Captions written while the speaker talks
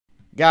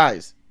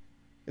Guys,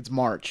 it's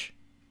March.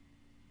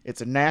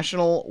 It's a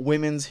National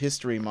Women's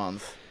History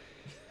Month.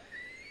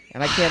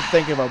 And I can't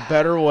think of a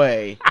better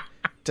way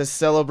to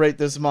celebrate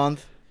this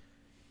month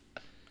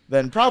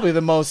than probably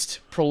the most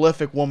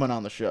prolific woman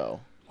on the show.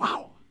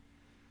 Wow.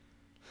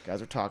 Guys,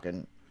 we're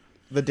talking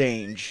the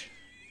Dange.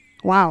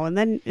 Wow, and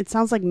then it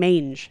sounds like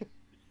mange.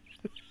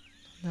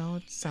 No,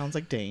 it sounds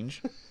like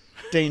Dange.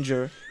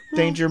 Danger.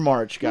 Danger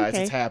March, guys.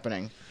 okay. It's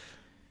happening.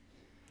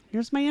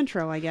 Here's my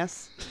intro, I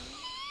guess.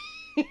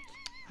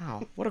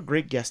 Wow, what a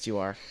great guest you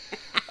are.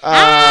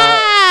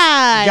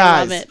 I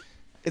Guys, love it.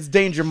 it's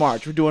Danger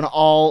March. We're doing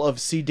all of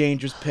C.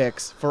 Danger's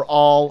picks for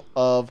all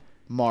of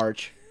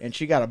March. And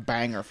she got a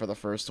banger for the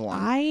first one.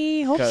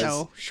 I hope 'Cause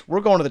so.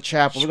 We're going to the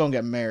chapel. We're going to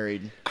get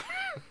married.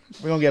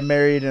 We're going to get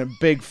married in a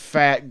big,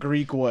 fat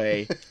Greek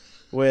way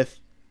with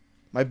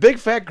my big,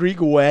 fat Greek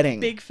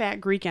wedding. Big fat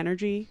Greek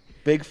energy.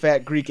 Big,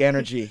 fat Greek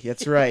energy.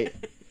 That's right.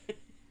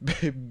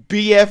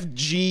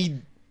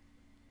 BFGE.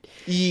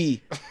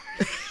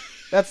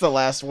 That's the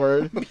last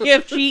word.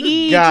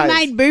 BFGE Guys.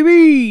 tonight,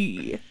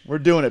 baby. We're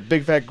doing it.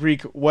 Big, fat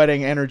Greek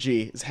wedding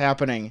energy is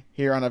happening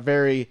here on a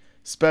very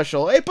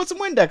special, hey, put some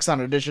Windex on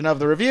it edition of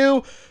the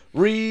review.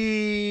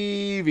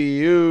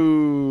 Review.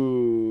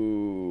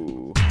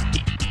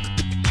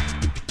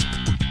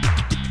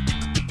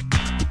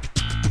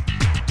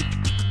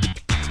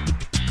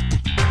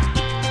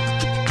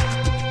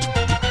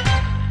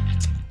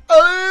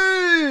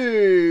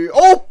 Hey!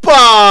 Opa!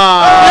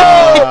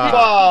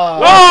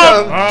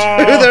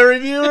 Welcome to the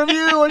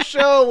review, a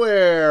show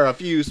where a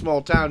few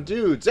small town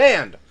dudes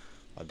and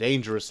a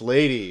dangerous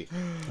lady.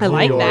 I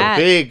like your that.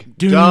 Big,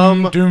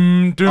 dumb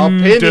opinions. Dum.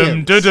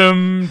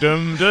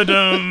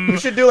 We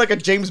should do like a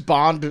James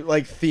Bond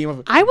like theme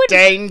of I would-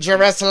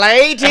 dangerous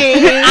lady.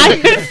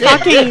 I would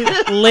fucking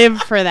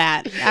live for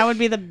that. That would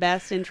be the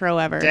best intro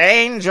ever.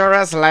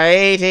 Dangerous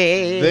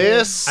lady.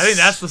 This I think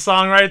that's the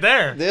song right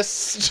there. this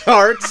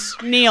starts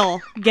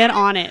Neil, get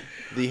on it.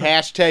 the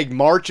hashtag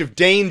March of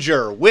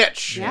Danger,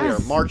 which we Yes.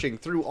 are marching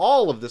through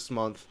all of this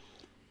month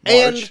March.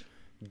 and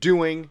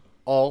doing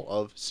all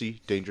of C.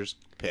 Danger's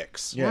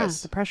picks. Yeah. Yeah,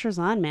 Yes. the pressure's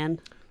on, man.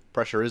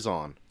 Pressure is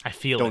on. I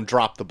feel Don't it.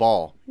 drop the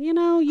ball. You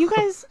know, you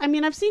guys, I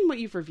mean, I've seen what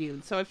you've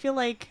reviewed, so I feel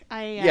like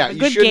I have Yeah, a you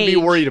good shouldn't gauge. be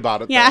worried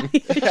about it. Yeah. Then.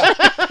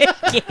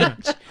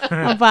 Gauge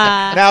of,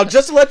 Now,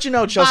 just to let you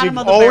know, Chelsea, Bottom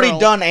we've of the already barrel.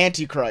 done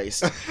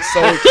Antichrist,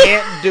 so we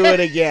can't do it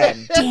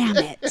again. damn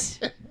it.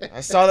 I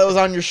saw that was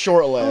on your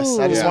short list.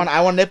 I just Ooh. want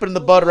to nip it in the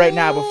bud right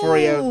now before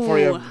you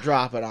Ooh.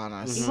 drop it on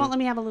us. You won't let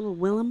me have a little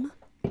Willem?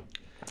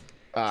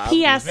 Uh,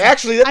 P.S.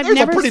 Actually, I've there's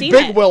a never pretty seen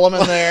big it. Willem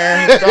in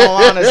there. In all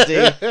honesty,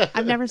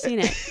 I've never seen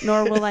it,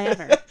 nor will I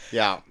ever.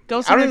 Yeah.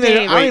 Ghost I don't Hunter even-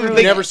 Dave. I don't even ruined think- You've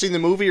it. never seen the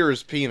movie or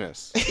his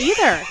penis?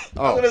 Either.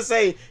 I was gonna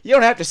say you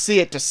don't have to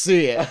see it to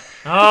see it.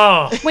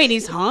 Oh, Wait,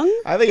 he's hung?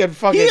 I think it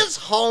fucking He is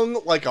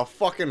hung like a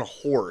fucking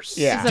horse.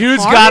 yeah. Is it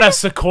dude's hard? got a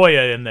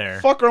sequoia in there.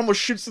 Fucker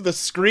almost shoots through the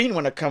screen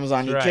when it comes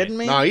on. You Right. kidding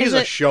me? Nah, he's Is a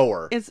it-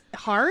 shower. Is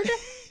hard?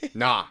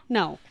 Nah,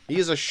 No.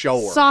 he's a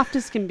shower. Soft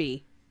as can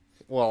be.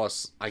 Well,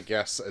 I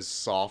guess as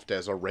soft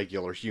as a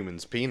regular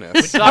human's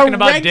penis. Talking A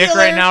about dick regular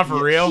right now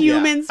for real?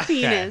 Human's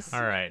Okay, penis.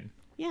 all right.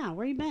 Yeah,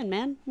 where you been,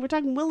 man? We're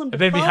talking Willem I've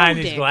been Dafoe behind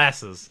these dick.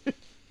 glasses.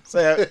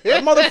 So,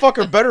 that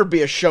motherfucker better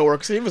be a shower,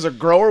 because if he was a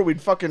grower,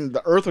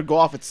 the earth would go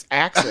off its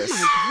axis.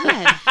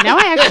 God. Now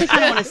I actually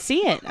kind of want to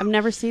see it. I've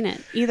never seen it.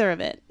 Either of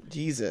it.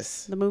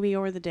 Jesus. The movie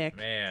or the dick.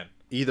 Man.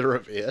 Either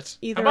of it.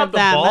 Either How of about the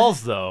them.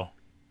 balls, though?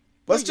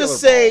 Let's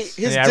just Regular say balls.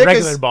 his Yeah, dick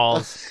regular is.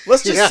 balls.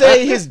 Let's just Yeah.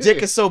 say his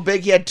dick is so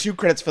big he had 2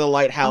 credits for the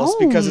lighthouse Oh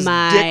because his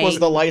my dick was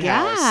the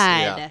lighthouse.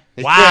 God.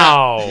 Yeah.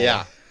 Wow.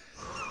 Yeah.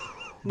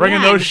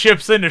 Bringing Man. those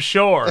ships into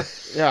shore.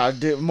 Yeah,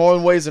 more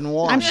ways than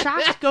one. I'm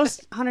shocked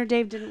Ghost Hunter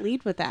Dave didn't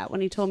lead with that when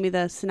he told me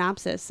the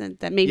synopsis, and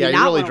that made Yeah, me he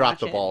not really wanna dropped watch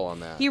the it. ball on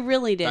that. He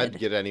really did. I'd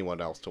get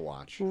anyone else to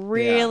watch.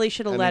 Really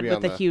should have And led be with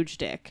on the the- huge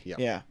dick. Yeah.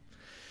 Yeah.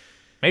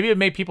 Maybe it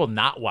made people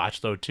not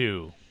watch, though,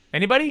 too.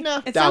 Anybody? No,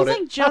 It doubt sounds it.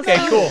 like just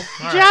Okay, cool. All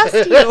right.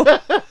 Just you.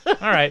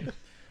 All right.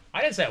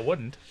 I didn't say I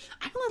wouldn't.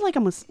 I really like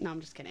him. No, I'm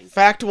just kidding.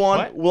 Fact 1,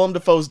 What? Willem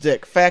Dafoe's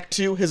dick. Fact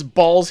 2, his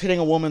balls hitting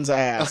a woman's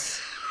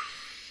ass.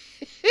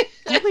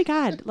 Oh my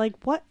God! Like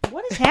what?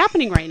 What is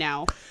happening right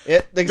now?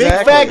 It Big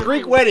exactly. fat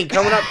Greek wedding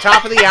coming up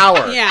top of the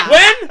hour. Yeah.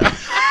 When?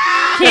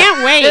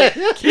 Can't wait.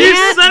 You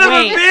Can't son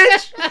wait. of a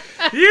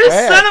bitch! You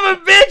Yeah. son of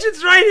a bitch!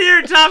 It's right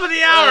here, top of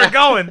the hour,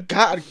 going.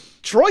 God,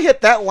 Troy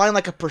hit that line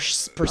like a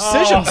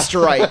precision Oh.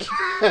 strike.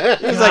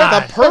 He's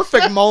like the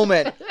perfect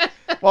moment.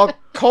 While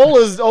Cole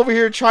is over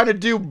here trying to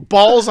do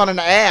balls on an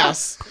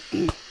ass.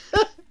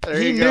 There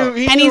He you go. knew,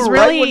 he And knew he's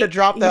right really when to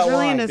drop that he's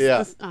really line. in his, Yeah.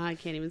 this- I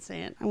can't even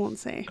say it. I won't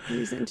say.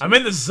 He's into I'm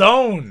in the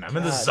zone. I'm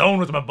in the zone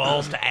with my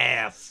balls to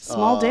ass.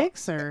 small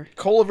dicks or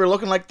Cole over here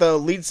looking like the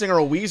lead singer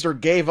of Weezer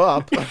gave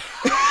up.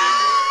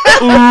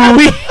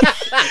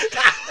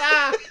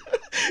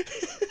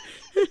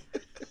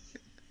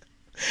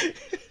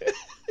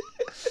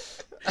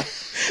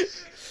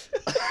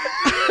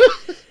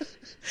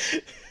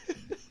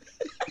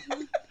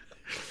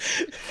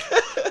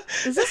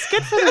 is this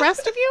good for the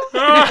rest of you?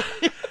 Ah,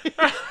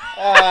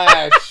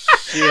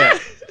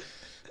 shit.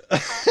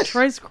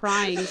 Troy's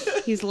crying.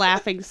 He's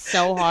laughing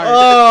so hard.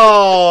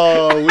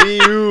 Oh,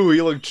 Wii U.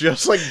 You look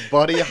just like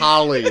Buddy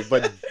Holly,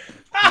 but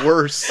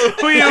worse.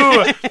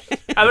 Whew.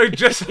 I look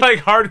just like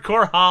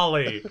Hardcore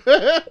Holly.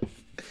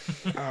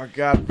 Oh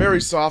god, very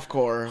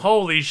softcore.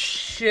 Holy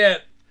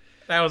shit.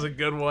 That was a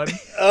good one.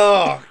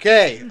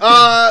 Okay.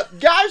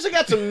 Guys, I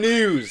got some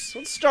news.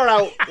 Let's start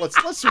out.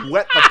 Let's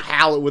wet the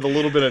palate with a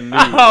little bit of news.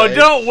 Oh, eh?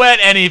 don't wet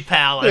any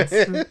palates.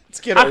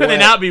 Let's get How it could they wet.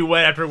 not be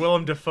wet after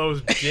Willem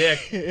Dafoe's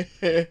dick?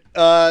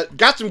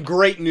 Got some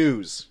great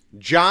news.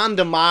 John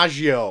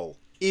DiMaggio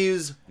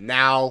is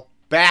now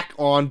back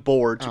on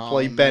board to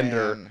play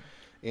Bender man.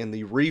 in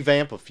the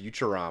revamp of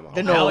Futurama.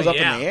 Didn't know it was Hell up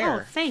yeah. in the Oh,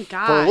 air. thank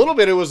God. For a little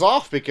bit, it was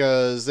off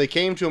because they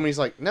came to him and he's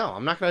like, "No,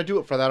 I'm not going to do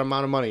it for that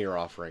amount of money you're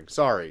offering.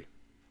 Sorry."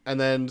 And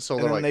then so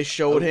And they're then like, they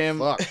showed "Oh, him.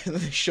 fuck."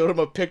 They showed him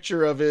a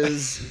picture of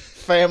his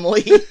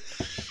family.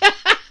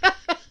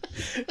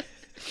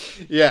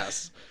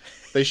 Yes,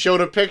 they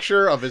showed a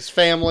picture of his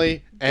family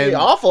It'd be and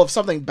awful if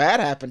something bad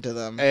happened to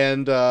them.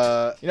 and You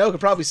know who could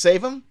probably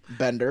save him?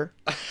 Bender.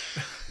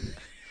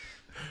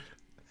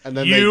 and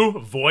then You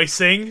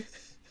voicing?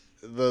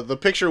 the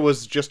picture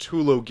was just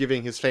Hulu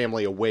giving his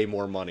family way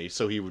more money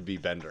so he would be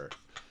Bender,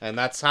 and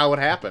that's how it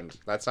happened.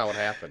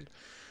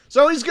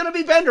 So he's gonna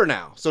be Bender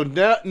now. So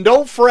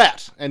don't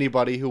fret,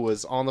 anybody who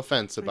was on the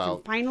fence I can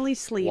about finally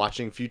sleep.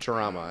 watching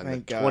Futurama and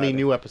Thank the 20 God.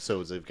 new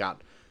episodes they've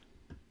got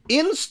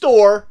in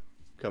store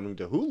coming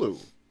to Hulu.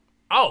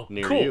 Oh,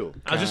 Near cool. you.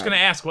 I was just going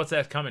to ask, what's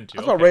that coming to?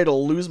 I was about ready to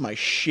lose my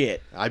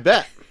shit. I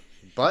bet,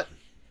 but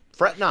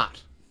fret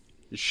not.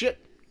 Your shit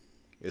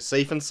is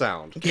safe and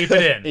sound Keep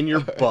it in. in your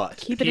butt.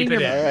 Keep it Keep in it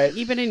your. in. All right.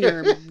 Keep it in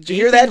your. Did you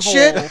hear that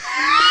shit?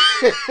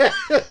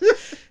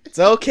 It's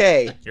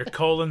okay. Your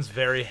colon's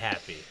very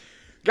happy.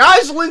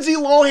 Guys, Lindsay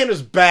Lohan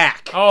is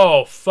back.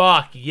 Oh,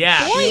 fuck,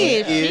 yeah. Boy,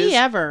 is is she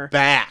ever.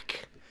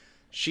 Back.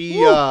 She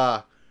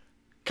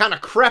kind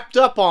of crept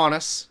up on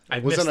us. I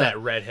Was missed in that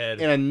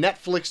redhead. in a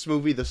Netflix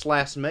movie this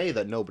last May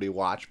that nobody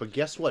watched. But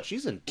guess what?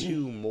 She's in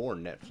 2 more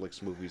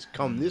Netflix movies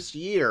come this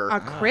year. A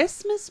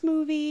Christmas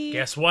movie.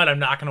 Guess what? I'm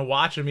not going to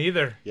watch him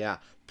either. Yeah,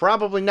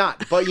 probably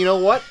not. But you know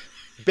what?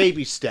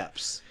 Baby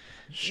steps.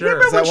 Sure.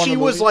 Remember that when one of she the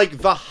was movies? like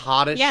the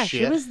hottest Yeah,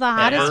 shit she was the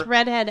hottest ever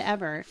redhead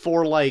ever.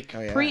 for like Oh,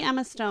 yeah. Pre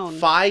Emma Stone.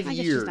 5 I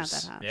guess years. She's not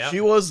that hot. Yeah. She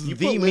was you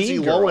the put Lindsay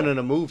mean girl. Lohan in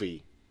a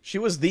movie. She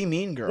was the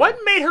mean girl. What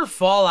made her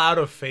fall out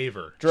of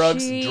favor?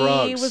 Drugs. She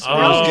Drugs. was It Oh,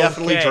 was gross.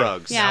 definitely okay.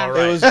 drugs. Yeah. All It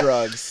right. was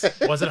drugs.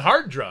 Was it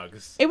hard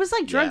drugs? It was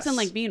like drugs and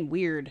Yes. like being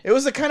weird. It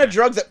was the kind of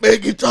drugs that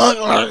make you talk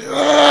like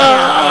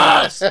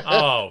us.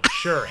 Oh,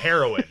 sure.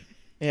 Heroin.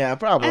 Yeah,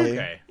 probably.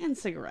 Okay. And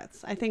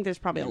cigarettes. I think there's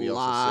probably Maybe a also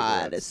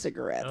lot of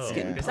cigarettes. cigarettes Oh.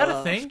 getting Is that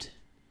a thing? puffed.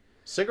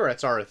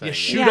 Cigarettes are a thing. You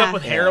shoot Yeah. up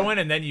with heroin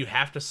and then you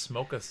have to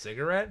smoke a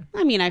cigarette?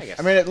 I mean, guess.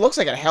 I mean, it looks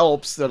like it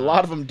helps. That a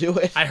lot of them do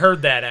it. I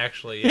heard that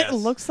actually, yes. it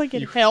looks like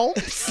it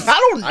helps. I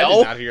don't I did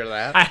know. not hear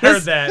that. I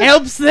heard that.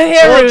 Helps the Well,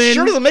 heroin. it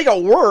sure doesn't make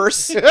it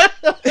worse.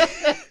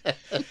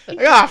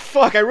 Ah,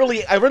 fuck! I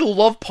really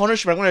love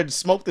punishment. I'm gonna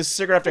smoke this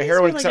cigarette after Makes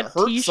heroin me because like it a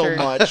hurts so t-shirt.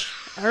 much.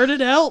 Heard it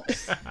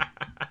helps.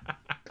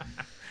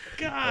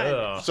 God.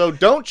 Ugh. So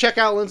don't check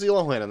out Lindsay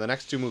Lohan in the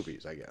next 2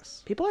 movies, I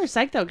guess. People are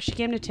psyched though, 'cause she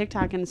came to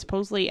TikTok and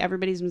supposedly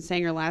everybody's been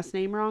saying her last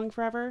name wrong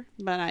forever.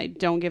 But I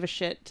don't give a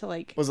shit to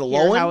like Was it hear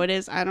Lohan? how it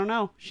is. I don't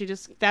know. She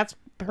just that's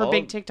her Oh.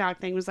 big TikTok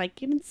thing was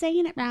like, you've been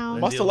saying it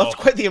wrong. Must have left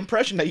quite the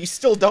impression that you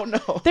still don't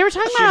know. They were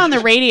talking about it on the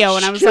radio,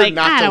 and I was cared like,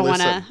 not I to don't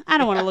want to. listen. I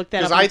don't want to look that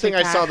up. Because on I think I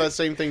TikTok. saw that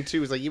same thing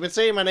too. It's like, you've been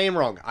saying my name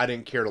wrong. I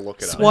didn't care to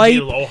look it up. Swipe.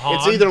 Lindsay Lohan.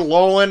 It's either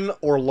Lohan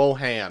or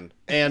Lohan.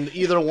 And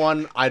either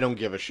one, I don't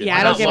give a shit. Yeah,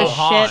 I don't Why give not a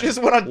Lohan? shit. She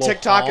just went on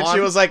TikTok and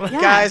she was like,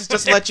 Yeah. "Guys,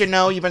 just to let you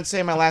know, you've been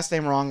saying my last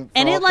name wrong for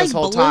And it, like, this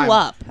whole blew time."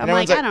 up. And I'm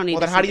everyone's like, I don't need Well,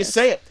 to then how see do you this.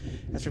 say it?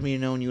 That's for me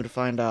to know and you to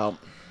find out.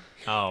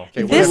 Oh.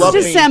 Okay, This love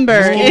me.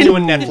 December, Keep in-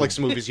 doing Netflix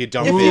movies, you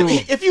dumb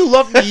bitch. If you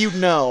loved me, you'd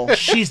know.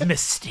 She's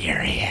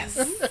mysterious.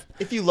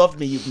 If you loved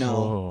me, you'd know.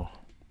 Oh.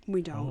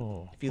 we don't.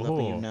 Oh. If you loved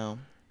me, you'd know.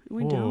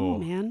 We Oh. don't,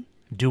 man.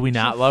 Do we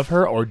not love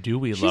her or do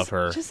we She's love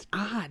her? just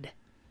odd.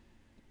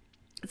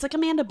 It's like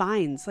Amanda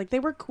Bynes. Like, they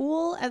were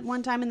cool at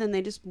one time, and then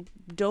they just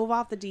dove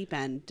off the deep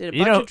end, did a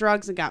You bunch know- of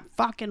drugs, and got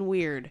fucking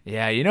weird.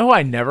 Yeah, you know who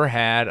I never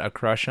had a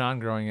crush on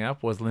growing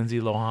up was Lindsay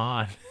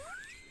Lohan.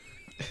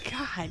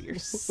 God, you're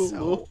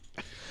so...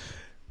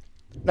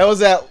 Now, was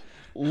that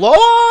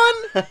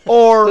Lohan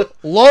or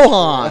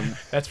Lohan?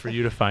 That's for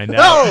you to find No!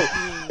 out.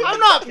 I'm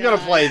not going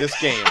to play this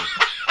game.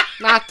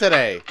 Not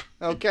today.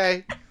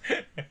 Okay?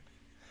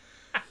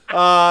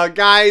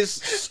 Guys,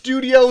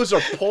 studios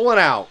are pulling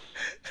out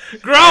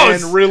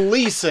Gross! and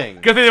releasing.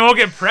 Good thing they won't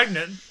get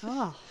pregnant.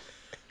 Oh.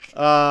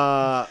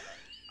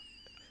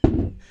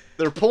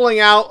 They're pulling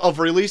out of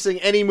releasing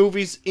any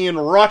movies in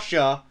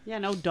Russia Yeah,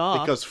 no duh.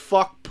 because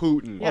fuck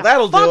Putin. yeah,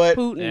 that'll do fuck it.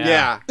 Putin.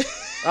 Yeah.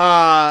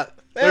 Yeah.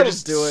 They're That'll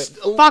just do it.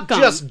 Fuck 'em.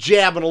 just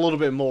jabbing a little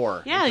bit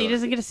more. Yeah, into he it.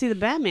 doesn't get to see the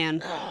Batman.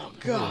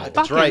 God. Fuck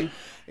That's right. him.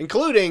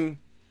 Including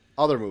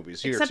other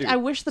movies here, Except too. I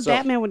wish the So,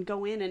 Batman would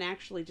go in and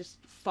actually just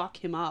fuck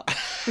him up.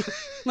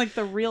 Like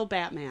the real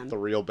Batman. The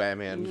real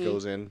Batman Mm-hmm.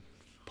 goes in,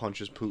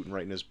 punches Putin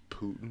right in his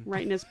Putin.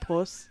 Right in his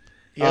puss.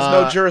 He has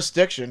no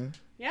jurisdiction.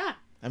 Yeah.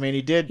 I mean,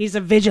 he did. He's a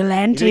He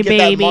vigilante, did get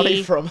that money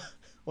baby. from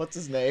what's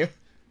his name?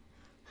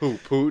 Who,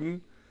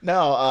 Putin?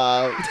 No,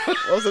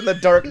 what was in the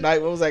Dark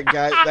Knight? What was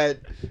that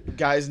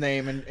guy's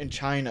name in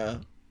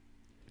China?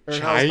 Or no,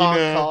 it was Hong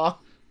China. Kong.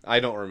 I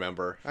don't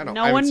remember. I No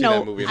haven't one seen know-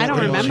 that movie. in I don't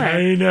so long.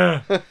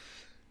 remember. China.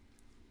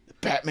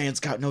 Batman's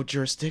got no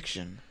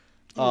jurisdiction.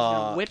 He's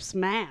gonna whip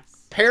some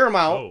ass.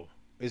 Paramount Oh.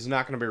 is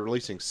not going to be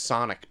releasing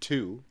Sonic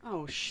 2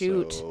 Oh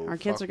shoot! So, Our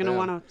kids fuck are gonna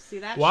them. want to see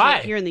that Why?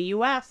 shit here in the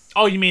U.S.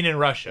 Oh, you mean in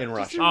Russia? in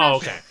Russia. Oh,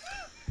 okay.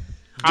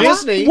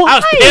 Disney What? I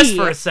was pissed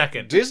for Why? a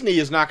second. Disney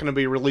is not going to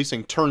be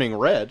releasing Turning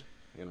Red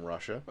in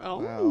Russia. Oh,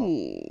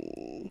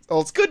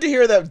 Well, it's good to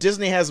hear that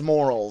Disney has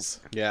morals.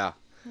 Yeah.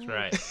 That's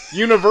right.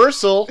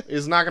 Universal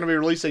is not going to be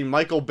releasing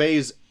Michael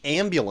Bay's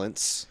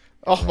Ambulance.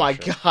 Oh my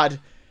God!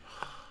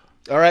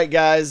 All right,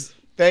 guys.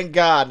 Thank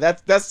God.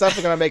 That's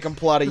definitely gonna make them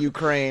pull out of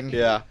Ukraine.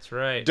 Yeah. That's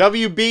right.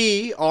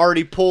 WB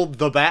already pulled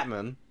The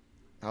Batman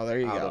Oh, there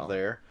you out go. of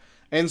there.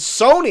 And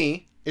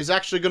Sony is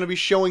actually going to be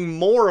showing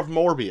more of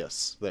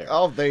Morbius there.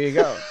 Oh, there you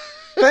go.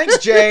 Thanks,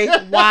 Jay.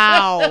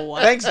 wow!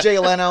 Thanks, Jay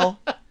Leno.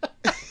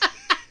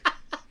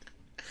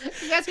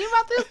 You guys hear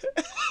about this?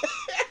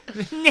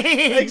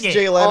 Thanks,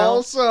 Jay Leno.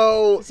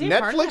 Also, Is he a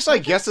part of Netflix, that I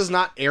guess, is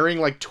not airing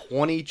like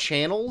 20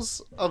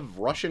 channels of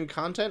Russian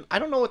content. I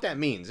don't know what that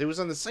means. It was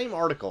in the same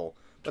article,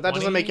 but that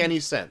doesn't 20? make any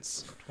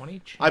sense.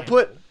 20 I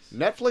put channels.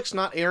 Netflix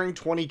not airing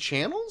 20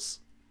 channels?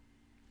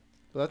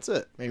 That's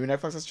it. Maybe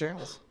Netflix has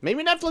channels.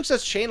 Maybe Netflix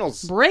has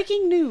channels.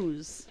 Breaking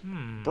news.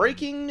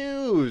 Breaking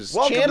news.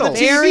 Welcome to channels.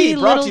 the Very TV,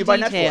 brought to little you by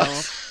detail.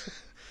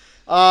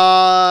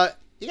 Netflix.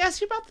 You guys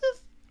hear about this?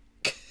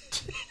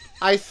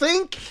 I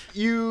think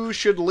you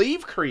should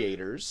leave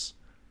Creators.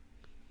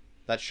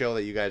 That show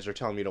that you guys are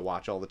telling me to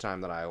watch all the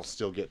time that I'll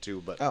still get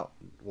to, but Oh.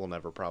 will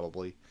never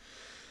probably.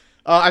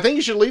 I think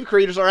you should leave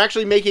Creators are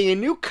actually making a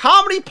new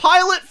comedy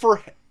pilot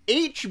for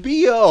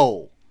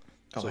HBO.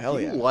 Oh, So hell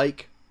if yeah. you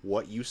like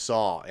what you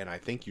saw, and I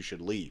think you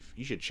should leave,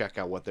 you should check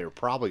out what they're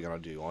probably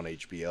going to do on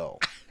HBO.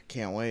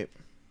 Can't wait.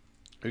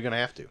 You're going to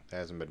have to. It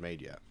hasn't been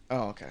made yet.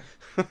 Oh, okay.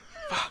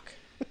 Fuck.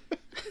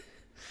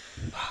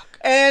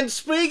 And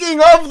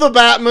speaking of the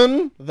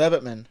Batman, The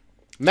Batman.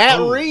 Matt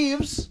Oh.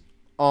 Reeves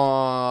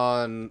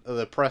on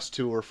the press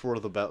tour for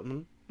the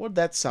Batman. What'd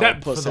that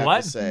That- soundpuss for the have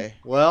what? to say?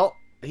 Well,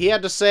 he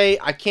had to say,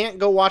 I can't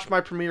go watch my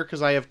premiere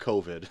because I have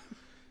COVID.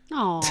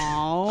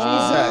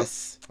 Aww.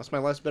 Jesus. That's my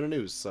last bit of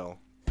news, so.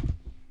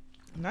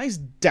 Nice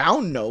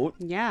down note.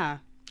 Yeah.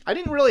 I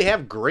didn't really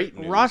have great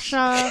news.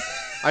 Russia.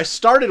 I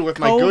started with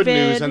my good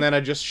COVID, news, and then I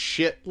just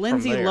shit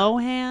Lindsay from there.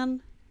 Lohan.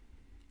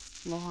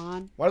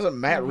 Why doesn't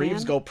Matt Oh,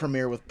 Reeves man. go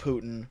premiere with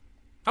Putin?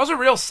 That was a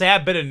real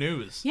sad bit of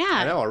news. Yeah.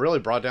 I know, it really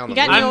brought down You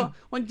the got mood. no?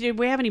 Well, did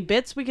we have any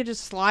bits we could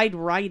just slide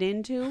right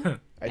into?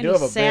 I Any do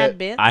have a sad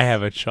bit. bits? I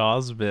have a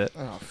Jaws bit.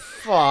 Oh,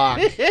 fuck.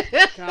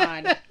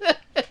 God.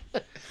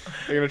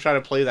 You're going to try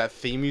to play that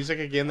theme music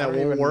again that I don't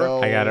won't even work?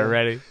 know. I got it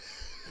ready.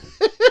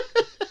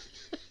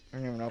 I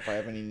don't even know if I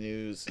have any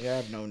news. Yeah, I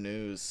have no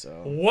news,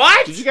 so.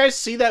 What? Did you guys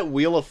see that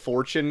Wheel of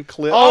Fortune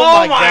clip? Oh,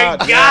 my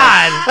God,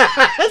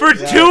 God. For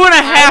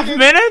 2.5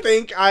 minutes? I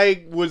think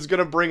I was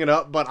gonna bring it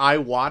up, but I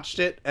watched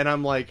it and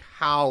I'm like,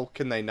 how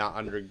can they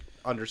not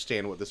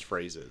understand what this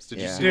phrase is? Did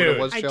you Yeah. see what it Dude.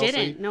 was, I Chelsea?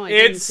 didn't. No, I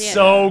didn't It's see it.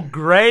 so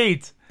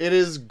great. It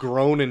is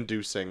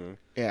groan-inducing.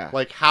 Yeah.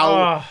 Like how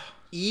Ugh.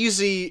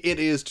 easy it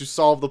is to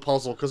solve the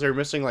puzzle because they're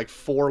missing like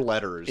 4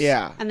 letters.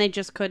 Yeah. And they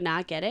just could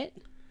not get it.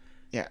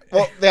 Yeah.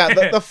 Well,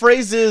 yeah, the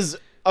phrase is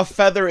a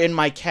feather in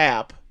my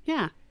cap.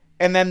 Yeah.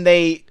 And then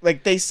they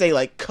say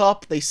like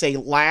cup, they say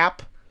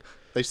lap,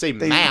 They say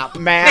they map.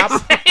 map.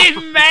 Hey,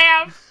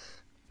 ma'am.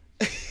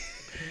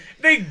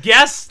 They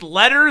guessed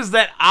letters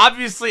that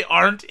obviously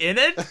aren't in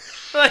it.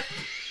 Like,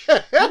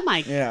 Oh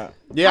my. Yeah.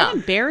 Yeah. How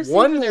embarrassing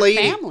One for their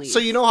lady. families. So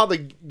you know how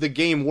the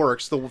game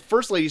works. The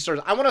first lady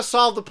starts, I want to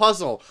solve the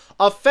puzzle.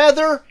 A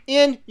feather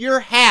in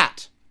your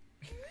hat.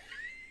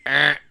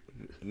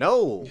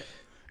 No.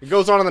 It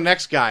goes on to the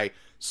next guy.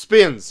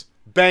 Spins.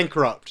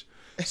 Bankrupt.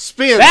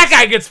 Spins. that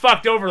guy gets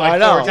fucked over like I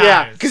know. 4 times.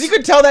 Yeah. Because you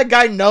could tell that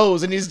guy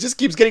knows, and he just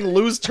keeps getting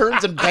loose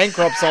turns and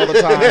bankrupts all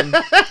the time.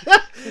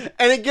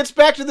 And it gets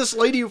back to this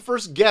lady who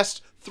first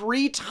guessed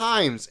 3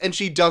 times, and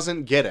she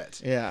doesn't get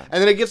it. Yeah.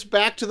 And then it gets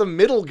back to the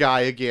middle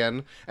guy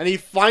again, and he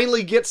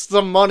finally gets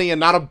some money and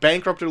not a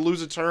bankrupt or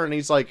lose a turn. And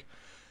he's like,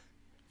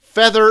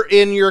 feather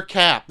in your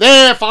cap.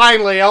 There,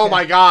 finally. Oh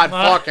my God.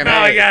 Fucking Oh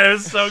my A. God, it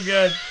was so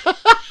good.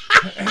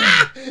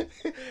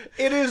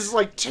 It is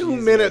like 2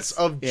 Jesus. minutes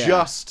of Yeah.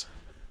 just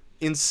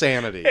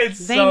insanity.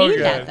 It's They so need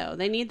good. that though.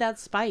 They need that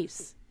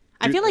spice.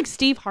 I feel like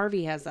Steve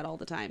Harvey has that all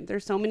the time.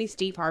 There's so many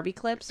Steve Harvey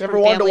clips. Ever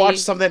from wanted to Family- watch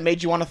something that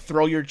made you want to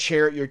throw your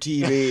chair at your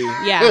TV?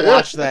 Yeah.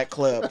 Watch that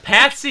clip.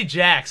 Patsy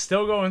Jack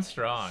still going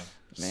strong.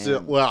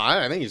 Still, well,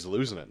 I think he's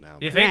losing it now.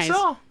 You Yeah, think he's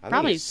so?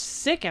 Probably he's-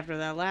 sick after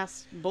that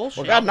last bullshit.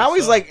 Well, God, now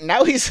he's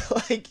so.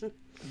 like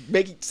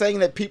saying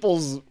that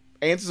people's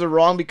answers are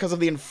wrong because of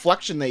the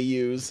inflection they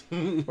use.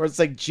 Where it's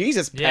like,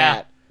 Jesus, Yeah.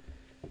 Pat,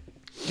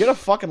 get a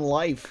fucking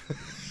life.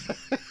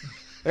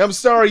 Like, I'm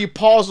sorry, you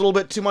paused a little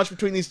bit too much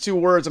between these 2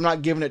 words. I'm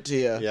not giving it to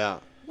you. Yeah.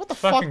 What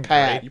the Fucking fuck,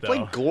 Pat? great. You though.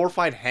 play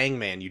glorified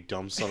hangman, you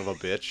dumb son of a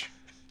bitch.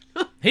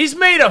 He's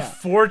made a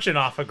fortune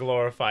off of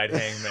glorified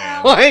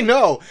hangman. I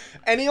know.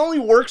 And he only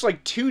works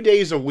like 2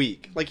 days a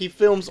week. Like he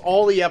films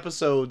all the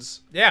episodes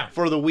Yeah.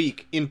 for the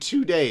week in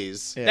 2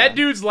 days. Yeah. That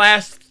dude's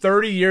last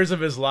 30 years of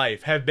his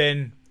life have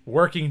been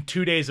working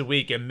 2 days a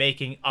week and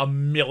making $1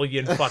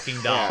 million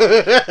fucking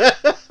dollars.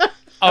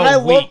 And I A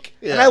love, week.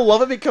 and I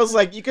love it because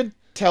like you can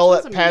tell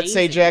that That's Pat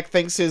amazing. Sajak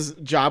thinks his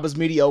job is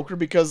mediocre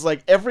because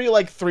like every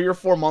like 3 or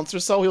 4 months or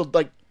so he'll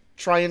like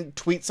try and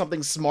tweet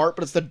something smart,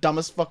 but it's the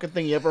dumbest fucking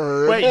thing you ever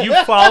heard. Wait, you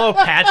follow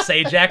Pat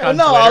Sajak on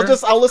no,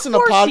 Twitter? I'll listen to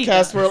Of course he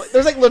podcasts where does.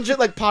 there's like legit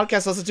like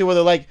podcasts I listen to where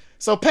they're like,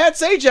 so Pat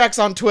Sajak's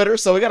on Twitter,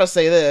 so we gotta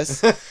say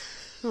this.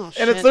 Oh,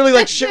 And it's literally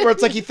like shit where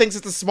it's like he thinks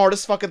it's the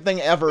smartest fucking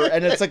thing ever,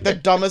 and it's like the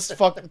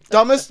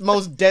dumbest,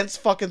 most dense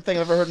fucking thing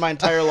I've ever heard in my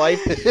entire life.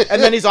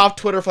 And then he's off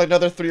Twitter for like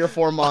another 3 or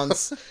 4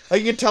 months.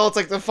 Like you can tell it's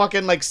like the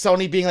fucking like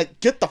Sony being like,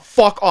 get the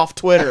fuck off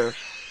Twitter.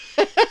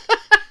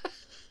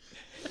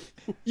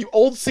 You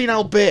old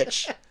senile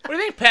bitch. What do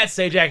you think Pat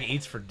Sajak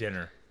eats for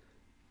dinner?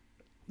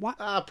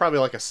 Probably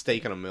like a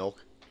steak and a milk.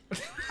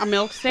 A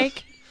milk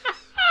steak?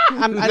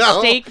 A No.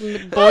 steak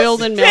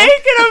boiled in milk?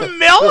 Steak and a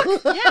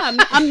milk? Yeah,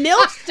 a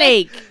milk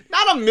steak.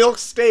 Not a milk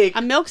steak.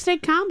 A milk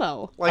steak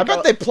combo. I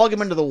bet they plug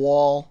him into the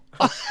wall.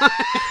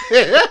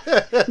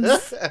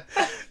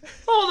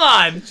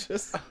 Hold on.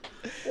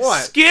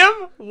 What? Skim,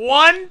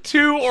 1,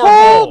 2, or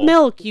Whole whole?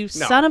 milk, you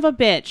son of a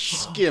bitch.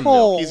 Skim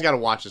Whole. milk. He's got to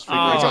watch his figure.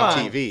 He's on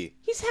Oh. TV.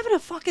 He's having a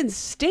fucking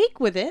steak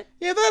with it.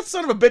 Yeah, that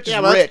son of a bitch Yeah,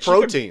 is but rich. that's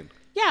protein.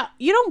 Yeah,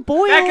 you don't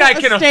boil That guy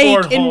a can steak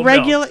afford in whole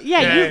regular. milk. Yeah,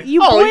 Okay.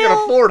 you Oh, boil. you can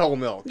afford whole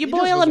milk. You He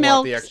boil just a doesn't milk.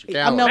 want the extra A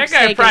calories. milk That guy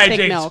steak and probably thick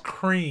takes milk.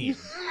 cream.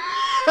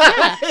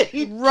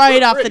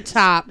 Right off the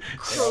top,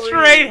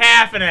 Straight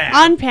half and half.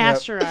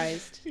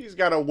 unpasteurized. He's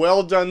got a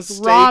well-done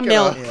steak Raw and,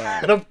 milk.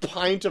 and a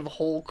pint of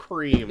whole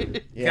cream.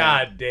 Yeah.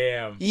 God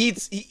damn. He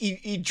eats.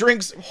 He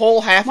drinks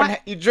whole half and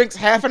What? he drinks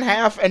half and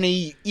half, and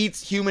he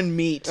eats human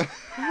meat.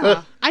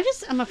 Yeah.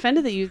 I'm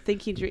offended that you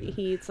think he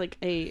eats like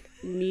a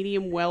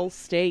medium well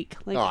steak.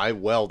 Like Oh, I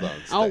well-done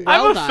steak. Oh, wow.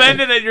 I'm Well done.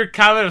 offended at your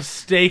comment of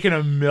steak and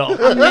a milk.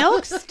 a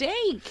milk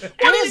steak. And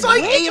it's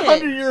like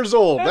 800 years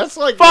old. That's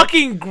like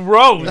Fucking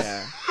gross.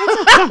 Yeah.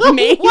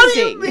 Amazing. What do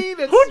you mean?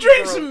 It's Who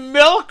drinks gross?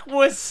 milk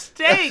with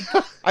steak?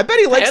 I bet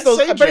he likes Pat those.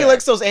 I bet he Sajak.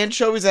 likes those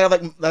anchovies that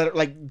have that are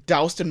like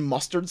doused in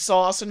mustard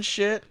sauce and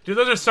shit. Dude,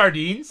 those are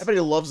sardines. I bet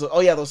he loves those. Oh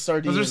yeah, those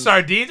sardines. Those are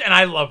sardines, and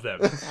I love them.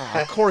 Oh,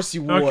 of course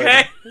you would.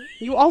 Okay?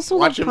 You also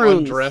Watch love him prunes.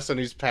 undress and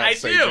he's Pat I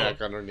Sajak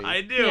do. underneath.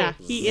 I do. Yeah,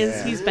 he is.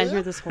 Yeah. He's been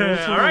here this whole All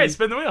time. right,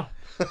 spin the wheel.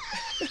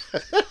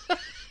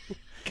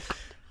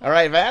 All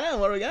right, Vanna,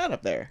 what do we got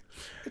up there?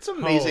 It's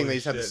amazing Holy that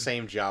he's had the shit.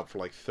 same job for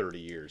like 30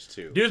 years,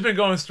 too. Dude's been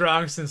going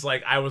strong since,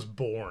 like, I was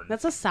born.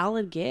 That's a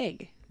solid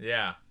gig.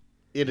 Yeah.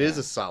 It is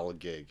a solid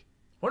gig.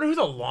 Wonder who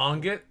the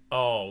longest...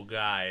 Oh,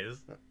 guys.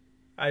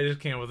 I just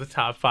came up with the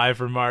top 5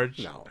 for March.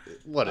 No.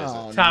 What is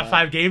Oh, it? Top no.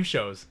 5 game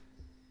shows.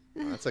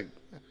 That's like,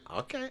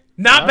 okay.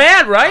 Not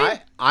bad,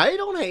 right? I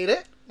don't hate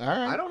it. All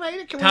right. I don't hate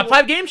it. Can Top we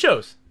 5 game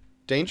shows.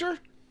 Danger?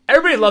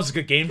 Everybody loves a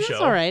good game That's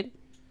show. all right.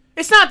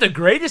 It's not the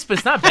greatest, but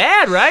it's not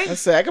bad, right? Let's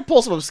say I could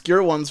pull some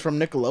obscure ones from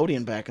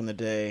Nickelodeon back in the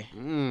day.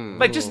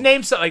 Like, just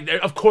name some. Like,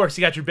 of course,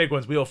 you got your big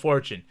ones: Wheel of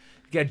Fortune.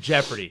 You got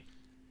Jeopardy.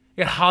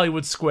 You got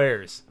Hollywood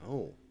Squares,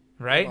 Oh.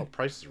 right? Oh,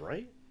 Price is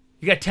Right?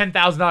 You got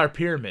 $10,000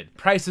 Pyramid.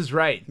 Price is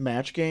Right.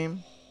 Match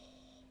game.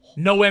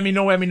 No whammy,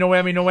 no whammy, no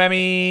whammy, no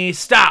whammy.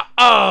 Stop.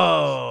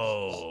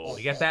 Oh,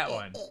 you got that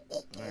one.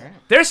 right.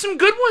 There's some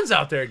good ones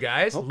out there,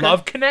 guys. Okay.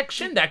 Love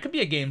Connection. That could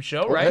be a game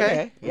show, right?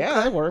 Okay. Yeah,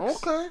 that works.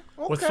 Okay.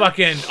 With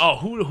fucking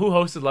who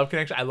hosted Love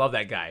Connection? I love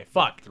that guy.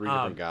 Fuck. Three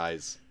different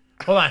guys.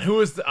 Hold on. Who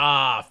was the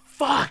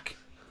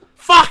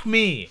fuck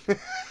me.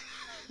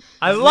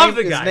 I love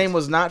the guy. His name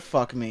was not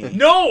Fuck Me.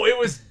 No,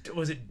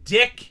 was it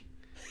Dick?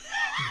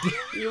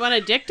 You want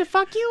a dick to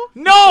fuck you?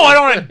 No, I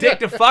don't want a dick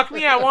to fuck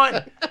me. I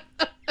want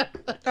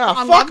Ah,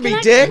 On fuck Love me,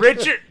 Connect? Dick.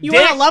 Richard. You Dick.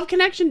 want a love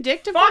connection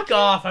dick to fuck Fuck you?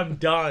 off. I'm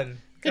done.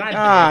 God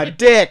Ah, damn it.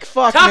 Dick.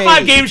 Fuck Top me.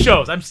 5 game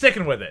shows. I'm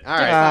sticking with it. All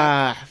right.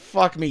 Ah,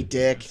 fuck me,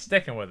 Dick.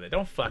 Sticking with it.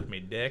 Don't fuck me,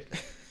 Dick.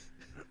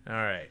 All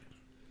right,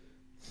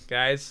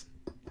 guys.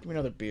 Give me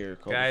another beer,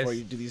 Cole, Guys. before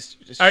you do these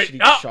this All right. shitty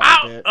Oh,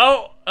 shot bit.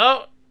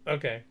 oh.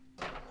 Okay.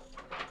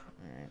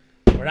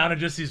 We're down to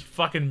just these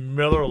fucking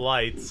Miller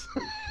Lights.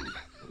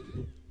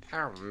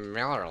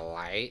 Miller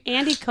Lite.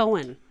 Andy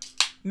Cohen.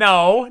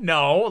 No.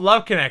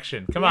 Love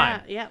Connection. Come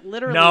on. Yeah,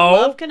 literally. No.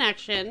 Love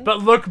connection. But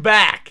look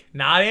back.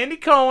 Not Andy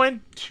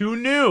Cohen. Too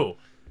new.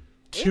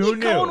 Too Andy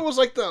new. Cohen was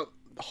like the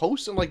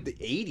host in like the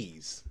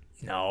 80s.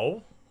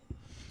 No.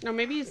 No,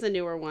 maybe it's the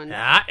newer one.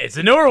 Ah, it's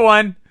a newer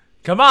one.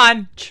 Come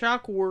on.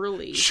 Chuck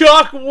Worley.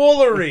 Chuck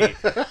Woolery.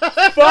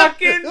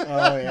 Fucking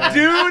Oh, yeah.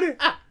 dude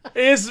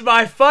is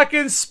my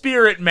fucking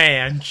spirit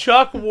man.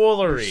 Chuck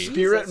Woolery.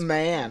 Spirit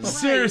Man.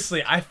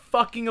 Seriously, I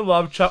fucking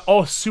love Chuck.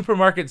 Oh,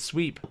 Supermarket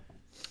Sweep.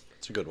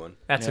 It's a good one.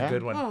 That's Yeah? a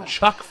good one. Oh.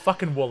 Chuck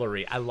fucking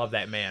Woolery. I love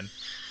that man.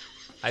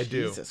 I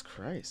do. Jesus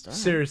Christ. All right.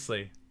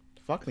 Seriously.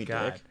 Fuck me,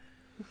 God.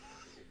 Dick.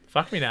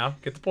 Fuck me now.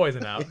 Get the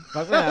poison out.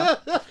 Fuck me now.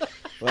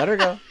 Let her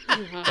go.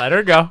 Let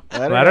her go.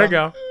 Let Let her her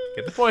go.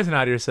 Get the poison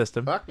out of your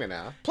system. Fuck me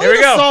now. Play Here we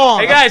the go. song.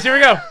 Hey guys, here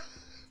we go.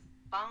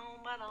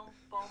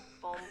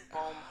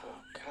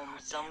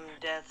 Some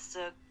deaths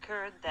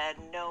occurred that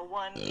no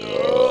one gets.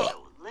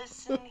 So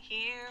listen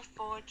here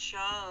for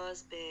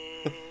Charles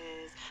Biz.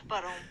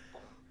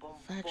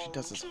 He actually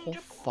does this whole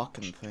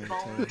fucking thing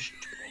too.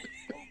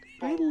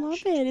 I love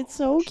it. It's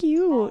so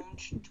cute.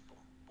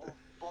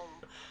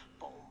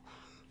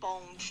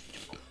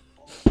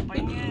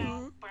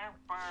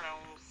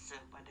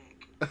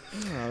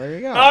 Oh, there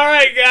you go. All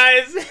right,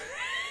 guys.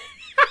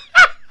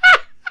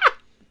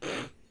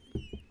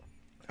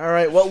 All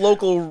right, what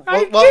local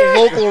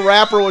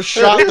rapper was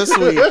shot this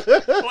week?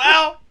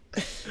 Well,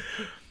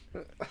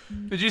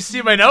 did you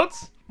see my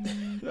notes?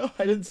 No,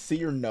 I didn't see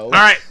your notes.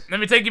 All right, let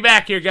me take you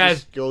back here,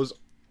 guys. This goes.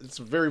 It's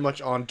very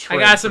much on I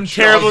trend. got some for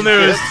terrible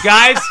Charles news, Biz.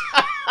 guys.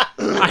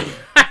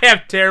 I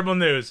have terrible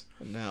news.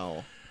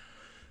 No.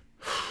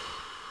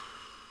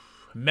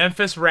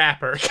 Memphis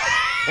rapper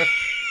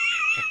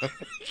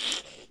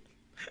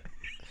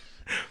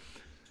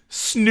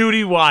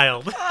Snooty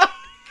Wild.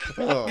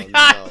 Oh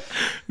no!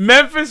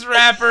 Memphis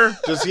rapper.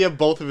 Does he have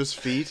both of his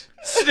feet?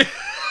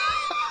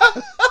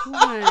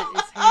 What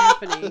is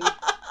happening?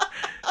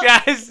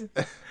 Guys,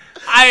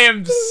 I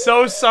am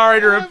so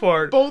sorry to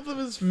report. Both of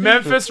his feet.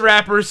 Memphis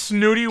rapper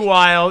Snooty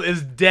Wild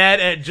is dead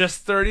at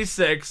just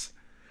 36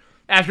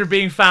 after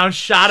being found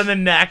shot in the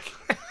neck.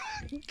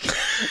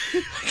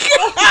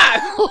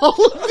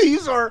 All of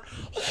these are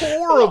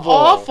horrible.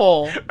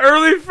 Awful.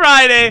 Early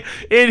Friday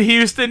in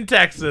Houston,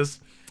 Texas.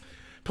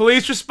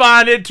 Police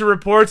responded to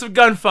reports of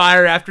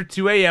gunfire after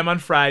 2 a.m. on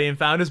Friday and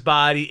found his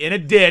body in a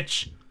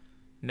ditch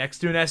next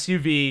to an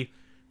SUV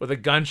with a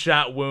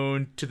gunshot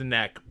wound to the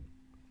neck.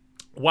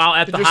 While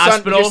at Did the your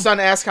hospital... Son, did your son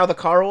ask how the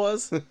car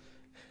was?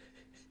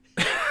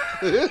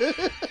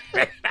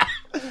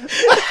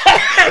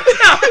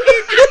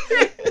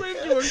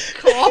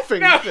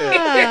 Coughing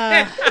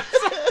fit.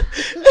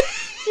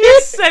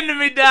 He's sending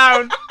me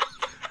down.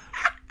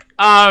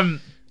 How's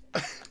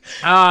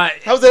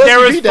that There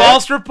was SUV, Dad?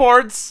 false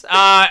reports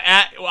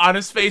on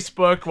his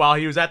Facebook while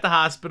he was at the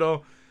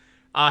hospital.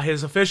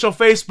 His official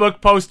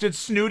Facebook posted,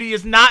 Snooty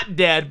is not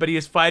dead, but he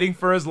is fighting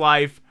for his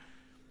life.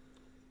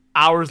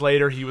 Hours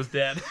later, he was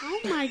dead. Oh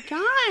my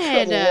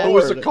god! Who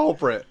was the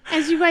culprit?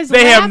 As you guys,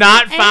 They have laugh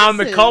not your found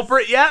the asses.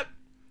 culprit yet.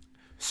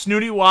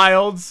 Snooty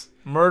Wild's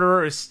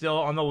murderer is still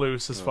on the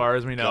loose as far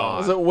as we know. God.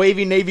 Was it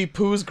Wavy Navy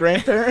Pooh's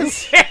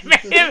grandparents?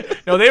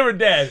 No, they were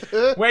dead.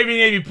 Wavy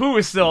Navy Pooh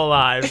is still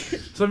alive.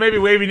 So maybe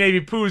Wavy Navy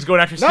Pooh is going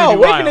after Snooty No,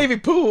 Wild. Wavy Navy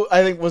Poo,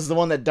 I think, was the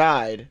one that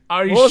died.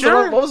 Are you What was the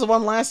sure? one- what was the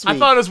one last week? I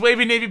thought it was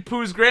Wavy Navy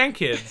Pooh's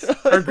grandkids.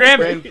 Or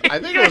grand... I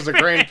think it was the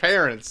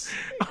grandparents.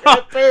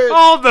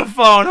 Hold the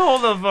phone.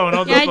 Hold the phone.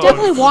 Hold Yeah, the I phone.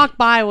 definitely walked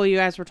by while you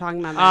guys were talking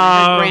about that.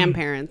 I heard Um,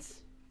 grandparents.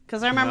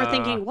 Because I remember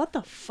thinking, what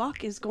the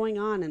fuck is going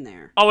on in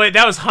there? Oh, wait.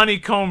 That was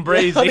Honeycomb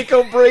Brazy.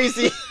 Honeycomb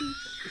Brazy.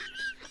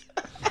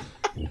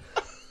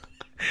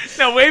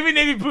 No, Wavy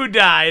Navy Pooh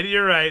died.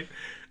 You're right.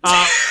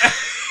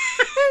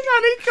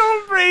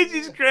 Honeycomb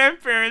Brazy's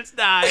grandparents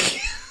died.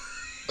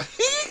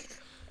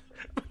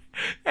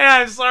 And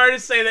I'm sorry to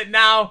say that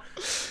now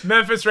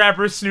Memphis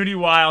rapper Snooty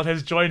Wild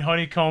has joined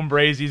Honeycomb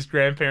Brazy's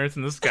grandparents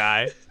in the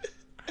sky.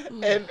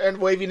 and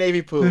Wavy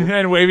Navy Poo.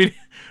 And Wavy...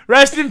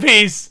 Rest in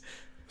peace,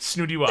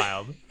 Snooty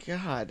Wild.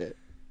 God.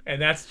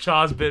 And that's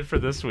Chaw's bit for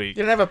this week.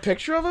 You didn't have a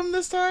picture of him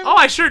this time? Oh,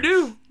 I sure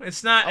do.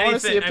 It's not I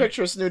want to anything... see a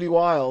picture of Snooty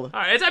Wild. All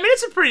right,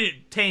 it's a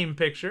pretty tame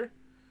picture.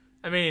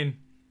 I mean,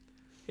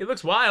 he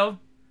looks wild.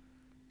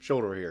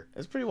 Shoulder here.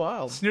 It's pretty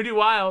wild. Snooty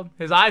Wild.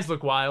 His eyes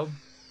look wild.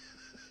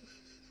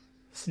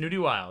 Snooty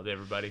Wild,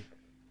 everybody.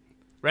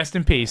 Rest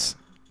in peace.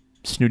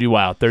 Snooty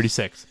Wild,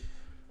 36.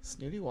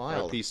 Snooty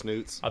Wild. Peace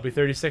snoots. I'll be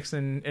 36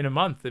 in a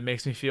month. It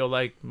makes me feel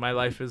like my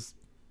life is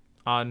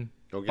on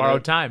Don't get borrowed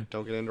in- time.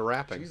 Don't get into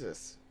rapping.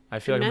 Jesus. I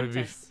feel like I'm going to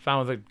be Memphis.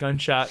 found with a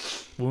gunshot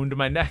wound to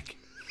my neck.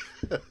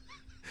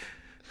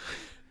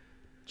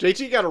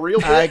 JT got a real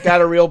bit. I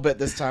got a real bit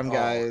this time,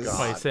 guys. God.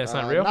 Why, you say it's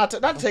not real? Not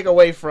to take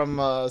away from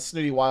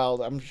Snooty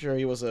Wild. I'm sure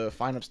he was a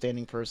fine,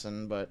 upstanding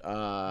person, but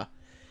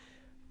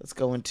let's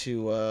go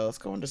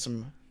into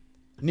some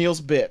Neil's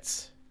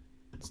bits.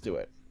 Let's do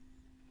it.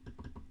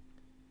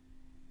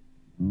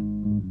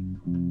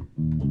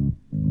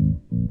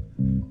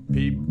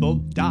 People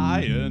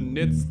dying,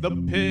 it's the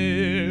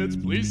pits.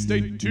 Please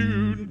stay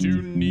tuned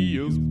to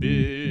Neil's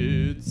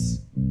Bits.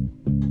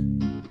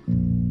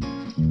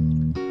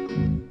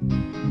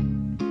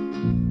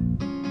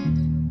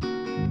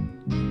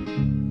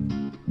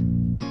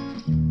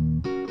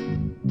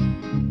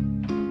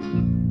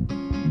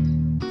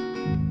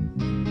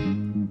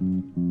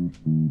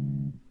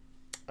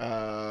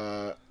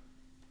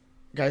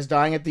 Guy's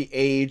dying at the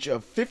age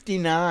of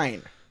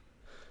 59.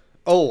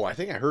 Oh, I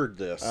think I heard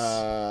this.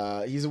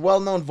 He's a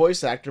well-known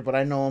voice actor, but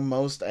I know him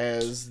most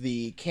as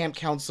the camp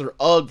counselor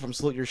Ugg from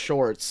Salute Your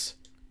Shorts.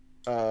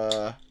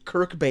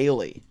 Kirk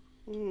Bailey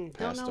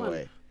passed know him.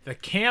 away. The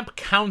camp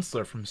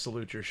counselor from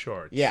Salute Your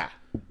Shorts. Yeah,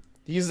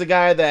 he's the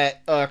guy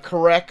that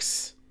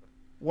corrects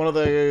one of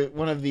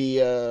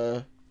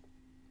the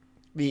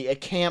the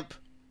camp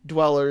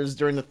dwellers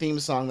during the theme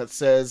song that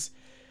says,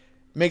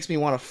 makes me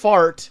want to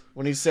fart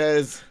when he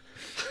says,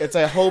 it's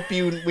I hope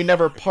we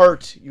never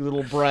part, you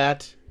little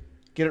brat.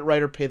 Get it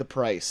right or pay the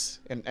price.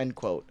 And end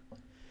quote.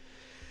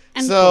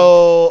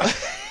 So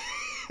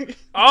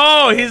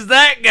Oh, he's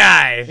that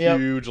guy. Yep.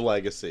 Huge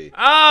legacy.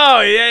 Oh,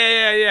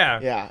 yeah.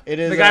 yeah, it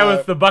is The guy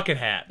with the bucket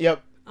hat.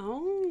 Yep.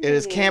 Oh. It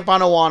is Camp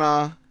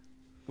Anawana.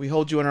 We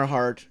hold you in our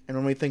heart, and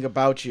when we think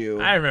about you,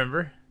 I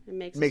remember.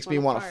 It makes me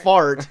want want to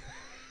fart.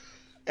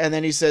 And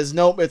then he says,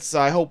 nope, it's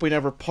I hope we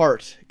never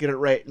part. Get it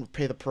right and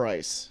pay the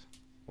price.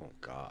 Oh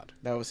God.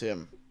 That was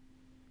him.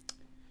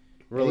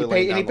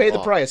 Really. And he paid the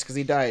price because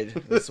he died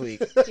this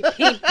week.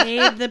 He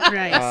paid the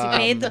price. He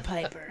paid the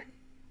piper.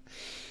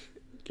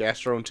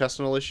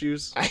 Gastrointestinal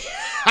issues.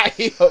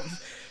 I hope,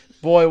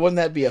 boy, wouldn't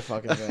that be a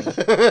fucking thing?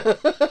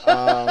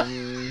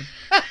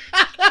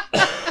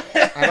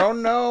 I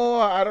don't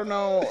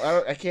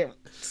know. I can't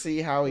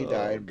see how he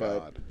died,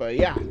 God. but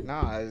yeah,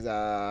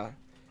 no.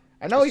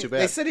 I know That's too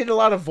bad. they said he did a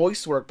lot of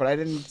voice work, but I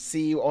didn't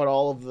see what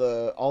all of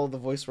the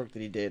voice work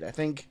that he did. I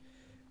think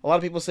a lot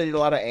of people said he did a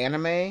lot of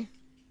anime.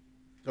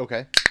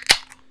 Okay.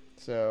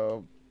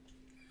 So,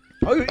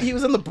 he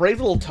was in the Brave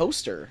Little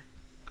Toaster,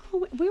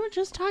 Oh, we were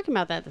just talking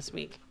about that this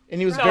week. and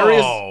he was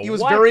No,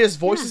 what? various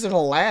voices in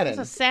Aladdin,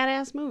 It's a sad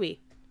ass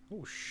movie.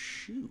 Oh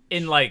shoot.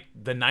 In like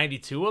the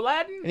 92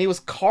 Aladdin? and he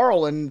was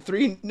Carl in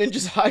Three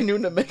Ninjas High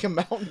Noon to Make a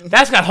Mountain.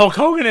 That's got Hulk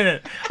Hogan in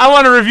it. I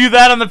want to review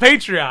that on the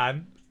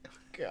Patreon.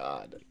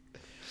 God.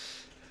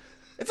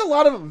 It's a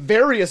lot of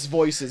various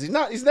voices.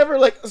 He's never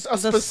like a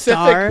specific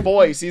star.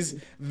 voice. He's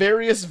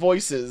various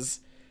voices.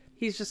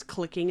 He's just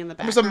clicking in the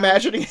I'm background. just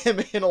imagining him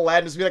in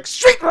Aladdin just be like,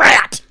 Street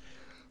Rat!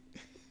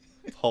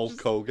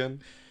 Hulk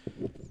Hogan.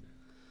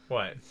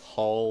 What?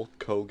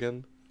 Hulk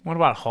Hogan. What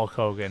about Hulk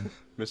Hogan?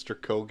 Mr.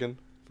 Kogan.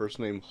 First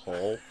name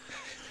Hull.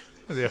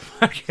 Is he a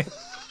fucking...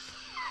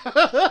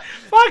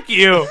 Fuck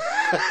you!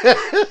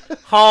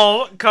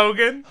 Hulk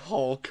Hogan.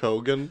 Hulk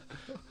Hogan.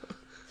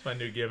 That's my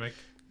new gimmick.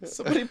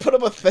 Somebody put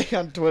up a thing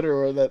on Twitter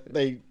where that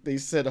they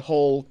said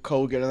whole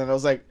Kogan, and then I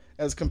was like,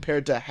 as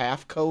compared to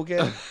half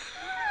Kogan.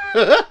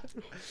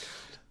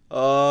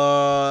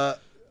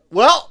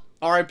 Well,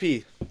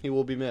 R.I.P. He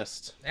will be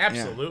missed.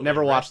 Absolutely.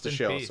 Never watched the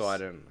Rest in show, peace. so I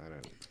didn't.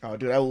 Oh,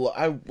 dude,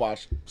 I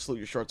watched Salute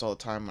Your Shorts all the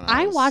time when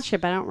I was... watch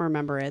it, but I don't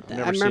remember it. I've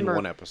never I remember. seen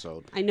one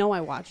episode. I know I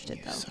watched it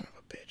though. Son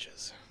of a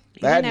bitches.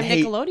 You That didn't and have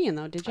Hey, Nickelodeon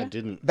though, did you? I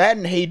didn't. that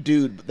and Hey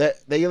Dude, that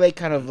they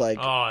kind of like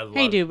Oh, I love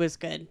Hey, it. dude was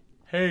good.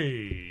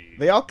 Hey.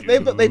 they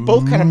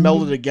both kind of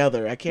melded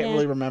together. I can't Yeah.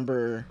 really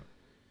remember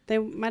They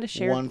might have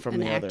shared one from an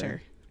the actor.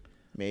 other.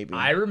 Maybe.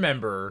 I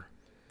remember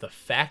the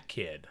fat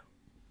kid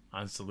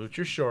on Salute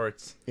Your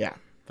Shorts, Yeah.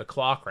 the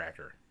claw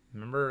cracker.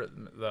 Remember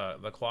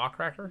the claw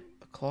cracker?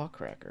 A claw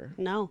cracker.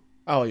 No,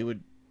 Oh, he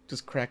would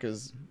just crack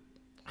his.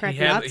 crack He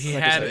had- nuts. he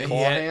Like had- his he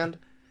Claw had- hand.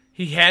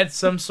 He had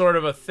some sort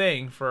of a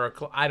thing for a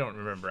I don't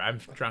remember. I'm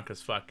drunk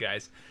as fuck,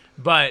 guys.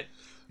 But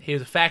he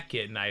was a fat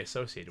kid, and I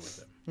associated with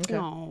him. Okay.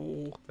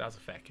 No. That was a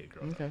fat kid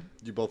growing up. Okay.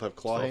 You both have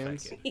claw Still a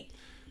hands. fat kid.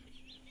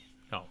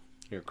 No,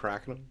 You're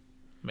cracking them.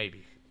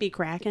 maybe, Be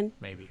cracking.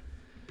 maybe.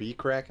 Bee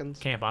krakens.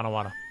 Camp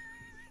Anawana.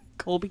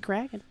 Colby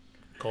cracking.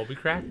 Colby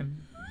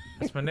Kraken.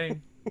 That's my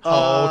name.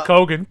 Hulk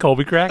Hogan.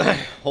 Colby Kraken.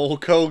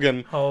 Hulk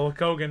Hogan. Hulk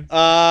Hogan.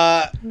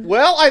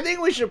 Well, I think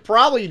we should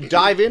probably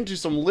dive into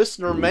some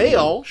listener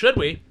mail. Should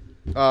we?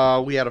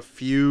 We had a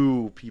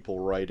few people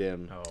write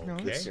in That's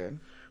Okay. good.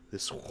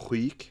 this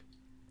week.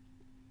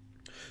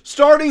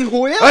 Starting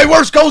with... Hey,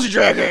 where's Cozy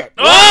Jack at?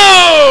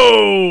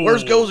 Oh!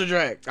 Where's Cozy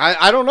Jack?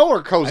 I don't know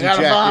where Cozy I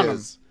gotta Jack find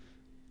is.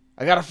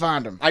 I gotta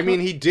find him. I mean,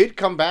 he did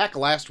come back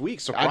last week,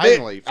 I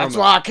surprisingly. did. That's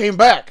why I came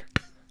back.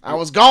 I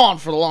was gone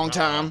for a long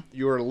time.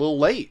 You were a little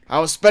late. I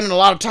was spending a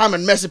lot of time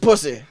in messy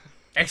pussy.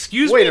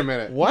 Excuse Wait me? a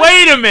minute. What?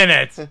 Wait a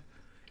minute.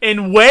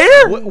 In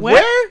where?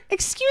 Where?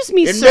 Excuse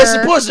me, In sir. messy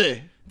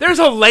pussy. There's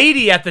a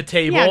lady at the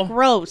table. Yeah,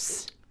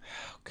 gross.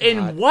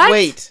 In what?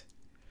 Wait.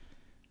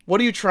 What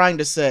are you trying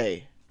to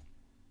say?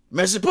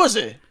 Messy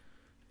pussy.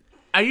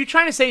 Are you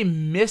trying to say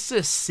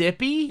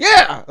Mississippi?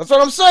 Yeah, that's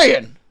what I'm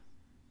saying.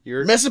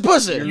 You're Messy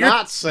pussy. You're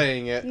not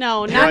saying it.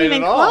 No, not right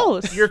even at all.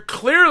 close. You're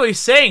clearly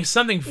saying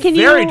something Can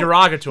very you-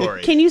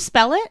 derogatory. Can you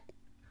spell it?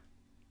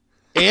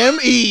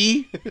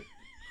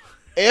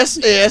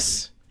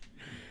 MESS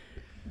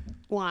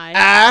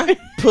Why?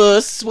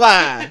 puss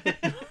Y.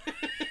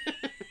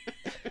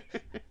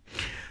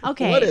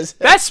 Okay. What is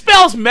That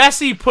spells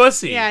messy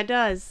pussy. Yeah, it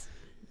does.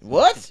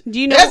 what? Do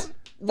you know? That's-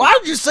 why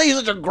did you say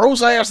such a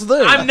gross ass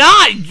thing? I'm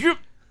not. You.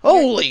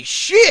 Holy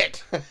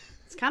shit!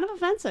 It's kind of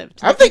offensive.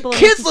 To I the think people of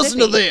kids listen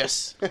to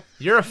Mississippi. this.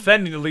 You're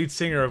offending the lead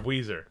singer of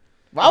Weezer.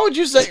 Why would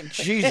you say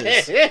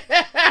Jesus?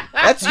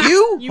 That's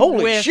you? You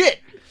Holy whiff. shit!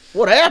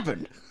 What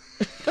happened?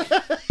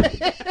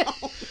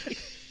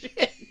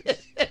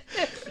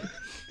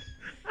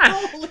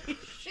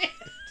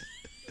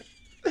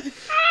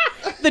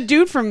 The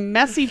dude from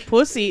Messy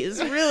Pussy is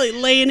really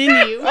laying into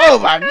you. Oh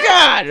my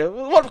god!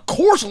 What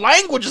coarse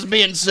language is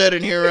being said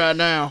in here right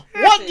now?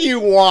 What do you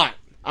want?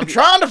 I'm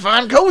trying to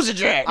find Cozy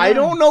Jack. I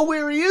don't know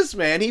where he is,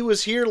 man. He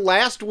was here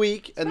last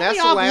week, and that's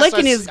the off last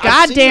licking I his I've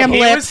seen goddamn him. He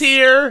lips. was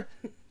here.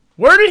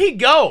 Where did he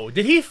go?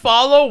 Did he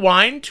follow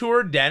Wine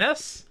Tour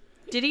Dennis?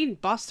 Did he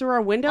bust through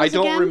our windows I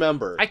don't again?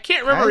 remember. I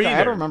can't remember either.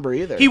 I don't remember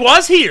either. He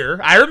was here.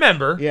 I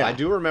remember. Yeah. I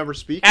do remember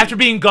speaking. After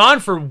being gone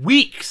for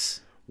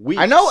weeks. weeks.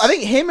 I know. I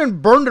think him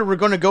and Bernder were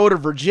going to go to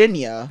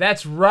Virginia.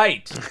 That's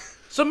right.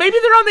 So maybe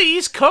they're on the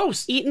East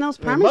Coast. Eating those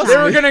must parmesan. They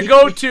were gonna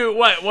go to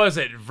what was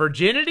it?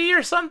 Virginity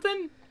or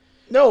something?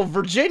 No,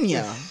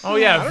 Virginia. Oh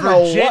yeah, I don't know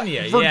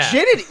Virginia. what. Yeah.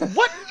 Virginity.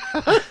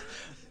 What?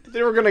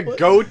 they were gonna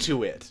go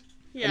to it.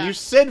 Yeah. And you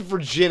said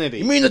virginity.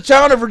 You mean the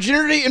town of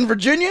Virginity in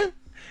Virginia?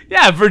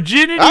 Yeah,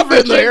 Virginity. I've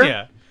been there.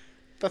 Virginia.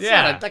 That's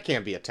Yeah. that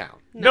can't be a town.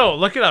 No,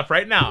 look it up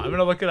right now. I'm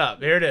gonna look it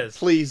up. Here it is.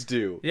 Please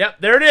do. Yep,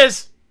 there it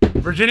is.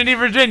 Virginity,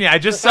 Virginia. I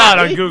just saw it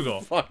on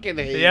Google. Fucking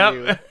hate you.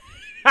 Yep.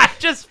 I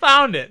just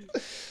found it.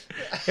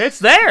 It's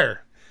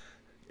there.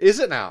 Is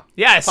it now?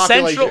 Yeah,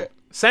 Population.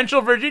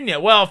 Central Virginia.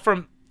 Well,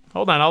 from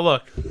hold on, I'll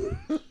look.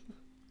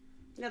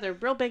 Yeah, they're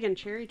real big in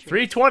cherry trees.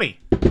 320.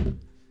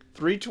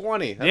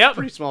 320. That's Yep. a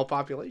pretty small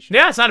population.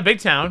 Yeah, it's not a big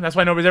town. That's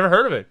why nobody's ever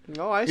heard of it.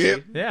 Oh, I see.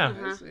 Yep. Yeah.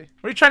 I see. What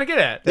are you trying to get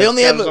at? They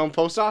only Got have his a, own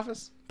post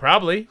office?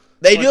 Probably.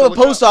 they do have a look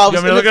it post up.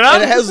 office, You want me to and, look it up?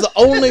 and it has the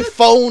only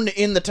phone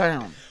in the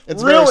town.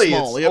 It's Really? very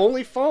small. It's Yep.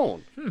 only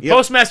phone. Yep.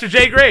 Postmaster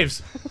Jay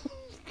Graves.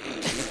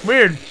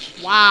 Weird.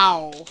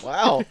 Wow.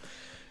 Wow,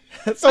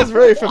 that sounds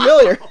very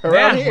familiar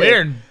around Yeah, here.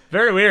 weird.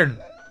 Very weird.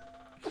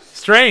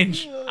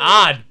 Strange.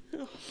 Odd.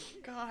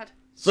 God.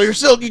 So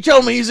you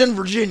telling me he's in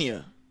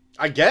Virginia?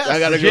 I guess. I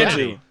gotta Virginia. go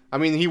too. I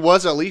mean, he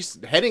was at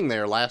least heading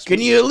there last Can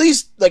week. you at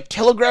least like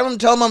telegram him,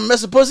 tell him I'm a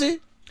mess of pussy?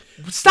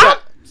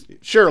 Stop.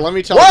 Sure, let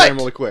me tell What? him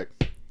really quick.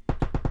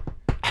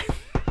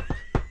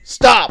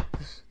 Stop.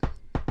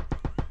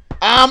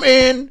 I'm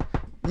in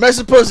mess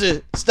of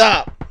pussy.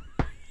 Stop.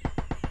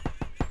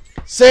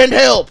 Send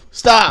help.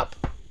 Stop.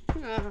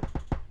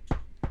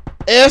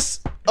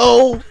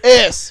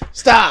 SOS.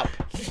 Stop.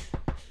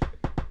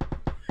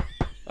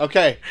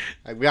 Okay,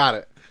 I got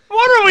it.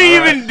 What are we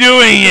even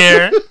doing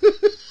here?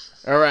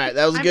 All right,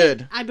 that was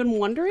good. I've been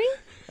wondering.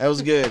 That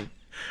was good.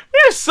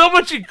 There's so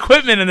much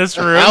equipment in this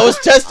room. I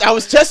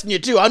was testing you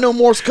too. I know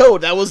Morse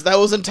code. That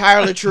was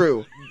entirely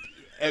true.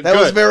 That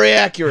was Good. very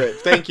accurate.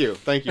 Thank you.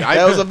 Thank you.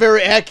 That was a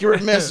very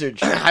accurate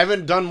message. I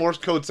haven't done Morse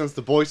code since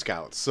the Boy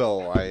Scouts,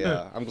 so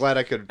I'm glad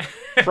I could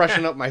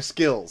freshen up my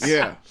skills.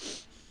 Yeah.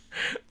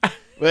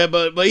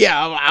 But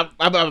yeah,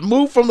 I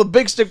moved from the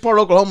Big Stick part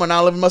of Oklahoma, and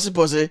I live in Messy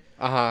Pussy.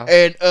 Uh-huh.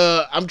 And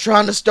I'm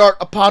trying to start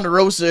a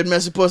Ponderosa in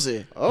Messy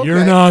Pussy. Okay.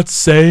 You're not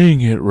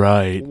saying it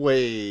right.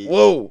 Wait.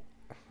 Whoa.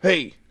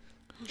 Hey.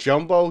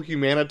 Jumbo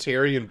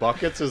Humanitarian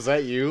Buckets, is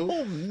that you?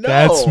 No.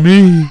 That's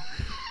me.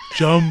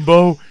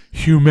 Jumbo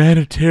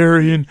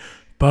Humanitarian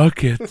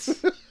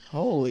Buckets.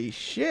 Holy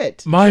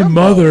shit. My Jumbo.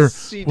 mother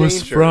Sea was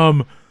danger.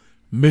 from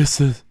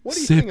Mississippi. What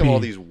do you think of all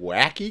these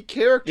wacky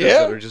characters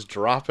Yeah. that are just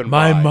dropping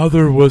My by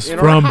mother was in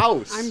from our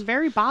house? I'm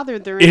very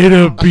bothered. They're in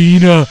the house.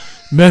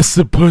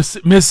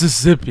 Itabena,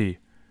 Mississippi.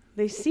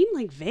 They seem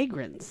like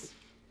vagrants.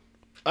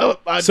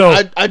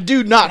 I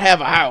do not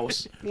have a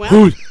house. Well,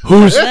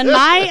 Who's then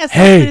my assessment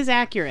Hey. is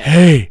accurate.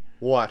 hey?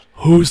 What?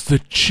 Who's the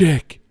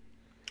chick?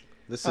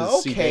 This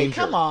is Sea Okay, Danger.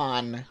 come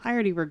on. I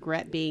already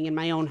regret being in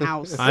my own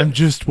house. I'm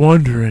just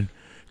wondering,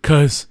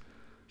 cause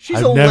She's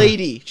I've a never-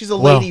 lady. She's a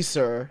Well- lady,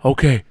 sir.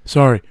 okay,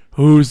 sorry.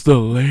 Who's the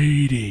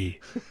lady?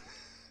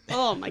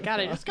 Oh my god,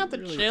 I just got the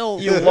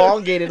chills. You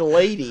elongated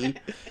lady.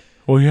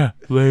 Oh yeah,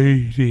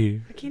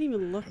 lady. I can't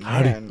even look.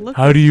 Man. look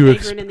how this do you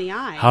vagrant in the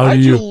eye. How Why do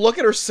did you you? look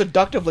at her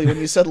seductively when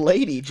you said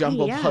lady,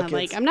 Jumbo yeah, Buckets?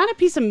 like I'm not a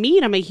piece of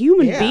meat. I'm a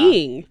human Yeah.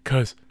 being.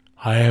 Cause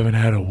I haven't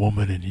had a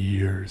woman in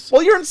years.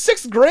 Well, you're in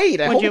 6th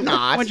grade. I Would hope you?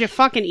 not. Would you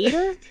fucking eat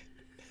her?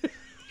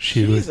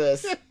 She was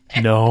Jesus.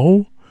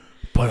 no,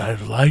 but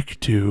I'd like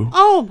to.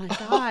 Oh my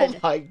Oh god.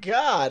 my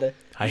god.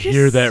 I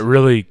hear that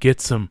really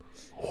gets them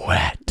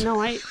wet.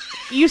 No,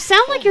 You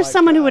sound like you're my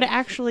someone who God. would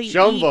actually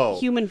Jumbo. eat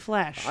human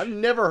flesh. I've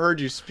never heard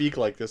you speak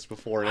like this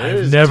before, and it I've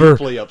is never,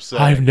 deeply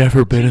upsetting. I've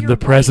never been in you're the right.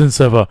 presence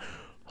of a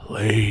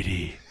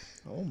lady.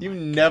 You've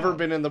never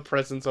been in the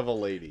presence of a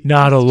lady.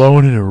 Not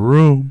alone in a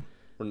room.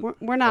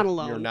 We're not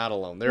alone. You're not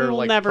alone. There We are will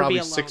like never be probably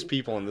alone. 6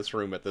 people in this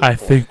room at this I point.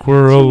 think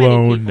we're Too many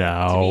alone people,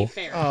 now. To be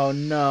fair. Oh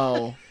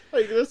no.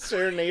 Like the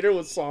serenader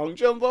with song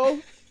Jumbo.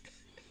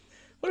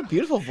 What a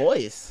beautiful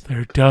voice.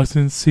 There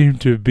doesn't seem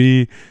to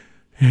be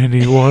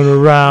anyone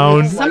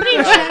around. Somebody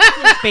check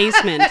his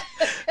basement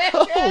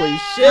Holy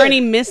for shit.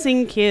 any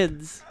missing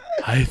kids.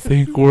 I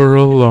think we're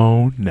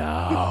alone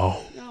now.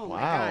 Oh my Wow.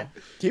 god.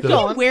 Keep The- He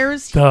going.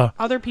 wears The-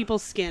 other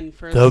people's skin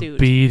for a The suit.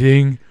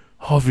 beating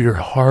of your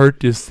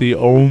heart is the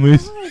only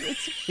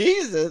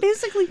Jesus.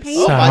 Physically Oh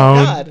painful. my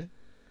Sound. god.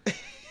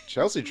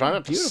 Chelsea, try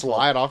not to Beautiful.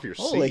 slide off your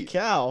Holy seat.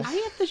 cow. I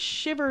have the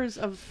shivers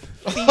of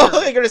fear.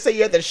 Oh, they're gonna say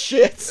you had the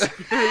shits.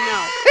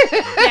 No.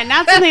 Yeah,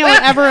 not something I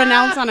would ever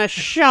announce on a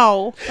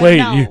show. but Wait,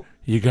 no.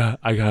 you got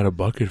I got a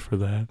bucket for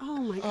that.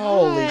 god.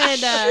 Holy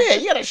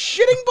shit. You got a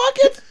shitting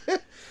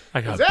bucket? I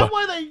Is got that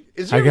why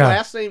they? Is I your got-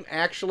 last name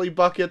actually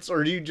Buckets,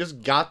 or do you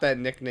just got that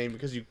nickname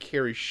because you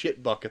carry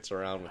shit buckets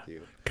around with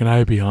you? Can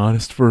I be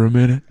honest for a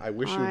minute? I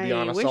wish you would be I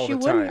honest wish all the you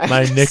time. wouldn't.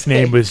 My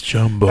nickname was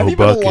Jumbo Have you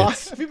been lying?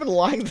 Buckets. Have you been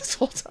lying this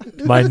whole time?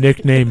 My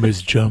nickname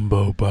is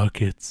Jumbo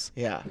Buckets.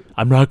 Yeah.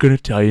 I'm not gonna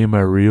tell you my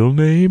real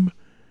name,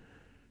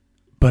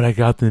 but I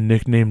got the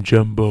nickname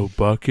Jumbo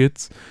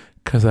Buckets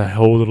because I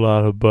hold a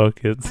lot of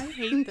buckets. I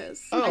hate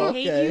this. Oh, I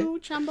hate okay. you,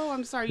 Chumbo.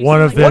 I'm sorry. You One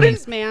seem of like a them,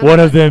 nice man. one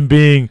of them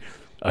being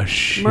a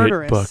shit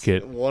Murderous.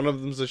 bucket. One of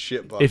them's a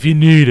shit bucket. If you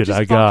need it, Just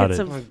I got buckets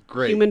it. of Oh,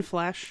 great. human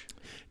flesh.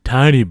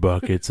 Tiny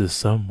Buckets is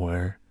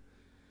somewhere.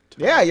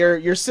 Yeah,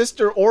 your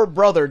sister or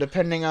brother,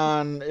 depending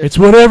on. It's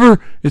whatever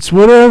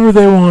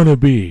they want to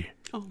be.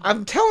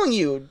 I'm telling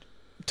you,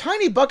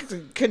 Tiny Buckets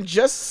can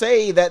just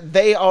say that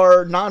they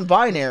are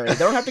non-binary. They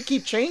don't have to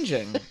keep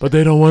changing. But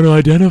they don't want to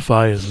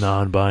identify as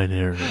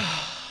non-binary.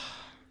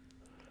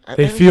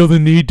 They I- feel the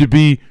need to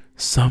be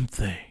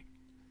something.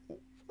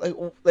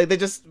 like they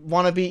just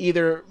want to be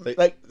either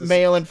This-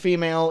 male and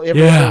female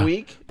every Yeah. other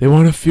week. They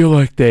want to feel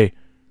like they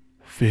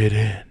fit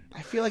in.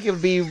 I feel like it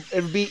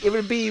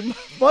would be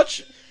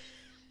much.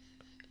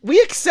 We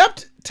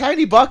accept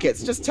Tiny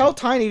Buckets. Just tell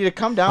Tiny to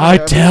come down. I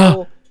there.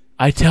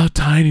 tell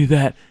Tiny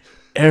that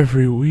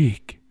every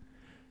week.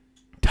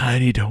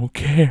 Tiny don't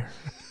care.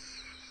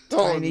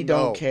 Tiny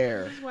don't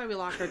care. That's why we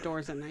lock our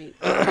doors at night.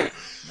 Man.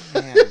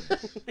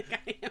 Like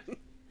I am.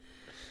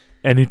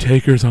 Any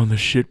takers on the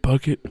shit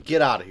bucket?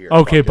 Get out of here.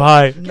 Okay,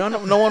 Bucket. bye.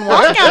 No one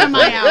wants. Get out of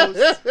my house.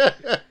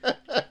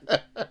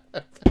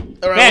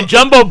 Man,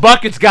 Jumbo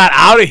Buckets got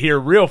out of here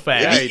real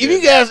fast. Yeah,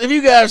 If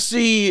you guys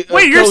see,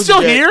 Wait, you're Cozy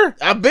still Jack- here?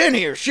 I've been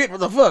here. Shit, what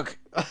the fuck?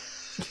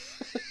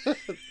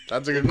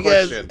 That's a good You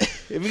guys, question.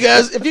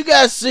 if you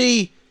guys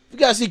see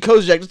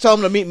Cozy Jack, just tell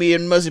him to meet me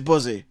in Muzzy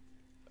Pussy.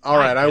 All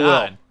right, I will.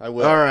 God. I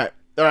will. All right,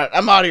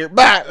 I'm out of here.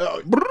 Bye.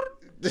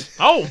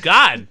 Oh,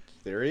 God.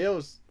 There he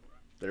goes.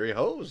 There he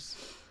goes.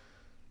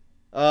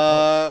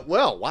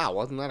 Well, wow,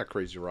 wasn't that a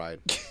crazy ride?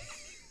 I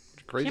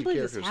Crazy can't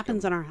believe this characters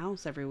happens in our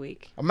house every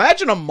week.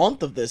 Imagine a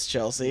month of this,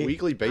 Chelsea.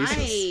 weekly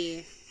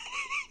basis.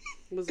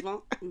 I was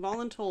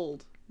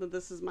voluntold that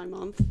this is my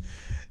month.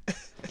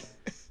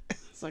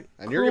 It's like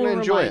And you're gonna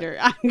enjoy it.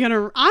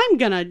 reminder. I'm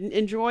gonna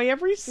enjoy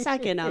every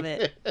second of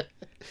it.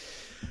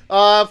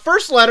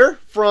 First letter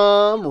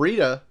from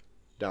Rita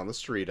down the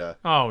street.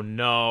 Oh,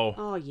 no.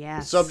 Oh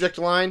yes. Subject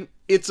line: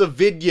 It's a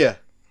vidya,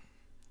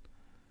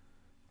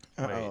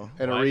 Uh-oh.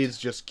 and What? it reads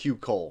just Q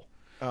Cole.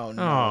 Oh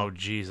no. Oh,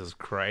 Jesus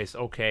Christ.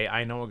 Okay,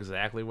 I know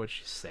exactly what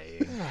she's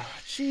saying.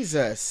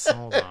 Jesus.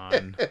 Hold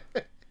on.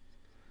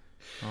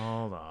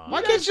 Hold on. Why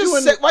you can't guys you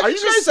doing- just are send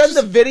you guys send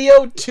the just-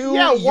 video to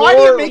Yeah, why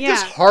do your... you make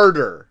this Yeah.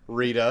 harder,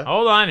 Rita?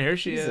 Hold on. Here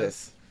she is.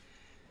 Jesus.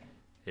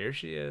 Here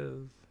she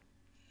is.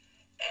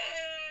 Hey,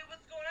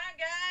 what's going on,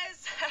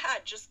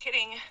 guys? Just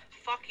kidding.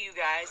 Fuck you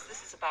guys.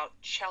 This is about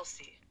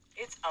Chelsea.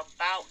 It's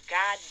about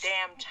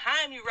goddamn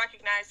time you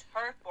recognize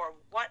her for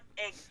what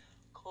a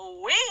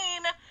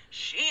queen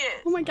she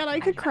is. Oh my god, I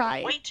could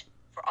cry. Wait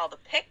for all the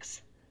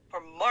pics for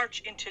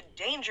March into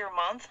Danger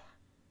Month.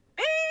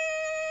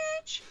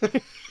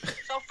 Bitch!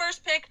 So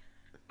first pic,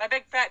 my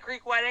big fat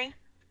Greek wedding,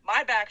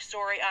 my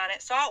backstory on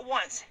it. Saw it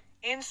once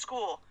in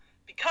school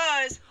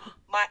because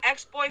my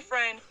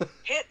ex-boyfriend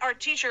hit our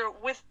teacher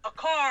with a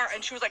car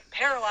and she was like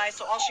paralyzed,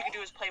 so all she could do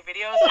was play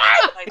videos and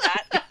I played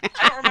that.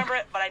 I don't remember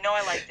it, but I know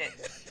I liked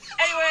it.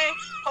 Anyway,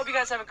 hope you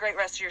guys have a great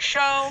rest of your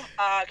show.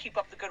 Keep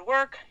up the good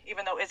work,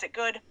 even though is it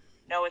good?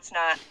 No, it's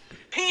not.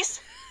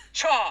 Peace.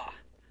 Chaw.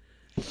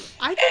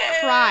 I could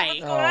cry. What's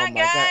going Oh on, my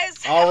God. guys?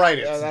 All right,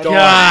 it's that's- done.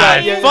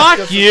 God, Yeah, fuck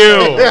just- you.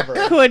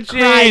 whatever. Could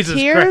cry Jesus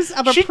tears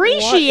Christ. of She- what in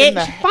appreciate.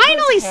 the heck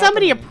Finally, is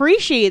somebody happening?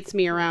 appreciates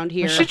me around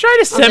here. She tried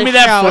to On send me the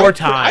that show. 4 I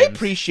times.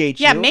 appreciate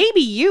you. Yeah,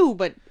 maybe you,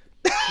 but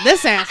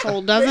this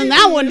asshole doesn't.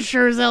 That one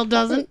sure as hell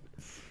doesn't.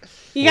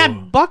 You got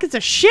Whoa. buckets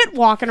of shit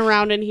walking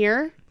around in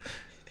here.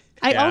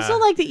 I Yeah. also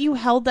like that you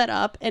held that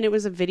up and it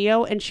was a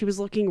video and she was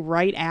looking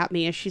right at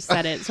me as she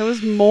said it. So it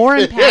was more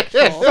It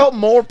impactful. felt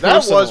more That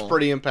personal. was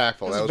pretty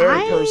impactful. That was very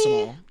I-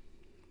 personal.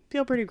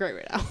 Feel pretty great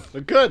right now.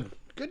 good.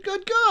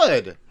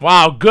 Good.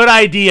 Wow, good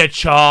idea,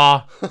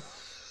 Chaw. You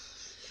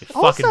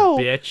fucking Also,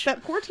 bitch.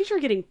 that poor teacher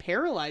getting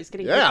paralyzed,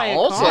 getting hit Yeah, by a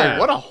also, car.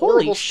 what a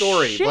horrible Holy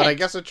story. shit. But I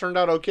guess it turned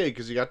out okay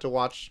because you got to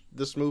watch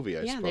this movie,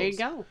 I Yeah, suppose. there you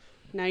go.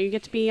 Now you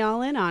get to be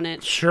all in on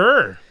it.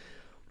 Sure.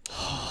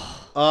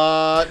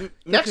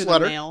 Next Through the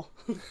letter mail.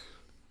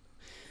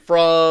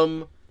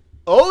 from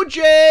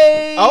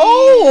OJ.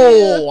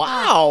 Oh,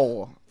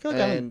 wow. I feel like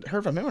I And- haven't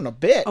heard from him in a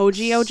bit.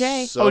 OJ.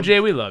 OJ,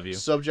 we love you.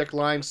 Subject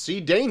line: See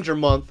Danger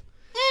Month.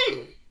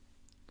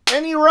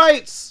 And he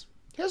writes: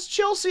 Has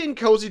Chelsea and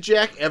Cozy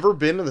Jack ever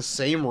been in the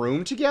same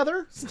room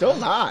together? Still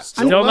not.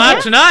 Still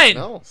not tonight.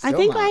 No. I Still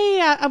think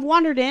not. I've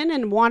wandered in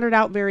and wandered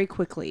out very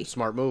quickly.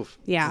 Smart move.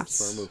 Yes.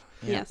 Smart move.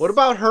 Yes. What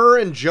about her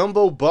and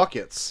Jumbo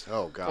Buckets?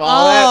 Oh God.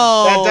 Well, that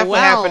Oh, definitely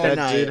well. happened That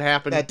tonight. did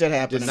happen. That did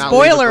happen. Did not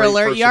tonight. leave a Spoiler great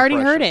alert, first you already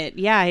impression. heard it.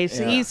 Yeah,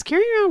 he's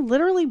carrying around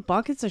literally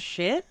buckets of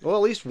shit. Well,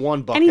 at least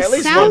one bucket. And he At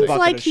least one sounds bucket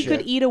like of he could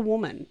shit. eat a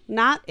woman.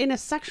 Not in a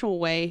sexual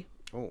way,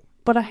 Oh.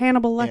 but a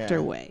Hannibal Lecter Yeah.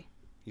 way.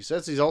 He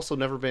says he's also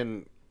never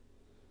been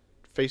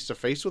face to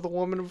face with a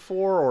woman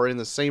before, or in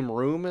the same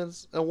room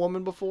as a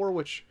woman before.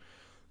 Which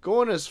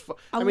going as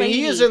I mean, he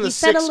lady. is in the He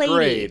said a 6th lady.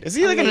 grade. Is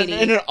he like in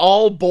lady. an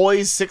all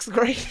boys 6th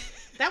grade?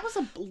 That was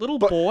a little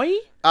boy?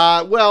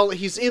 Well,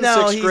 he's in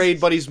No, 6th he's- grade,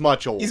 but he's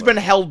much older. He's been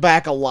held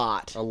back a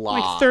lot. a lot.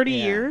 Like 30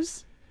 yeah.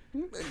 years?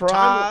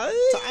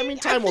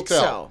 Time will think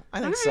tell. So. I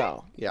think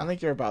so. Yeah. I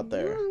think you're about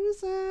there. That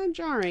was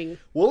jarring.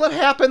 Will it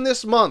happen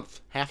this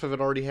month? Half of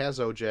it already has,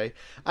 OJ.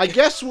 I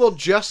guess we'll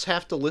just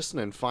have to listen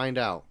and find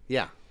out.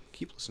 Yeah,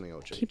 keep listening,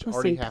 OJ. Keep It's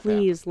already listening. half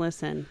Please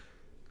listen.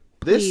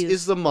 This please.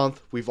 is the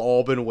month we've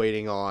all been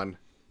waiting on.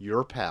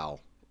 Your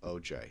pal,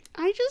 OJ.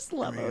 I just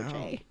love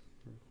OJ.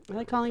 I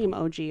like calling him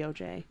OJ.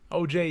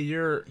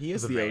 OJ, He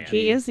is the the man. OG.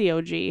 He is the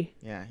OG.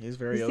 Yeah, he's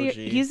very He's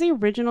OG. he's the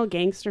original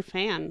gangster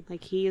fan.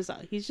 Like he's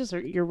just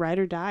your ride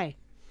or die.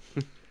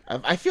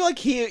 I feel like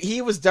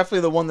he was definitely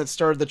the one that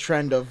started the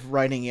trend of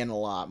writing in a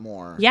lot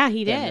more. Yeah,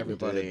 he than did.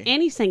 Everybody.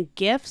 And he sent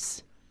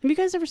gifts. Have you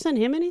guys ever sent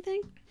him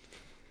anything?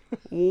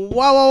 Wow!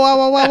 Wow!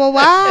 Wow! Wow! Wow! Wow!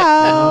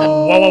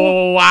 Wow! Whoa,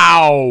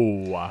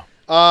 whoa, whoa,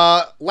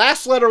 wow.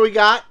 Last letter we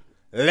got.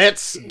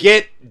 Let's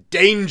get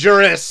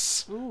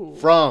dangerous Ooh.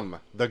 from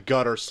the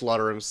gutter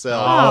slutter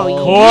himself. Oh,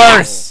 Of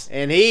course.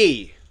 And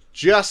he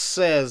just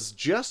says,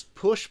 just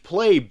push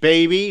play,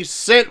 baby.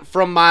 Sent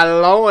from my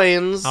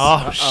loins.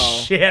 Oh,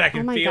 shit. I Oh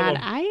can my feel god,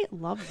 him. I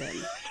love them.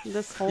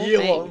 This whole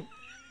Feel thing. 'em.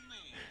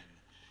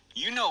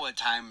 You know what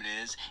time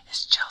it is.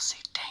 It's Chelsea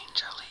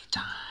Dangerly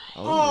time.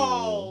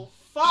 Oh,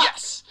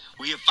 Yes,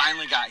 we have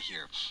finally got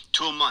here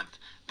to a month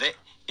that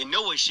in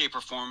no way, shape,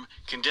 or form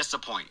can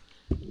disappoint,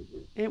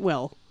 It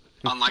will.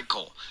 unlike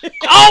Cole.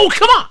 Oh,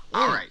 come on.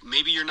 All right,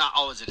 maybe you're not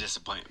always a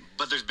disappointment,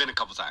 but there's been a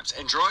couple times.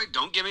 And Troy,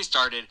 don't get me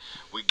started.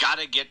 We got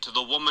to get to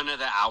the woman of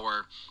the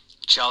hour,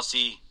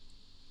 Chelsea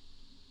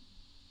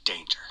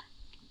Danger.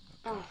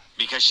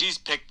 Because she's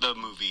picked the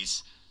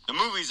movies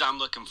I'm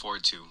looking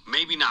forward to.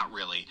 Maybe not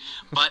really,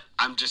 but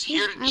I'm just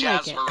here to I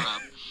jazz like it. her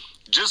up,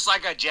 just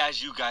like I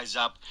jazz you guys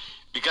up,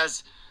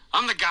 because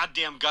I'm the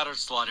goddamn gutter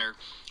slutter,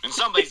 and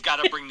somebody's got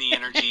to bring the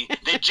energy,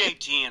 the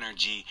JT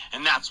energy,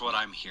 and that's what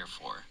I'm here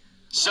for.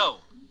 So,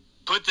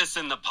 put this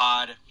in the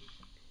pod,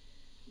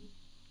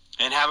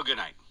 and have a good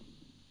night.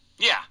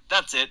 Yeah,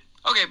 that's it.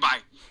 Okay, bye.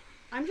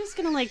 I'm just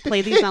gonna like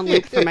play these on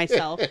loop for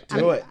myself.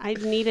 Do it. I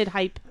needed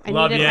hype. I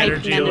Love needed you, hype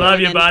energy. men and Love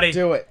you, women. buddy.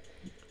 do it.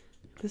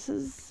 This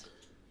is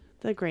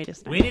the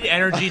greatest. We night. need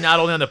energy not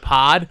only on the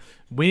pod,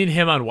 we need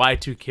him on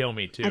Y2 Kill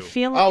Me, too. I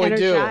feel Oh, we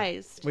do.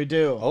 energized We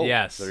do. Oh,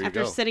 Yes. There you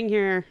after go. sitting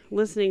here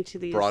listening to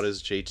these. Brought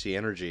his JT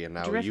energy, and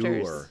now you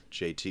Drifters. are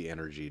JT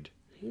energied.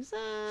 He's a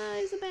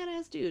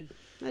badass dude.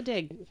 I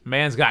dig.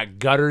 Man's got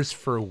gutters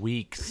for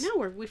weeks.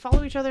 No, we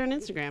follow each other on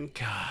Instagram.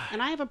 God.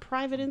 And I have a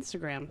private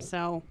Instagram,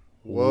 so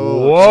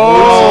Whoa.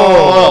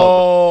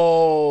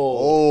 Oh,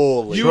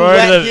 Holy you Troy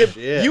let the- him.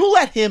 shit. You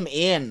let him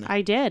in.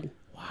 I did.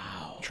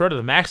 Troy to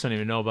the Max don't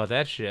even know about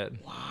that shit.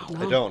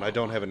 I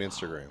don't have an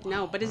Instagram.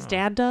 No, but his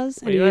dad does,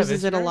 and Oh, he you have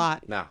uses it a Instagram?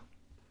 lot. No.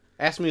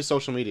 Ask me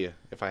social media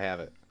if I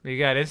have it. You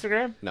got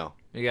Instagram? No.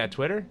 You got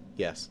Twitter?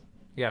 Yes.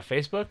 You got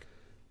Facebook?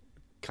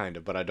 Kind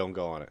of, but I don't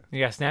go on it.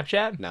 You got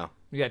Snapchat? No.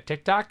 You got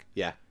TikTok?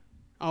 Yeah.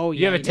 Oh,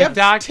 You yeah. have a he does.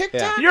 TikTok?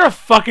 TikTok? You're a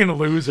fucking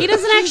loser. He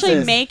doesn't actually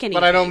Jesus. make any.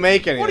 But I don't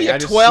make anything. What are you, I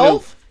just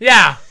 12?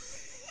 Yeah.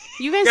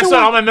 You guys Guess don't.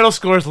 what? All my middle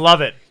schoolers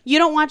love it. You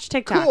don't watch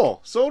snoop. TikTok.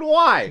 Cool. So do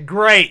I.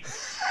 Great.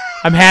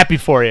 I'm happy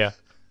for you.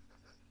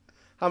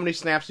 How many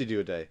snaps do you do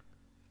a day?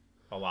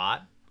 A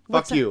lot.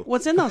 Fuck you.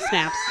 What's in those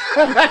snaps?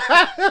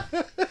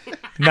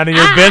 None of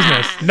your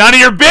business. None of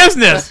your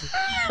business.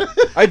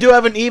 I do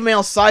have an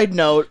email side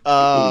note.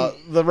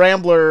 The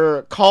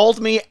Rambler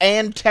called me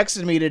and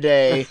texted me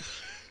today.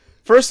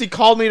 First, he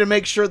called me to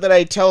make sure that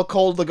I tell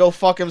Cole to go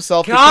fuck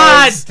himself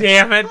God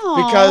damn it.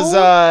 because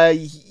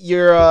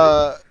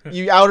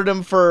you outed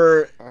him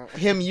for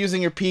him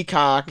using your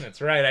peacock,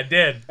 That's right, I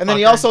did. and then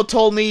he Fucker. also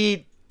told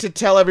me to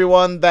tell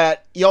everyone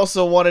that he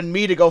also wanted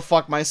me to go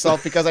fuck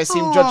myself because I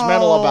seemed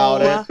judgmental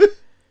about it.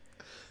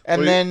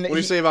 And then What do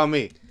you say about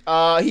me?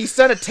 he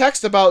sent a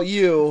text about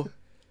you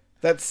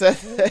that said,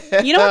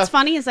 You know what's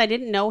funny is I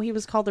didn't know he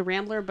was called the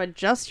Rambler, but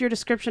just your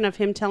description of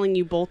him telling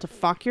you both to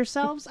fuck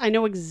yourselves, I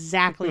know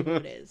exactly who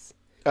it is.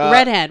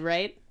 Redhead,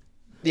 right?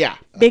 Yeah.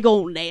 Big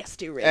old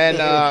nasty redhead.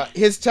 And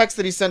his text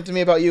that he sent to me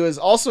about you is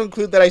also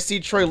include that I see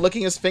Troy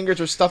licking his fingers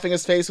or stuffing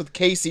his face with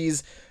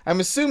Casey's. I'm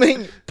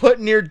assuming put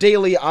near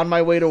daily on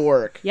my way to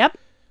work. Yep.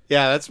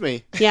 Yeah, that's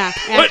me. Yeah.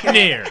 Put accurate.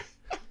 near.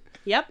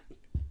 Yep.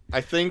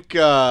 I think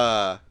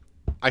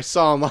I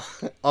saw him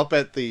up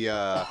at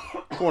the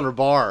corner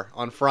bar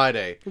on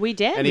Friday. We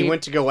did. And he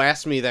went to go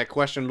ask me that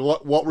question.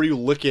 What were you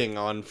licking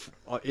on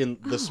in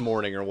this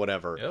morning or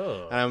whatever?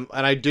 Oh. And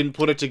I didn't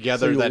put it So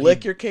together you that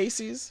lick your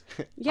Casey's?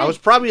 Yeah. I was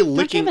probably you have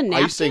licking a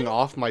napkin? icing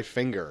off my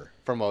finger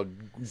from a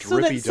drippy so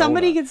that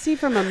somebody donut. could see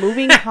from a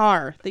moving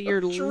car that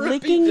you're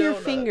licking your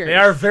fingers. They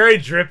are very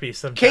drippy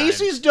sometimes.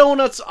 Casey's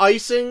Donuts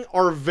icing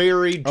are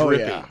very Oh,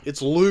 drippy. yeah.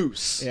 It's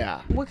loose.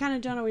 Yeah. What kind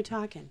of donut are we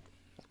talking?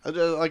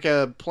 Like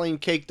a plain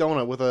cake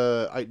donut with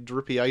a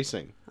drippy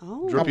icing.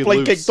 Oh. A Drippy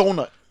plain cake loose.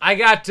 donut. I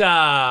got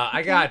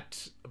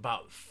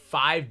about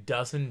 5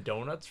 dozen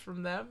donuts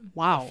from them.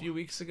 Wow. A few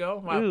weeks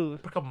ago, Ooh. a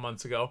couple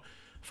months ago,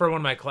 for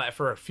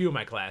a few of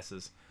my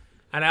classes,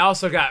 and I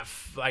also got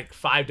like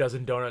 5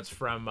 dozen donuts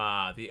from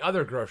the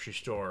other grocery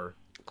store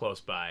close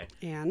by.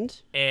 And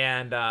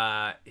And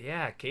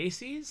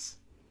Casey's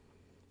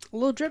a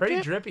little drip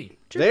pretty drip. drippy.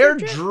 They're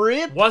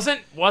drip.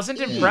 Wasn't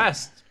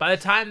impressed. By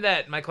the time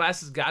that my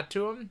classes got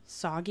to them,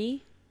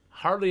 Soggy.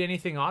 hardly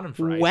anything on them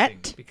for Wet?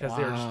 icing because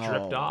they were just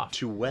dripped off.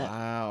 Too wet.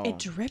 Wow. It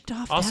dripped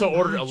off. Also that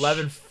ordered much.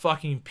 11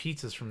 fucking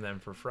pizzas from them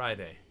for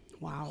Friday.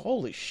 Wow.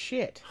 Holy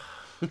shit.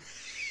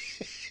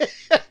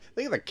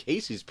 Think of the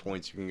Casey's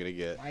points you're gonna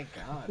get. My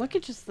God. Look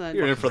at just You're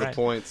in the for the Right.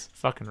 points.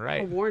 Fucking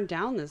right. worn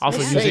down this. Also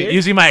man.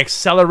 using my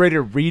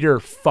accelerated reader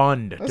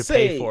fund to Let's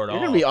pay say, for it you're all.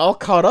 gonna be all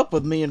caught up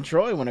with me and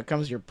Troy when it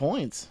comes to your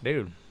points.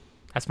 Dude,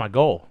 that's my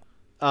goal.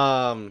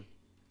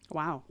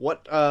 Wow.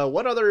 What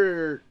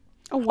other?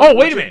 Oh,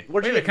 wait a minute.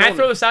 what'd you Wait a minute. get Can I going?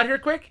 throw this out here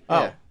quick? Oh,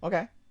 Yeah.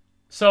 okay.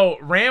 So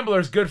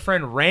Rambler's good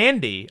friend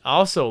Randy,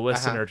 also a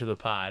listener to the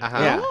pod,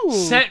 Yeah. Oh.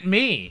 sent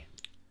me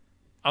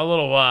a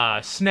little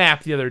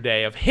snap the other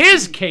day of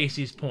his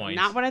Casey's points.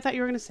 Not what I thought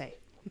you were gonna say.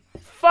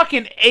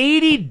 Fucking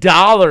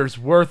 $80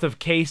 worth of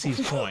Casey's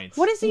points.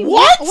 What is he?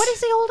 What? What is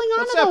he holding on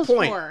What's to that those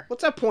point? for?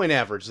 What's that point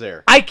average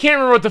there? I can't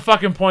remember what the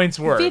fucking points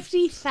were.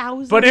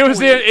 50,000. But it was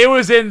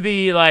points. in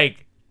the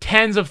like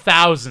tens of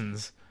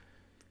thousands.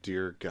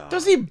 Dear God.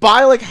 Does he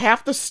buy like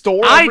half the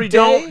store I every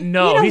don't day?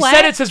 know. You know He what?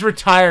 said it's his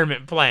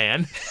retirement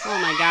plan. Oh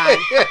my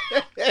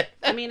god.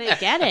 I mean, I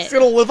get He's it.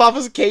 gonna live off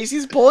his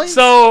Casey's points?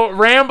 So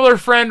Rambler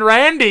friend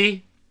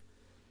Randy,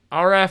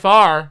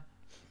 RFR,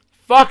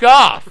 fuck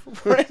off.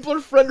 Rambler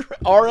friend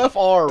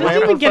RFR. Doesn't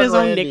Rambler even get friend his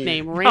own Randy.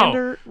 nickname.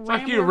 No,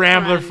 fuck you,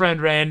 Rambler friend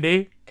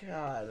Randy.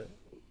 God.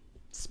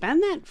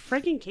 Spend that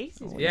freaking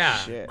Casey's. Yeah,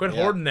 shit. quit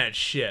Yeah. hoarding that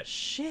shit.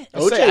 Shit.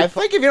 I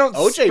think if you don't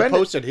OJ spend it-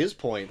 posted his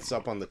points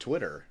up on the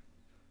Twitter.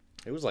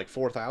 It was like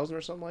 4,000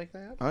 or something like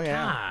that. Oh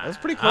yeah, God. that's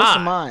pretty close to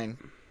Ah. mine.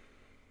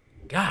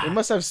 God. We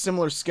must have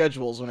similar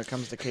schedules when it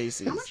comes to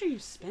Casey's. How much are you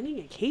spending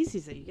at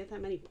Casey's that you get that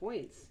many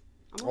points?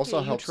 I'm Also looking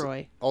at you, helps.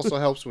 Troy. Also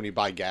helps when you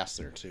buy gas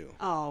there too.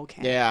 Oh,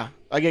 okay. Yeah,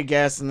 I get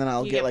gas and then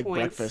I'll You get get like points.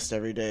 breakfast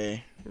every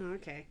day. Oh,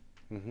 okay.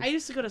 I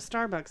used to go to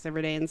Starbucks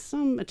every day and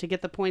to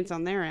get the points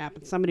on their app,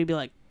 and somebody would be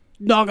like,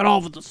 "Knock it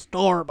off at the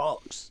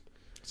Starbucks."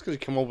 It's because you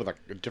come up with like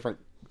a different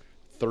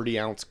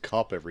 30-ounce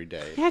cup every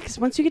day. Yeah, because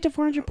once you get to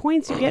 400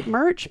 points, you get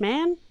merch,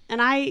 man.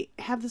 And I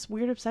have this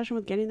weird obsession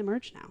with getting the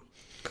merch now.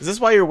 Is this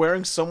why you're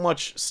wearing so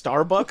much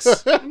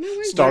Starbucks?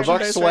 Starbucks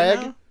merchandise swag.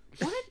 right now?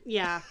 What?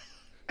 Yeah.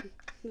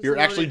 You're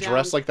Just actually load it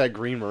dressed down. like that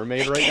Green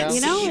Mermaid right now.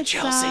 You know, See you, it's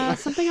Chelsea.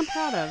 something I'm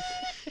proud of.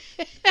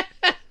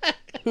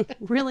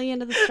 Really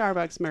into the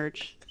Starbucks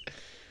merch.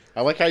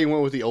 I like how you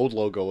went with the old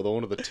logo with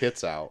one of the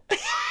tits out.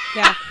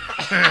 Yeah.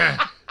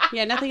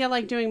 Yeah, nothing I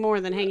like doing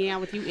more than hanging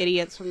out with you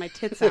idiots with my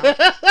tits out.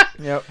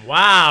 Yep.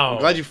 Wow. I'm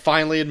glad you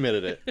finally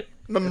admitted it.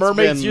 The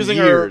mermaid's been using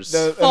years.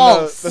 the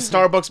False.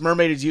 Starbucks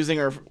mermaid is using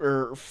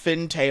her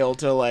fin tail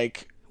to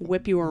like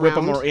Whip you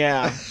around. whip him,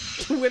 yeah,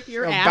 Whip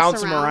your you know, ass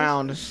bounce around. him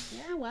around.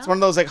 Yeah, well. It's one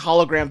of those like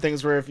hologram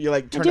things where if you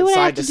like turn do it what I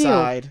side have to to do.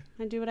 side,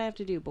 I do what I have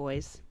to do,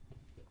 boys.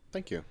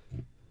 Thank you.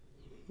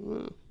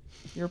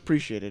 you're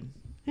appreciated.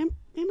 Am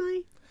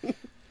I? Yeah,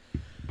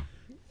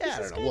 I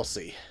don't know. We'll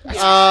see.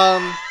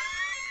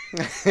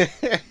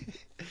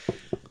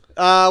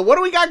 What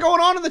do we got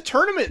going on in the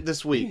tournament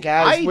this week?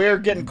 Guys, we're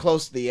getting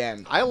close to the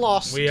end. I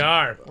lost. We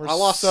are. I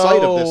lost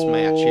sight of this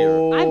match here.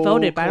 I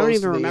voted, but I don't close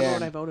even to the remember end.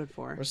 what I voted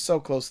for. We're so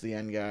close to the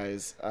end,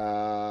 guys.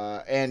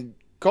 And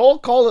Cole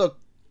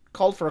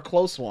called for a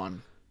close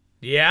one,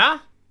 Yeah?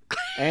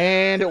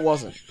 and it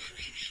wasn't.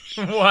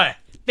 What?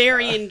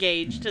 Very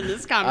engaged in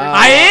this conversation.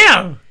 I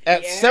am!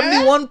 At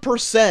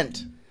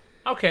 71%,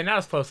 Okay, not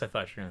as close as I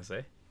thought you were going to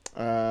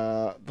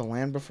say. The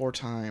Land Before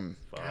Time,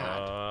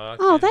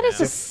 Oh, that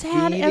is a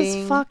sad as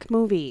Defeating- fuck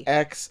movie.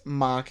 Ex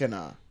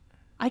Machina.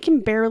 I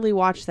can barely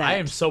watch that. I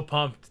am so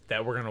pumped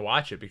that we're going to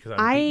watch it because I'm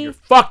I beating your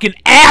fucking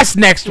ass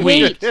next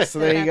week. hate So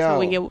there you that's what go.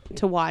 we get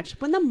to watch.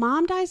 When the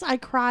mom dies, I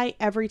cry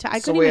every time. I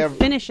So couldn't we even have-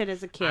 finish it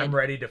as a kid. I'm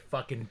ready to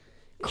fucking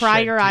Cry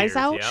shed your eyes tears,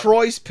 out? yep.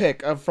 Troy's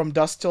pick of From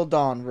Dusk Till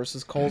Dawn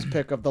versus Cole's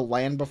pick of The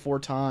Land Before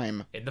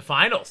Time In the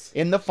finals.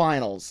 in the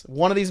finals.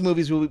 One of these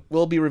movies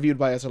will be reviewed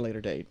by us at a later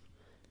date.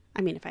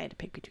 I mean, if I had to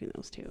pick between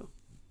those two,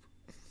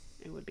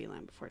 it would be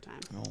Land Before Time.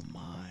 Oh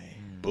my.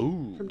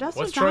 Boo. From Dusk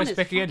What's Till Dawn Troy's is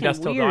pick again? fucking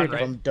Dusk Till Dawn, weird.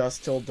 right? From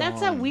Dusk Till Dawn.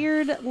 That's that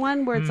weird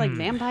one where it's like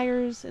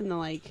vampires in the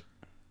like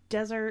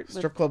desert. With...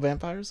 Strip Club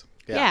Vampires?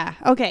 Yeah.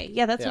 Okay.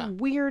 Yeah, that's Yeah. a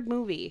weird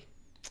movie.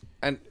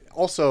 And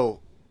also,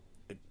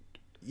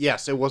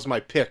 yes, it was my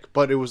pick,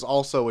 but it was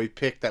also a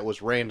pick that was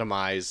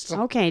randomized,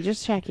 Okay,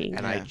 just checking.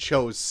 and I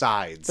chose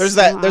sides. There's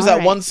that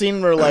alright. one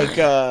scene where like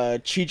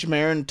Cheech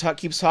Marin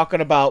keeps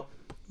talking about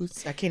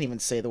I can't even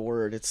say the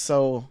word. It's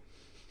so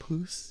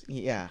poos.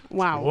 Yeah.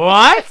 Wow.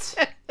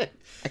 What?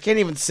 I can't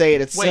even say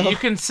it. It's Wait, so... you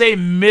can say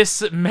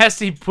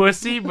messy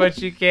pussy, but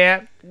you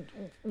can't.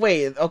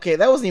 Wait, okay,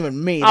 that wasn't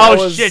even me.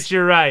 Oh shit,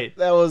 you're right.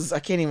 That was I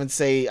can't even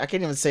say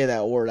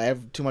that word. I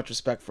have too much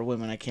respect for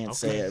women. I can't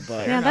say it,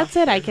 but Yeah, that's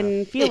it. I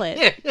can feel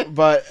it.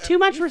 but Too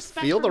much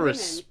respect. Feel for the women.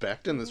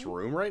 respect in this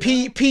room right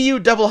now. PU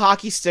double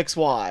hockey sticks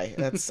Y.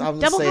 That's I'm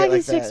gonna Double say it hockey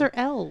like sticks that. are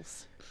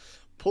L's.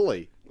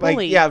 Pulley. Like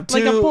Pulley. yeah, Like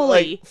a two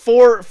pulley. like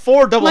four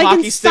double Like in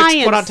hockey sticks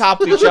science. put on top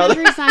of each other.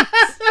 Elementary science.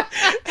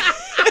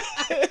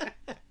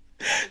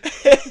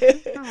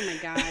 Oh my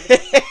god.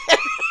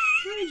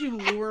 Why did you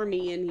lure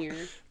me in here?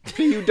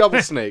 PU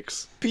double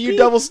snakes. PU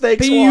double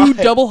snakes Y.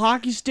 double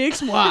hockey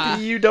sticks. Why?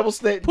 PU double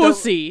snake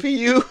Pussy.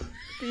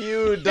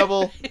 PU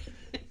double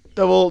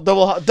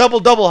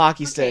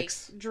hockey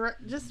sticks.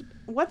 Just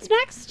what's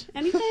next?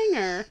 Anything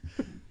or?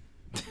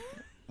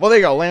 Well, there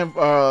you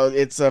go.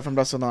 It's from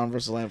Dusk Till Dawn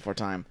versus Land Before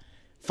Time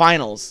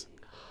finals,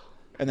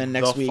 and then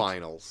next The week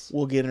finals.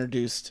 we'll get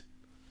introduced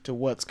to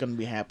what's going to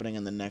be happening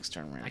in the next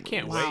turnaround. I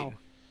can't Wow. wait.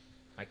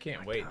 I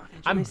can't wait.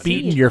 I I'm see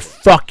beating it. your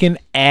fucking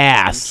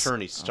ass.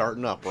 Attorney's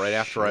starting up right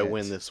after I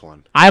win this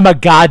one. I'm a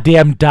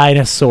goddamn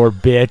dinosaur,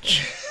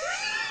 bitch.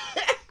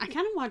 I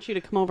kind of want you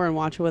to come over and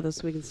watch it with us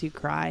so we can see you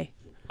cry.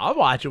 I'll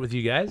watch it with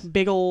you guys.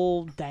 Big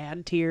old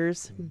dad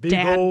tears. Big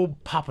dad.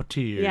 old Papa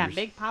tears. Yeah,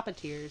 big papa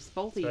tears.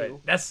 Both of Right.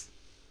 you. That's.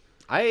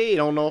 I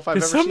don't know if I've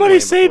Did ever seen somebody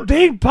Land say Before Time.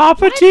 Big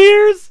Papa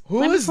tears? Who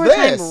Land is Before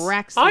Time this?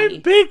 wrecks me. I'm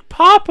Big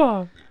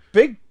Papa.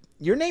 Big.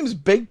 Your name's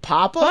Big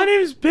Papa. My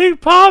name's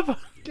Big Papa.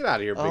 Get out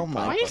of here, Big Oh my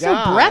Papa. Why are you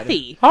God. so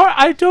breathy?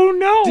 I don't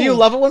know. Do you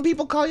love it when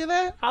people call you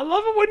that? I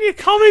love it when you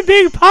call me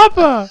Big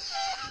Papa.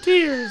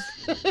 Tears.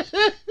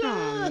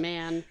 Oh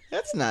man.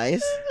 That's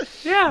nice.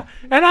 Yeah,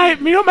 and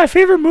you know what my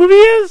favorite movie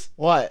is?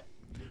 What?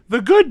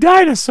 The Good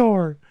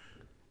Dinosaur.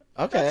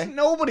 Okay. That's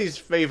nobody's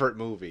favorite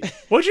movie.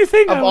 What'd you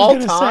think Of I was all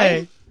gonna time?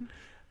 say?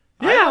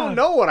 I don't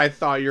know what I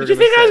thought you were Did you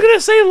going to think say. I was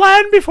gonna say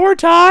Land Before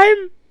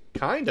Time?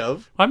 Kind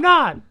of. I'm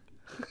not.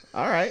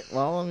 All right.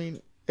 Well, I mean,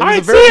 All right,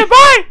 was a see you.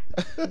 Bye.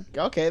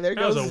 Okay, there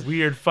That was goes. a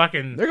weird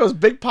fucking. There goes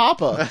Big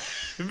Papa.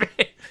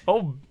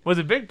 Oh, was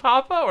it Big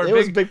Papa or It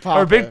was Big or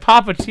Papa. Big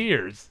Papa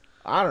Tears?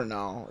 I don't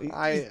know.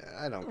 I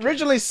don't care.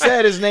 Originally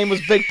said his name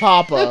was Big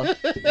Papa.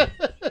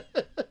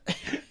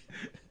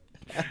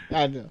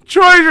 I know.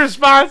 Troy's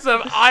response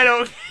of I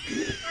don't.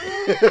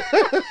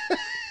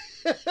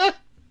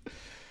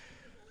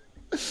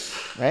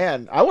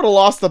 Man, I would have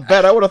lost the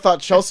bet. I would have thought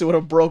Chelsea would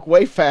have broke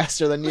way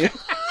faster than you.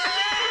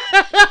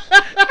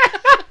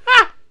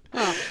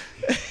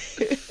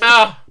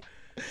 Oh,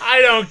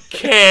 I don't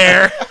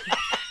care.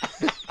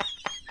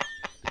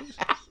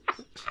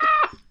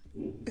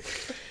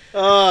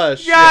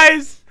 Shit.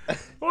 Guys,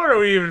 what are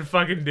we even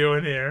fucking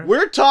doing here?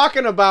 We're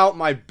talking about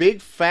my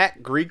big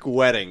fat Greek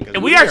wedding. 'cause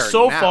And we are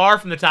so now- far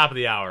from the top of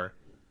the hour.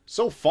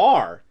 So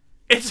far.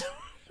 It's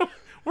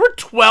we're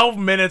 12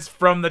 minutes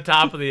from the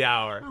top of the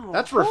hour. Oh,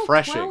 That's full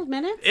refreshing. 12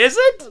 minutes? Is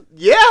it?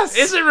 Yes.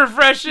 Is it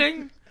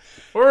refreshing?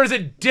 Or is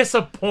it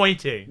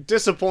disappointing?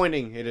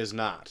 Disappointing it is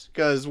not.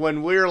 Because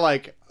when we're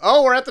like,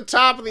 oh, we're at the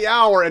top of the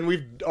hour and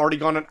we've already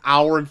gone an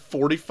hour and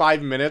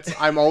 45 minutes,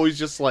 I'm always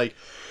just like,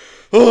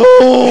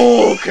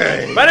 oh,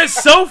 okay. But it's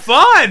so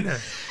fun.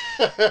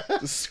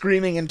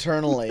 Screaming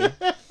internally.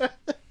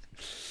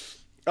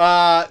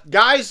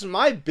 Guys,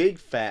 my big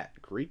fat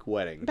Greek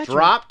wedding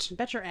dropped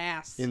Bet your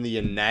ass. in the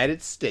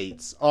United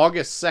States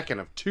August 2nd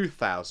of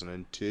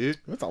 2002.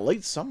 It's a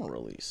late summer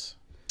release.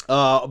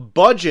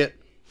 Budget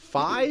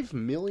 $5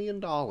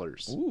 million.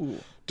 Ooh.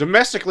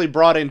 Domestically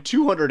brought in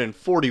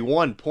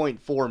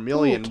 $241.4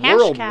 million. Ooh, cash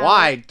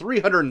Worldwide,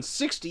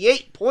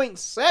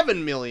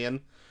 $368.7 million.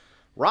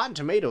 Rotten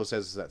Tomatoes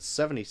has that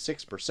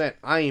 76%.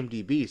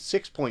 IMDb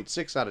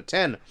 6.6 out of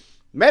 10.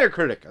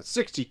 Metacritic a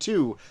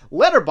 62.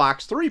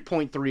 Letterboxd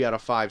 3.3 out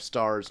of 5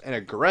 stars. And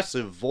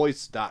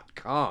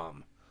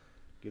AggressiveVoice.com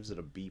gives it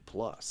a B+.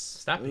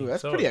 Stop Ooh, being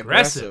that's so pretty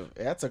aggressive. aggressive.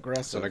 That's It's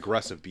aggressive. an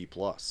aggressive B+.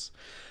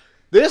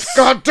 This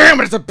God damn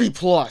it, it's a B+.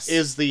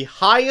 is the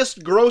highest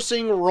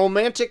grossing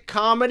romantic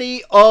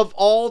comedy of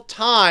all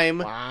time.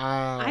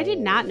 Wow. I did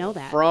not know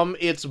that. From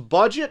its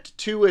budget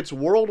to its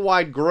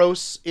worldwide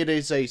gross, it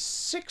is a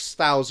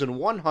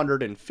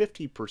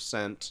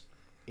 6,150%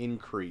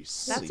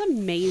 increase. That's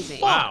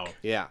amazing. Wow.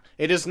 Yeah.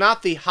 It is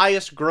not the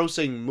highest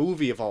grossing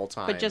movie of all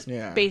time. But just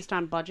Yeah. based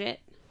on budget?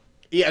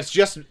 yeah, it's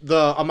just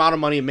the amount of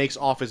money it makes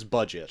off its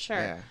budget. Sure.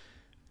 Yeah.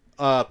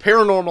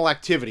 Paranormal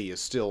Activity is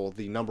still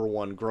the number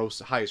one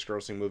highest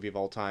grossing movie of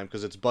all time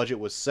because its budget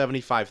was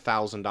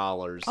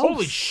 $75,000.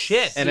 Holy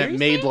shit. and it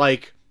made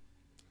like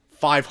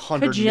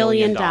 $500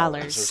 million. $1,000,000,000.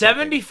 or something.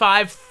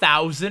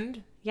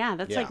 75,000? Yeah,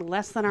 that's Yeah. like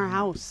less than our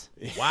house.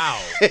 Wow.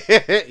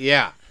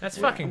 yeah. That's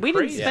fucking We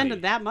crazy. didn't spend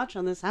it that much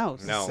on this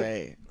house. No.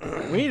 Say,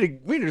 we need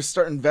to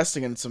start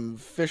investing in some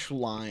fish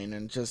line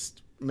and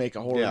just make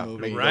a horror Yeah,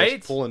 movie. making Right?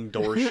 those pulling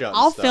doors shut. and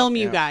I'll stuff. film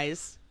you yeah.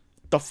 guys.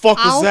 The fuck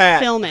was I'll that?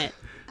 film it.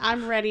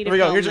 I'm ready to Here we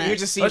go. film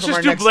Here's it. a scene Let's from just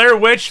our do next. Blair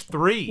Witch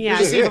 3. Yeah.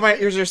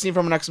 Here's your scene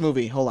from our next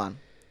movie. Hold on.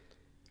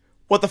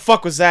 What the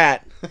fuck was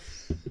that?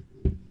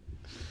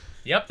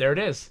 Yep, there it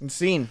is.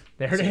 Scene.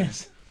 There it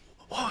is.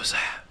 What was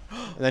that?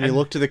 And then you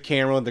look to the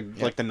camera, and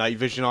the night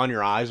vision on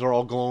your eyes are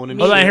all glowing. And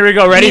Hold on, shit. here we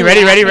go. Ready? Okay,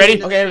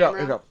 here we go.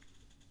 Here we go.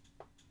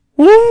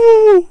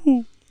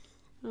 Woo!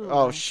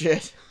 Oh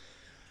shit!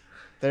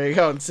 There you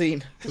go. And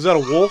scene. Was that a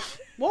wolf?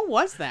 What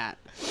was that?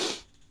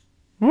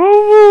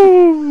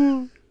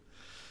 Woo!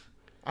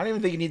 I don't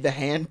even think you need the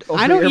hand. Over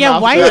I don't. Your Yeah,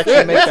 mouth why to is actually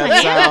it make that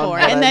hand sound? for?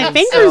 but And I the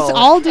mean, fingers still,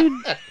 all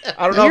do.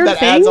 I don't know if weird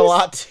that adds a things?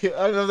 lot to.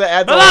 I don't know if that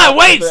adds. Hold a lot on,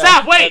 wait, to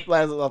stop, that- wait. that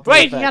adds a lot to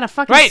Wait, the You got a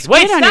effect. fucking Wait,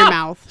 spit on stop! your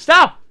mouth.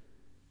 Stop!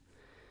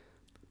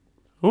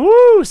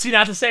 Ooh, see,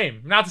 not the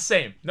same. Not the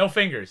same. No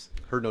fingers.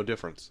 Heard no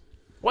difference.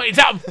 Wait,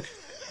 stop!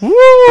 Woo!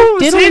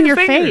 Diddle See in the your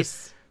fingers.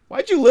 face.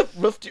 Why'd you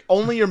lift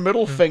only your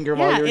middle finger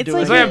while Yeah, you were it's doing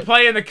like It's like I'm it?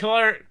 playing the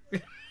killer.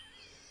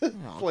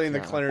 Playing the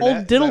clarinet. Old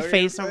Is diddle that what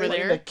face you're over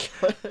saying?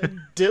 there.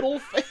 Diddle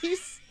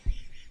face.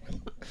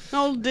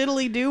 Old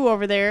diddly do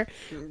over there,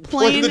 Playing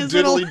playing the his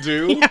little. diddly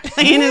do. Yeah,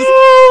 playing his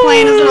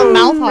little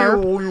mouth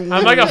harp.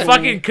 I'm like a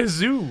fucking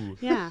kazoo.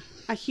 Yeah,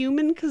 a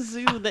human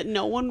kazoo that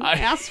no one I-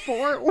 asked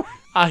for.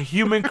 A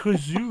human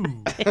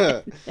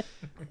kazoo.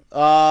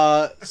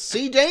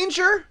 Sea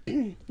Danger?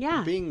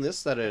 Yeah, Being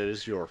this, that it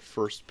is your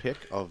first pick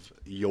of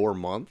your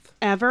month.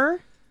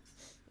 ever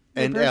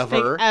And First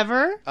pick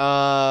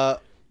ever.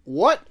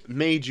 What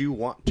made you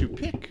want to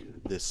pick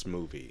this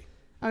movie?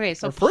 Okay,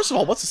 so First of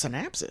all, what's a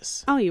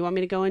synopsis? oh, you want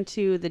me to go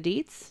into the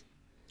deets?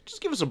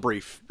 Just give us a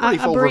brief A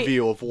brief-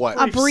 overview of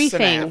what. A briefing.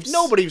 synapse.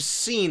 Nobody's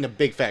seen a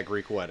Big Fat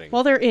Greek Wedding.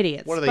 Well, they're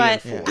idiots. what are they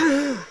but, in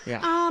for?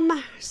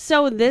 Yeah.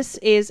 So this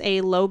is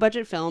a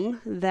low-budget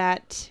film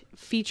that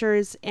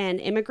features an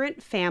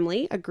immigrant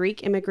family, a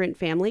Greek immigrant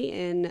family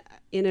in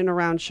and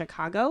around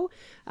Chicago,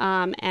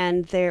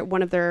 and their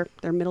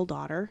middle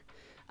daughter,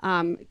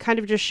 kind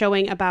of just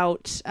showing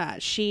about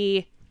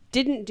she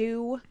didn't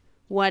do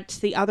what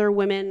the other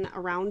women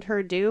around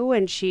her do,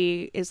 and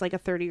she is like a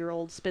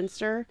 30-year-old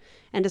spinster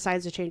and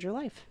decides to change her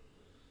life.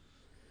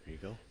 There you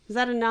go. Is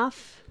that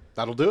enough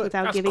That'll do it.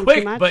 without That's giving quick,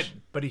 too much?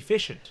 but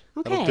efficient.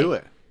 Okay. That'll do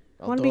it.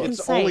 I want to be do it. It's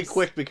concise. only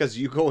quick because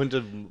you go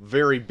into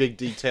very big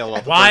detail.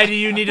 About the Why first- do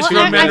you need to Well,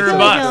 throw I men under feel a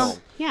like bus?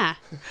 yeah.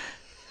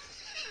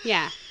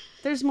 Yeah.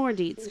 There's more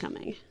deets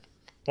coming.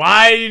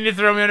 Why do you need to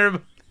throw me under a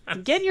bus?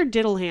 Get your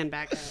diddle hand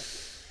back up.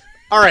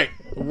 All right.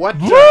 What?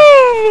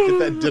 Get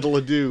that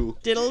diddle-a-do.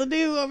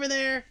 Diddle-a-doo over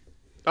there.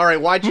 All right.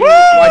 Why'd you pick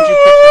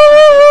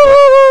this?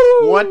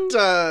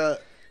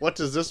 What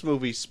does this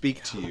movie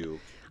speak to you?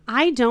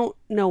 I don't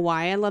know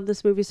why I love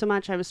this movie so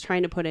much. I was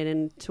trying to put it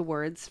into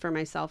words for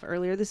myself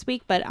earlier this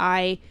week, but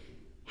I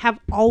have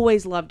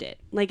always loved it.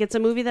 Like, it's a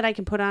movie that I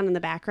can put on in the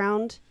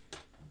background,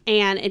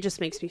 and it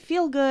just makes me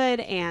feel good,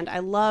 and I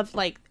love,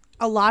 like,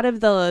 a lot of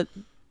the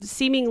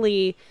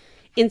seemingly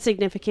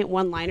insignificant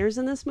one-liners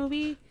in this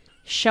movie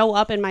show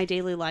up in my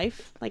daily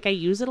life. Like, I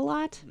use it a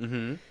lot.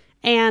 Mm-hmm.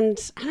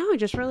 And, I don't know, I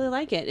just really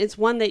like it. It's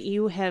one that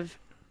you have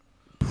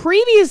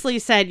previously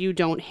said you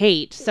don't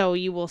hate, so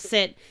you will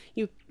sit,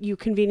 you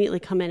conveniently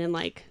come in and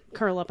like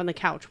curl up on the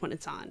couch when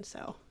it's on.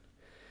 So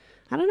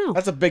I don't know.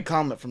 That's a big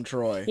comment from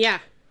Troy, Yeah,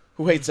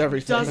 who hates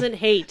everything. doesn't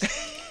hate.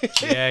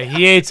 Yeah,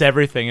 he hates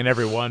everything and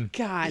everyone.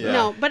 God, Yeah.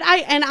 no. But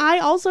I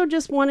also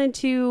just wanted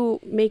to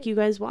make you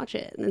guys watch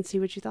it and then see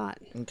what you thought.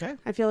 Okay.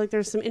 I feel like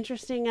there's some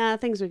interesting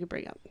things we could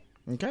bring up.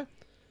 Okay.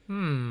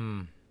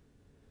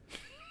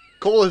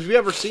 Cole, have you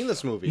ever seen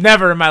this movie?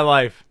 Never in my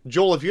life.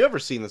 Joel, have you ever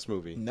seen this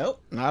movie?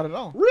 Nope. Not at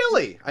all.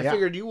 Really? I Yeah.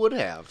 figured you would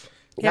have.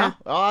 Yeah.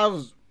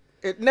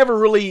 It never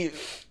really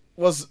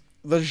was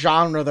the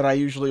genre that I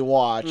usually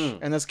watch,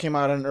 and this came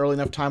out at an early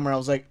enough time where I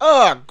was like,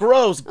 "Ugh,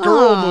 gross,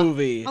 girl Ugh.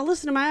 movie." I'll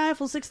listen to my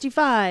Eiffel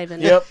 65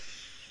 and Yep.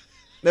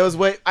 There was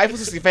Eiffel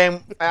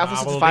 65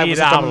 was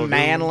such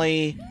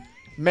a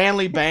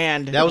manly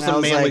band. That was and I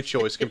a manly like,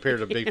 choice compared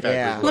to Big Fat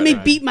Yeah. Greek let me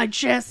Wedding. beat my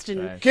chest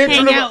and Can't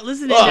hang turn out up-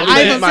 listening to Let me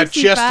Eiffel Hit my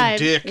 65. chest and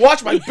dick.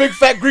 Watch my big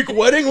fat Greek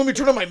wedding. Let me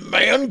turn on my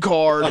man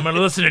card. I'm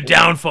gonna listen to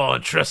Downfall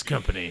and Trust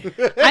Company.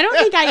 I don't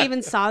think I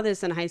even saw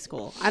this in high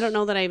school. I don't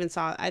know that I even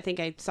saw it. I think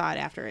I saw it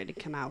after it had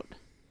come out.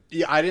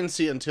 Yeah, I didn't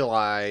see it until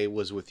I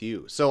was with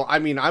you. So, I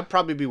mean, I'd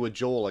probably be with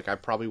Joel. Like, I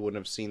probably wouldn't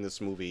have seen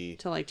this movie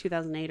Till like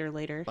 2008 or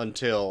later.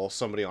 until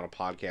somebody on a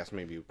podcast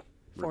maybe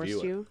Forced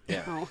review you? it.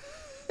 Yeah. Oh.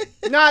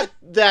 Not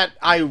that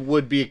I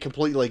would be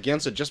completely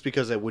against it, just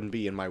because it wouldn't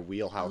be in my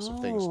wheelhouse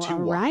of things to all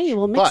watch. right.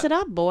 Well, mix it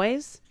up,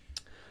 boys.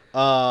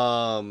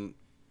 Fun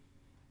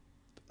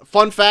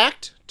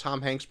fact: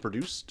 Tom Hanks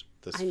produced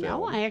this I film.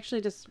 know. I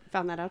actually just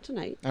found that out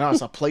tonight. I know I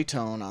saw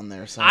Playtone on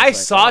there. So I was like,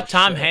 saw oh,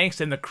 Tom shit.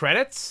 Hanks in the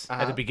credits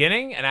at the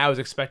beginning, and I was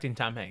expecting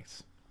Tom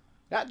Hanks.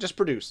 Yeah, just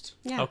produced.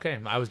 Yeah. Okay,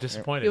 I was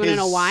disappointed. You want to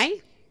know His- why?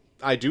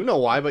 I do know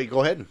why, but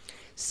go ahead.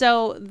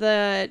 So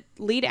the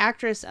lead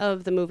actress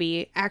of the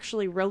movie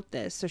actually wrote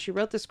this. So she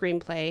wrote the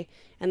screenplay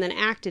and then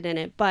acted in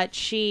it, but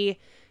she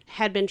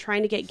had been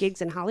trying to get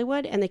gigs in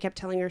Hollywood, and they kept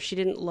telling her she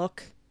didn't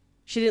look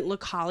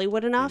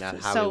Hollywood enough. Not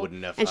Hollywood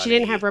enough, and she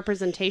didn't honey. have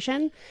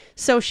representation.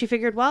 So she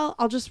figured, well,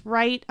 I'll just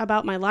write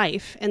about my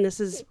life, and this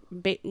is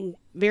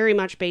very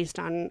much based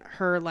on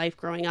her life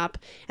growing up.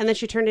 And then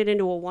she turned it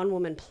into a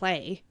one-woman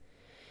play.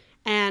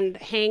 And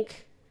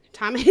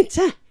Tom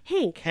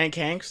Hank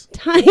Hanks.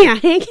 Yeah,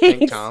 Hank Hank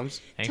Hanks.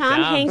 Toms.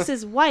 Tom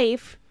Hanks's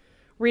wife,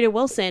 Rita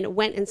Wilson,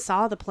 went and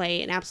saw the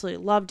play and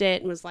absolutely loved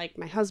it and was like,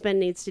 my husband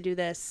needs to do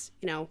this.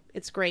 You know,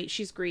 it's great.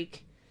 She's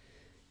Greek.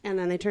 And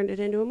then they turned it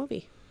into a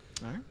movie.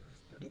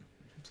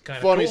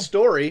 Funny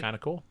story. Kind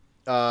of cool.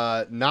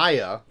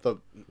 Naya, the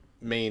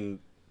main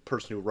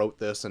person who wrote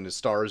this and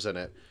stars in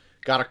it,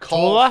 got a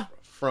call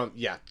from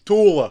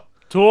Tula.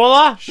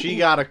 Tula? She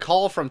got a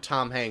call from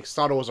Tom Hanks,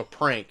 thought it was a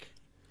prank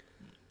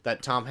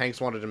that Tom Hanks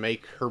wanted to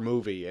make her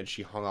movie, and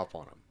she hung up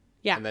on him.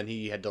 Yeah. And then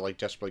he had to like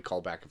desperately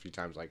call back a few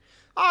times, like,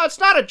 "Oh, it's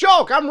not a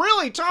joke. I'm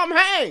really Tom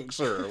Hanks,"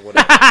 or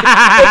whatever. Look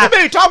at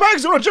me, Tom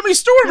Hanks doing a Jimmy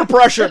Stewart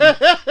impression.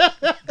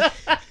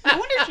 I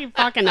wonder if she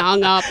fucking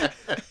hung up.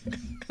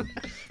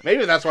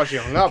 Maybe that's why she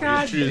hung up.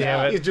 God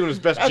He's doing his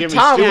best Jimmy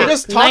Tom, Stewart. you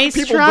just talk Nice to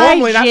people try,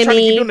 normally, not trying to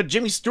Jimmy. keep doing a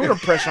Jimmy Stewart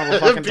impression all the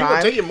fucking People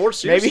time. take you more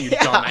seriously, Maybe,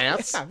 you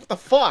dumbass. Yeah, what the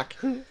fuck?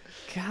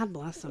 God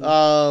bless him.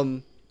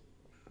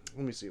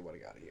 Let me see what I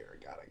got here.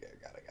 Got it.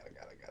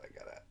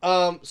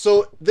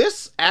 So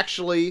this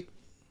actually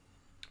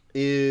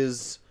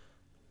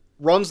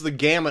runs the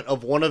gamut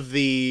of one of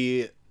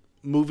the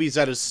movies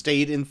that has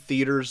stayed in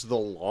theaters the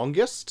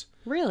longest.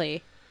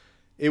 Really?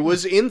 It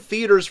was in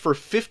theaters for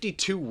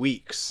 52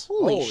 weeks.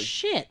 Holy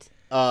shit. It's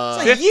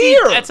a 50?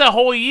 year. That's a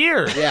whole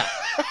year. Yeah.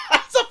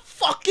 That's a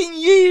fucking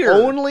year.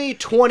 Only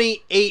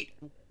 28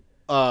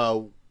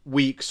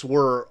 weeks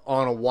were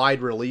on a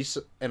wide release,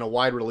 and a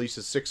wide release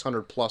is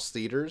 600 plus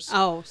theaters.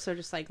 Oh, so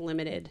just like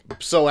limited.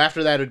 So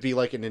after that, it'd be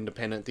like in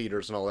independent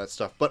theaters and all that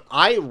stuff. But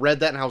I read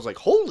that and I was like,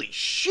 holy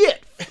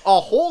shit! A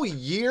whole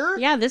year?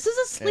 Yeah, this is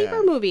a sleeper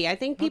Yeah. movie. I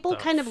think people the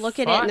kind of look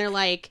at it fuck? and they're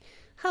like,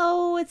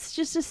 oh, it's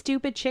just a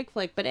stupid chick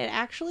flick. But it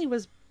actually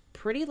was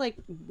pretty like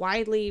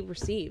widely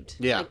received.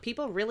 Yeah. Like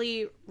people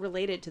really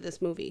related to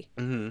this movie.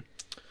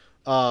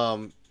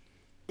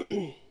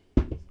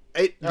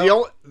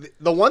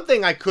 The one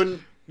thing I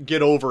couldn't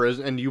get over is,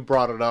 and you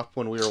brought it up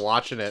when we were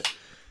watching it,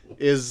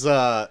 is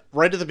right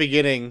at the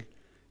beginning,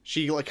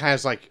 she like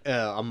has like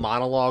a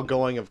monologue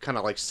going of kind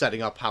of like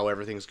setting up how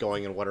everything's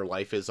going and what her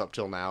life is up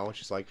till now. And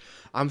she's like,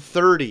 "I'm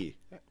 30,"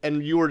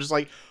 and you were just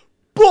like,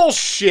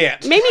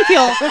 "Bullshit." Made me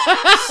feel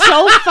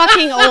so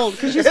fucking old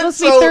because she's supposed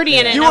to be 30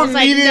 in it. You and I was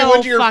like, immediately no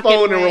went to your fucking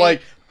phone and way. were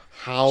like,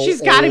 "How She's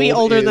gotta be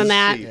old older than is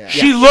that. she?" Yeah.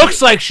 She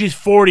looks like she's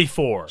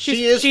 44.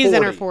 She's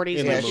in her 40s.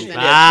 in when the she's movie. in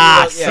it.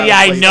 Ah, she- see, yeah,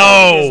 I like,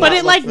 know. does But not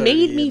it like look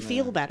made 30 me in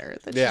feel that. better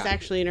that Yeah. she's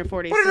actually in her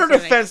 40s. But in So her it's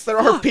like, defense, there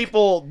are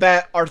people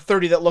that are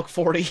 30 that look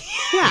 40.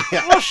 yeah.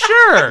 Well,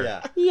 sure.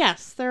 Yeah.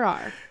 Yes, there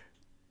are.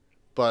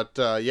 But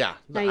yeah,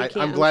 Now you I'm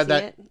can't glad unsee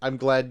that it. I'm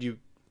glad you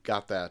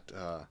got that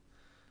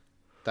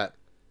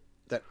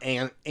that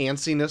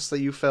antsiness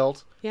that you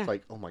felt. Yeah.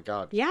 Like, oh my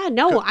god. Yeah,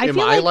 no, I Am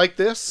feel I like, like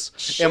this?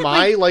 Shit, Am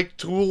I like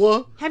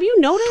Tula? have you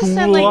noticed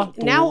that like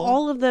Tula. now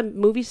all of the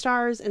movie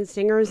stars and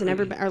singers and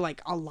everybody are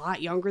like a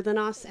lot younger than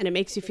us, and it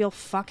makes you feel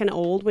fucking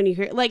old when you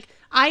hear like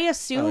I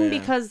assume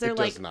because they're It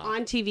like does not.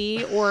 on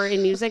TV or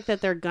in music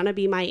that they're gonna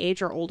be my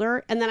age or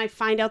older, and then I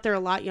find out they're a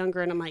lot younger,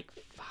 and I'm like,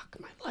 fuck,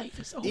 my life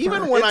is over.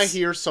 Even when I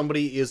hear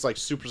somebody is like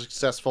super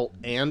successful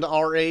and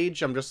our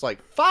age, I'm just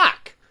like,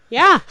 fuck.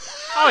 yeah,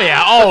 Oh,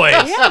 yeah, always.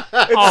 yeah,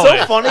 It's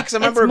Always. so funny because I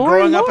remember more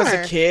growing and up as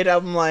more. a kid.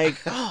 I'm like,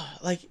 oh,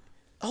 like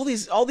all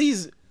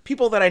these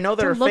people that I know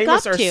that To are look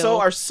famous up to.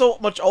 are so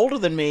much older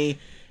than me,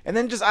 and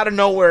then just out of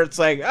nowhere, it's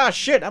like, ah,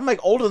 shit, I'm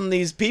like older than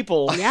these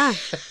people yeah.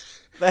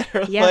 that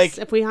are Yes, like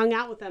if we hung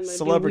out with them, it'd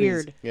celebrities. be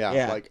weird. Yeah,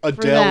 Yeah. like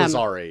Adele is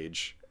them. our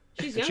age.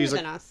 She's younger She's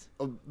than like- us.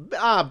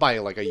 By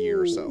like a year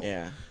or so.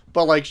 Yeah,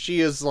 But like she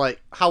is like,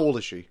 how old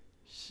is she?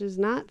 She's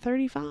not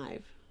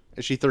 35.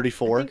 Is she I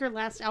 34? think her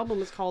last album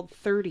was called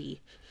 30.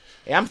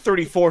 yeah, I'm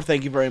 34.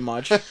 Thank you very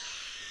much. Not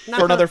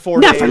For another 4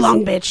 Not days. for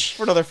long, bitch.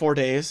 For another 4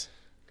 days.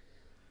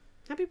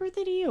 Happy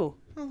birthday to you.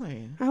 Oh, yeah.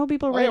 I hope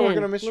people Oh, write yeah, we're in.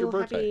 gonna miss your Little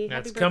birthday. happy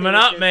That's birthday coming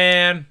up, wishes.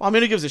 man. Well, I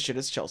mean, who gives a shit?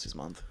 It's Chelsea's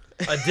month.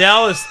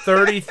 Adele is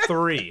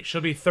 33.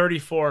 She'll be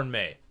 34 in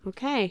May.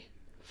 Okay.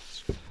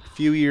 A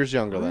few years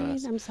younger All than right,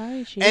 us. I'm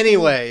sorry. She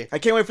Anyway, I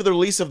can't wait for the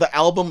release of the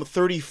album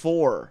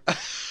 34.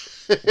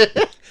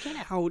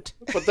 Get out.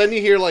 but then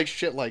you hear like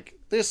shit like,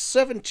 this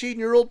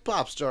 17-year-old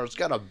pop star's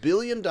got $1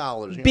 billion. You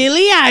know?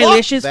 Billie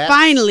Eilish is that.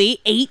 finally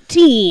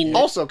 18.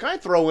 Also, can I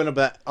throw in a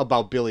bit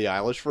about Billie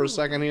Eilish for a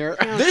second here?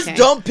 This Okay.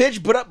 dumb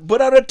bitch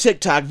put out a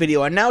TikTok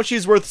video, and now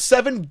she's worth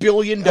 $7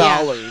 billion.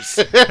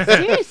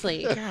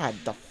 Seriously. God,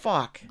 the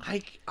fuck.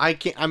 I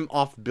can't. I'm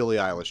off Billie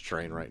Eilish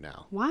train right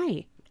now.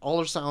 Why? All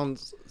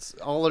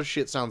her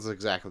shit sounds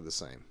exactly the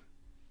same.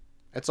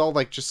 It's all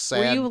like just sad.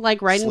 Were you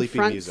like riding sleepy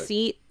front music.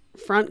 seat,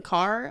 front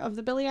car of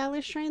the Billie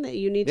Eilish train that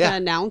you need Yeah. to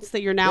announce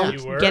that you're now Yeah.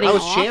 You were? getting I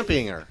was off?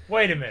 championing her.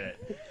 Wait a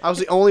minute. I was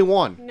the only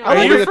one. No. I Are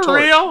was you the for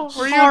torch. real?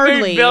 Were you a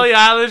Hardly. big Billie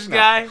Eilish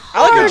guy?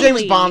 I like the James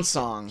Hardly. Bond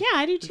song. Yeah,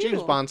 I do too. The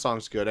James Bond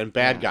song's good and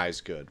Bad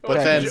Guy's good, but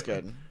That then is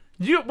good.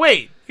 You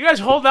guys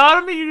hold out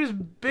on me? You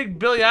just big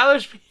Billie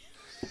Eilish?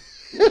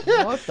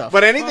 What the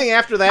but anything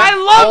after that, I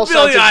love all sounds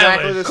Billie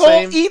exactly Eilish. the Cole,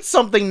 same. eat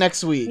something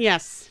next week.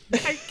 Yes.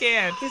 I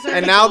can't. These are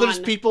And now there's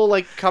gone. people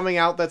like coming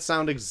out that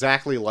sound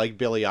exactly like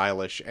Billie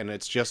Eilish, and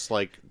it's just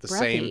like the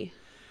same. Breathy.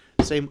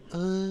 Same.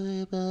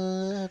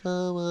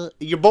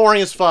 You're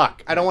boring as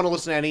fuck. I don't want to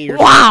listen to any of your.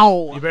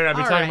 Wow. You better not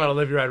be All talking right. about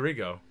Olivia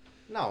Rodrigo.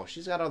 No,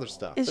 she's got other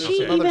stuff. Is There's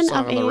she another even song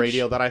of on the age?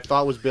 radio that I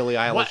thought was Billie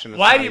Eilish, Why, and it's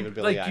why not do you even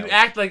Billie like? You Eilish.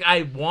 act like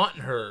I want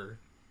her.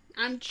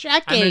 I'm I'm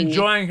checking.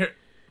 enjoying her.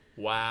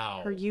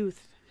 Wow. Her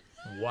youth.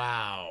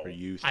 Wow. Her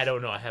youth. I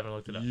don't know. I haven't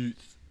looked it up.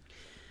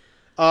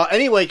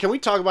 Anyway, can we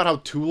talk about how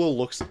Tula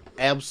looks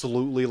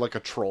absolutely like a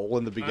troll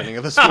in the beginning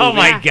of this movie? Oh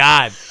my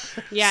god.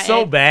 Yeah.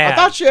 So bad. I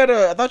thought she had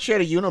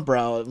a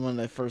unibrow when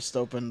they first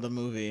opened the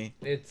movie.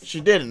 It's She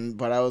didn't,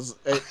 but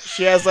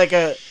she has like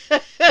a.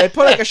 They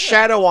put like a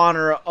shadow on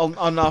her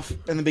enough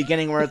in the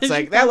beginning where it's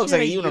like that looks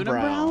like a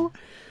unibrow.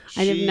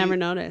 I did She never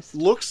noticed.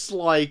 Looks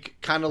like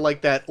kind of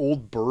like that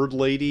old bird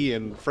lady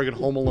in friggin'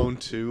 Home Alone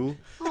 2.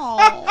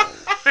 Oh.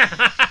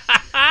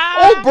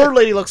 Old bird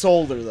lady looks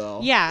older thoh.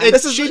 Yeah.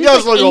 She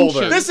does look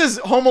older. This is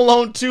Home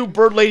Alone 2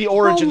 Bird Lady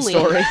origin Homely.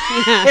 story.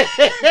 Yeah.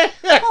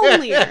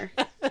 Homelier.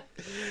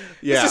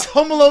 Yeah. This is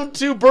Home Alone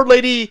 2 Bird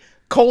Lady :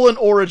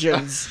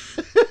 Origins.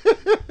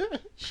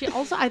 She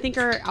also, I think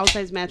her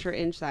outsides match her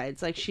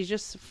insides. Like, she's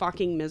just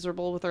fucking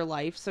miserable with her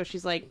life. So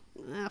she's like,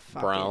 fuck it.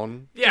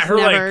 Brown. yeah, Just her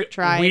never like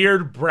tried.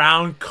 weird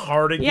brown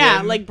cardigan.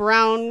 Yeah, like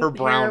brown. Her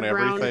brown hair,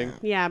 everything.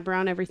 Yeah,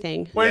 brown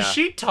everything. when Yeah.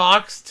 she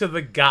talks to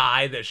the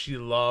guy that she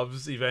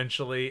loves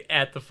eventually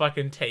at the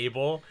fucking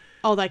table.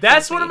 Oh, that.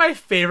 That's one of my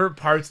favorite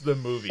parts of the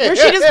movie. Where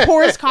she just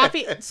pours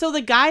coffee. So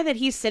the guy that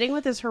he's sitting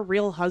with is her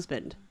real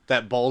husband.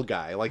 That bald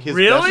guy. Like his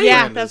Really? best Yeah,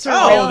 friend that's is- her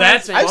Oh, real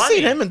that's husband. I've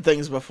seen funny. him in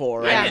things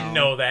before. I Yeah. didn't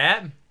know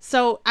that.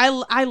 So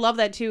I love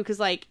that too, because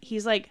like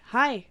he's like,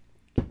 hi.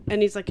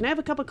 And he's like, can I have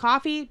a cup of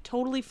coffee?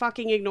 Totally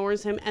fucking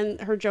ignores him. And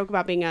her joke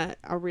about being a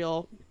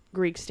real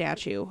Greek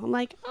statue. I'm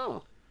like,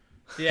 oh,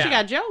 Yeah. she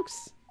got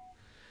jokes.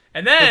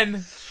 And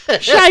then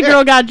Shy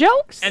girl got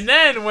jokes. and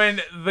then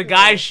when the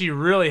guy she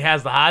really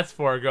has the hots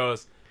for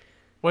goes,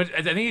 what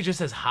I think he just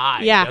says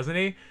hi, Yeah. doesn't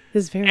he?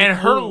 It's very And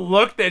her cool.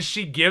 look that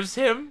she gives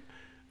him,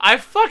 I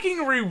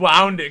fucking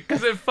rewound it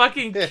because it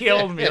fucking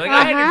killed me. Like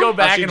I had to go Uh-huh.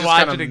 back She and just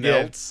watch kinda it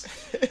again. melts.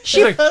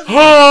 She, Like,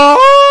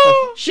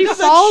 oh! she does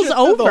that falls shit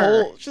over. through the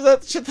whole, she does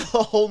that shit through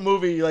the whole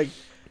movie. Like,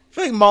 I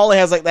feel like Molly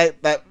has like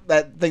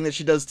that thing that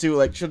she does too.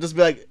 Like, she'll just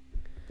be like,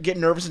 get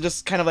nervous and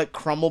just kind of like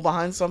crumble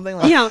behind something.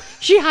 Like, You know,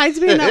 she hides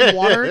behind that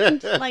water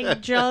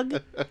like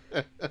jug.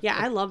 Yeah,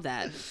 I love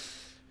that.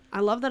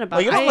 I love that about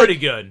Like, you her. don't Pretty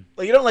good.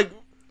 like you don't like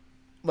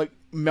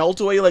melt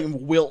away, you like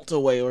wilt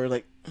away, or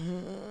like.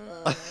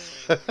 I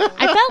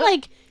felt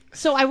like,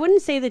 so I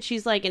wouldn't say that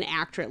she's like an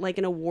actress, like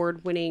an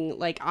award-winning,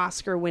 like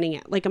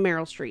Oscar-winning, like a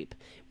Meryl Streep,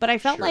 but I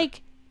felt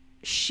like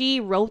she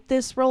wrote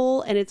this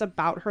role and it's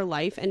about her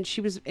life, and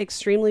she was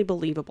extremely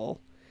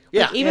believable.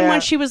 Like, Yeah. even Yeah.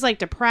 when she was like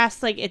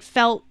depressed, like it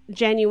felt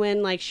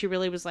genuine. Like she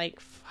really was like,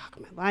 "Fuck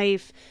my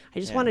life. I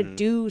just want to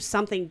do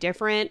something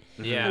different."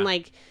 Yeah. and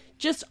like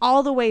just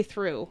all the way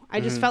through, I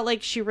just felt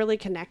like she really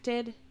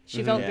connected.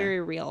 She felt Yeah.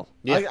 very real.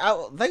 Yeah.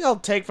 I think I'll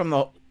take from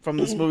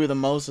this movie the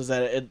most is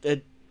that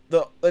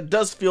it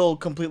does feel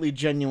completely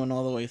genuine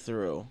all the way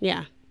through.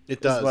 Yeah. It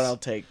That's does. what I'll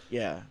take.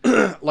 Yeah.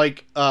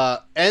 Like,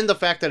 and the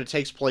fact that it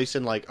takes place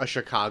in like a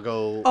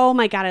Chicago. Oh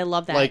my god, I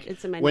love that. Like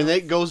It's in my when notes.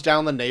 it goes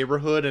down the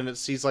neighborhood and it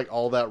sees like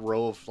all that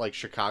row of like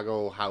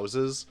Chicago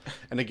houses,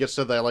 and it gets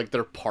to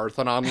their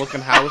Parthenon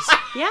looking house.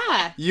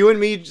 Yeah. You and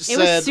me said It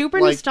was super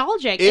like,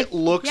 nostalgic. It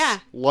looks yeah.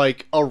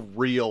 like a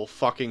real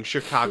fucking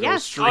Chicago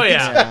Yes. street. Oh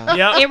yeah.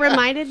 Yep. It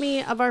reminded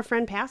me of our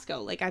friend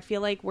Pasco. Like I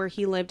feel like where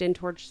he lived in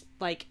towards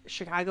like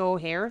Chicago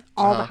O'Hare,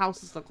 all the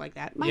houses look like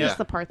that. Minus Yeah.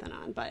 the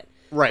Parthenon, but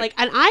Right. like,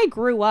 and I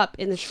grew up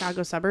in the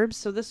Chicago suburbs,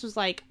 so this was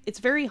like it's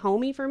very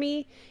homey for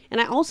me. And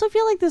I also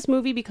feel like this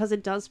movie, because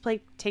it does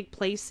take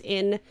place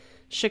in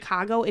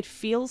Chicago, it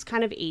feels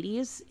kind of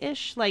 80s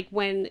ish, like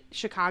when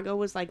Chicago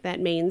was like that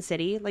main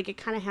city. Like it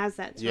kind of has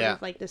that sort Yeah.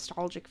 of like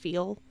nostalgic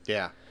feel.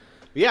 Yeah.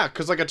 Yeah,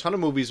 because like a ton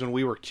of movies when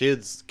we were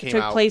kids came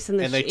took out place in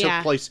the and they sh- took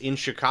yeah. place in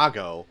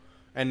Chicago,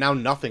 and now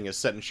nothing is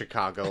set in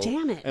Chicago.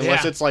 Damn it.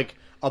 Unless Yeah. it's like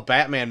a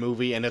Batman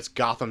movie and it's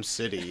Gotham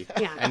City,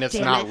 Yeah, and it's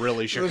damn not it.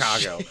 really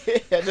Chicago.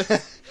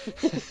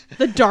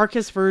 The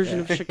darkest version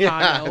of Yeah,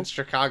 Chicago. it's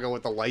Chicago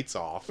with the lights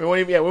off. we won't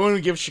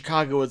even give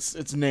Chicago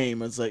its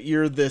name. It's like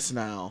you're this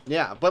now.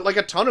 Yeah, but like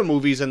a ton of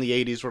movies in the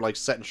 80s were like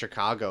set in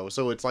Chicago,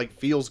 so it's like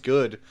feels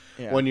good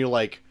Yeah. when you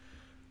like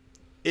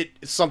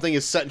something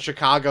is set in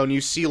Chicago and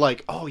you see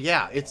like, oh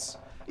yeah, it's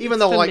even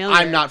though like familiar.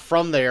 I'm not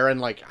from there and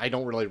like I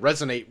don't really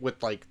resonate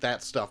with like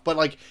that stuff, but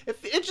like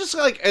it's just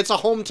like it's a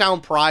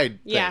hometown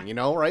pride thing, Yeah. you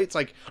know, right? It's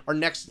like our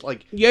next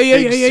like Yeah,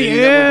 big city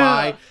that we're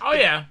by. Oh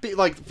yeah.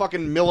 Like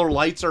fucking Miller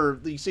Lights,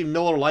 or you see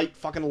Miller Light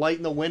fucking light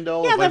in the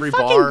window Yeah, of the every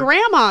fucking bar.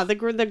 grandma. The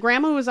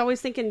grandma who was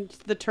always thinking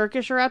the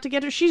Turkish are out to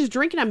get her. She's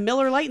drinking a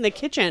Miller Lite in the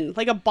kitchen,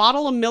 like a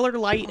bottle of Miller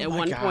Lite at my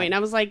one God. point. I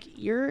was like,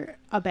 "You're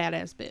a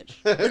badass bitch."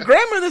 The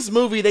grandma in this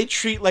movie they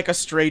treat like a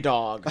stray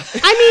dog.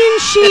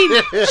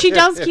 I mean, she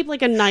does keep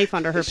like a knife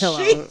under her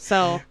pillow.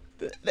 So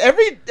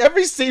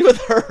Every scene with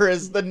her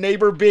is the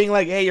neighbor being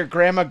like, "Hey, your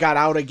grandma got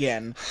out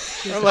again."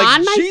 I'm like,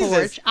 on my Jesus.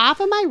 porch, off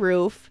of my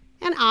roof,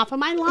 and off of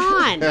my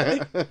lawn.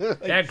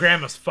 That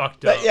grandma's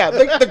fucked up. Yeah,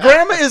 the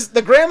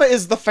grandma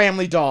is the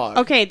family dog.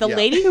 Okay, the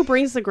lady who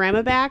brings the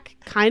grandma back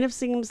kind of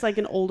seems like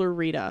an older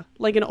Rita,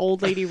 like an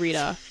old lady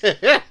Rita.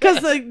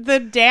 Because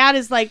the dad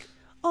is like,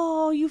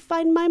 oh, you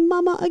find my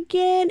mama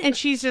again? And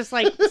she's just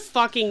like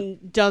fucking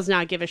does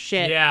not give a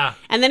shit. Yeah.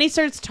 And then he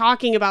starts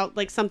talking about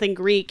like something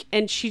Greek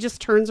and she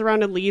just turns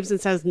around and leaves and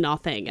says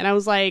nothing. And I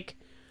was like,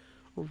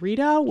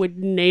 Rita would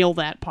nail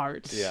that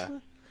part. Yeah.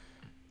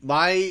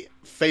 My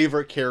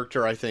favorite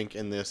character, I think,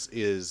 in this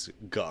is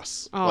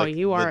Gus. Oh, like,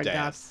 you the are a dad.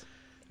 Gus.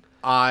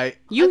 I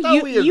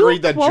thought we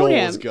agreed that quote Joel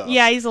him. is Gus.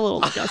 Yeah, he's a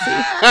little Gussie.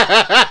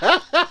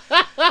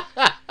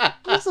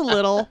 Just a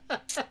little.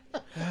 Just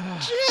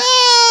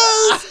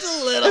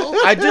a little.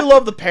 I do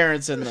love the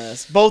parents in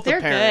this. Both They're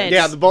the parents. good.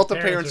 Yeah, both the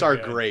Parents parents are are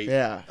good. great.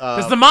 Yeah.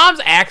 Does the mom's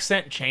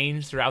accent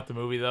change throughout the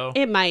movie, though?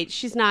 It might.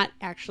 She's not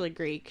actually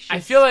Greek. I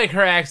feel like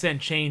her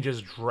accent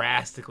changes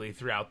drastically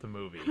throughout the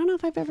movie. I don't know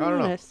if I've ever I don't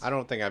know. noticed. I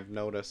don't think I've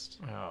noticed.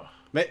 Oh.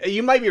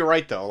 You might be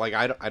right though. Like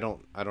I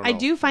don't know. I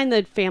do find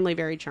the family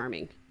very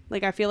charming.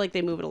 Like I feel like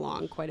they move it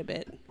along quite a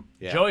bit.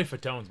 Yeah. Joey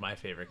Fatone's my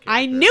favorite character.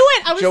 I knew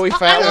it. I was. Joey I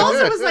Fat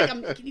also One. was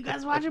like, can you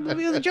guys watch a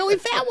movie with a Joey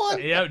Fat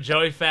One? Yep,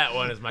 Joey Fat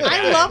One is my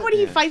guy. I love when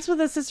he fights with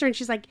his sister and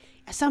she's like,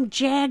 some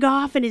jag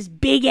off and his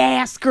big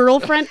ass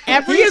girlfriend.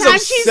 Every He is time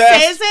she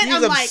says it, He's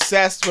I'm like,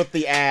 obsessed with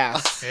the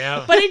ass.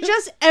 Yeah. but it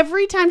just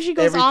every time she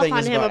goes Everything off on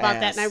is him about about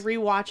that, ass. and I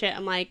rewatch it,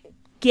 I'm like,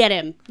 get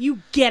him, you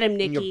get him,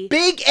 Nikki, Your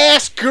big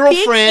ass big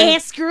girlfriend.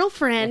 ass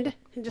girlfriend. It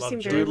just Love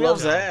seemed Joey very Dude real.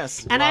 loves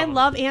ass. And I Love him.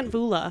 love Aunt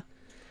Vula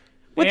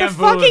with Aunt the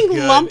Vula's fucking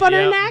good. lump on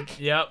her Yep. neck.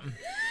 Yep.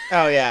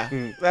 Oh yeah,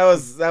 that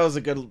was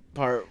a good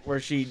part where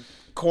she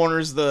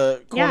corners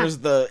the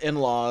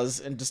in-laws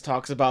and just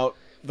talks about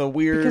the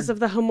weird Because of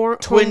the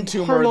twin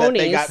tumor that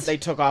hormones. they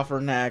took off her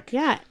neck.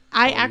 Yeah,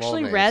 I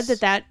actually read Hormones.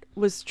 that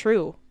was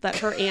true. That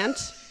her aunt,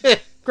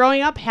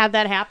 growing up, had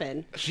that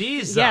happen.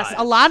 Jesus. Yes,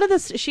 a lot of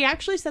this. She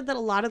actually said that a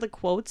lot of the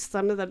quotes,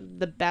 some of the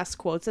best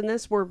quotes in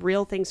this, were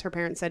real things her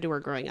parents said to her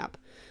growing up,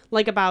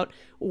 like about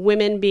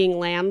women being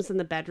lambs in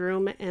the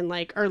bedroom and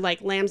like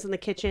lambs in the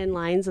kitchen,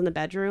 lions in the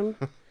bedroom.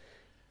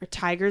 Or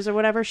tigers or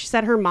whatever. She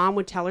said her mom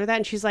would tell her that,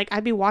 and she's like,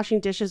 I'd be washing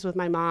dishes with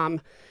my mom,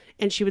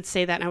 and she would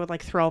say that, and I would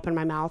like throw up in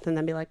my mouth, and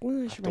then be like,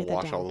 I should To write that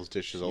wash down. all those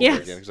dishes over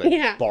Yes. again because I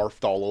Yeah.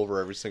 barfed all over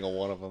every single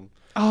one of them.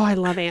 Oh, I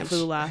love Aunt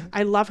Vula.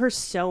 I love her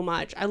so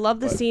much. I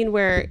love the scene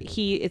where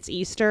it's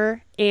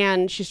Easter,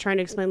 and she's trying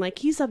to explain like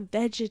he's a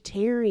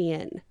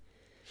vegetarian.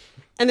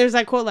 And there's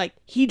that quote like,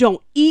 he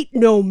don't eat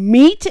no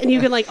meat. And you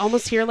can like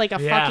almost hear like a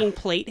Yeah. fucking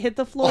plate hit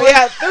the floor. Oh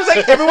yeah, there's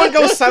like everyone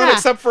goes silent Yeah.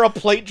 except for a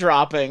plate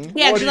dropping.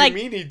 Yeah, What she's do like, you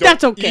mean he don't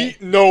that's okay.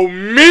 eat no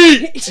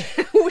meat?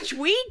 Which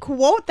we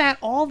quote that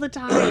all the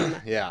time.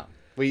 Yeah,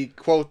 we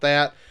quote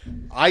that.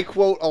 I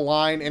quote a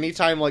line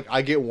anytime like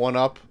I get one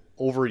up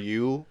over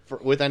you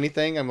with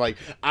anything. I'm like,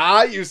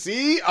 you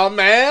see, a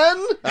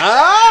man,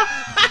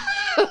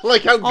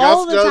 like how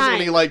All Gus the does time.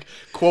 when he like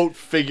quote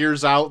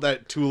figures out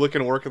that Tula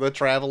can work at the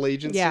travel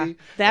agency. Yeah,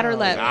 that or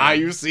let.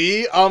 You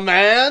see, a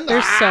man.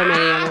 There's so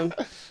many of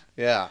them.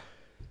 Yeah,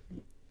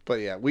 but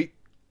yeah,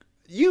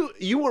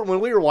 you were when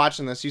we were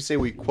watching this. You say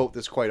we quote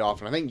this quite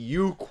often. I think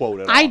you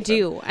quote it. I often.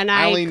 do, and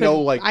I only know,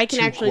 like, I can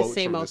 2 actually quotes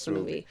say from most this of the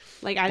movie. movie.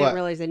 Like I But- didn't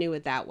realize I knew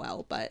it that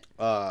well, but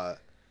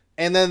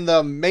And then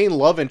the main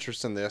love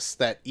interest in this,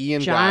 that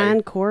Ian John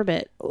guy,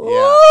 Corbett. Yeah.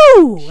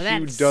 Ooh, who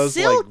that does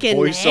like silken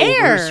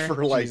voiceovers hair.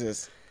 for like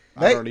Jesus.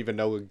 I That- don't even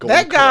know. Golden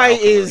that guy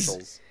Corral is-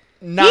 commercials.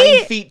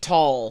 9 feet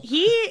tall.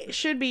 He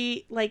should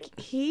be like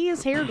he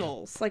is hair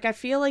goals. Like I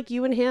feel like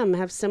you and him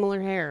have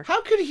similar hair.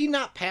 How could he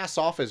not pass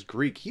off as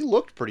Greek? He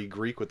looked pretty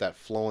Greek with that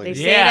flowing They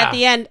say it Yeah. at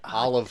the end.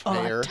 olive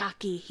hair.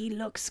 Taki, he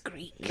looks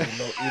Greek.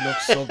 He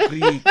looks so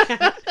Greek.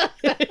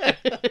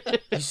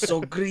 He's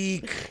so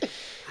Greek.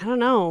 I don't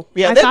know.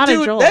 Yeah, I that thought of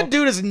dude. Joel. That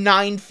dude is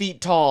 9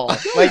 feet tall.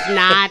 Like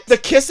not. the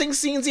kissing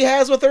scenes he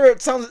has with her,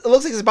 it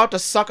looks like he's about to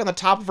suck on the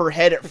top of her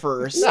head at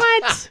first.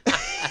 What?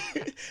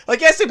 Like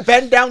he has to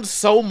bend down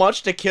so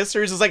much to kiss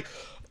her. He's just like,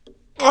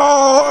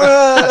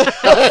 oh,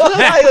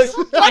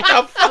 like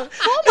a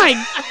Oh my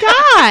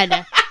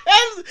god!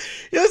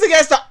 he looks like he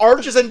has to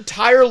arch his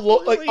entire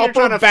like You're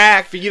trying upper to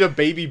back. feed a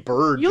baby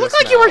bird. You look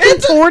just like you were now.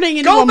 contorting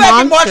into Go a back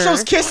monster. and watch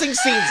those kissing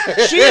scenes.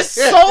 She is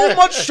so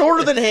much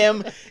shorter than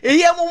him. And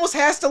he almost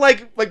has to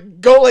like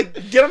go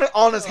get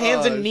on his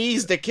hands and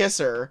knees to kiss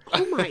her.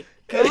 Oh my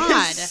It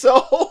god! is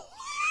so.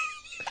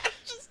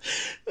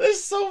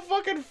 It's so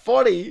fucking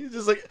funny. It's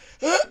just like.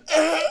 Guys,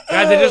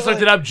 I just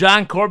looked it up.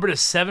 John Corbett is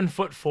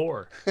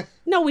 7'4".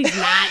 No, he's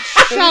not.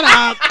 Shut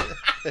up.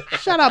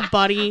 Shut up,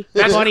 buddy.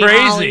 That's buddy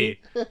crazy. Holly.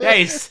 Yeah,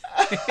 he's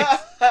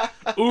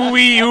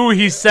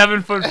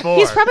 7'4".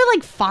 He's probably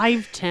like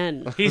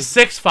 5'10". He's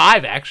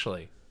 6'5",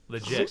 actually.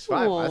 Legit.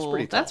 6'5". That's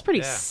pretty tall. That's pretty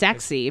Yeah.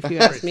 sexy, if you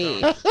ask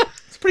me.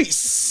 It's pretty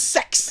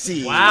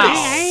sexy. Wow.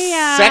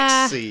 I,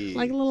 Sexy.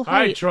 like a little All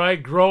right, height. Troy,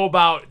 grow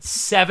about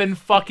 7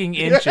 fucking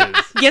inches.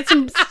 Get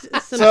some So-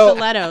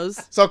 stilettos.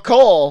 So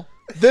Cole,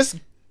 this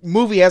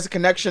movie has a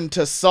connection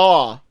to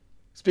Saw.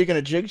 Speaking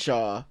of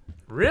Jigsaw,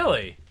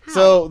 Really?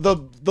 so the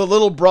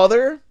little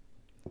brother,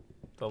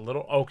 The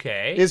little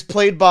okay. is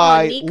played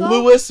by Nico?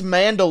 Louis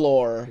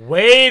Mandylor,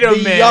 Wait a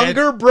the minute.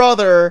 younger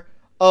brother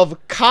of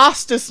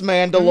Costas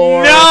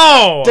Mandylor,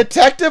 No,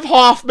 Detective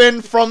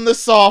Hoffman from the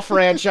Saw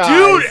franchise.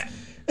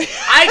 dude,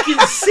 I can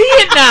see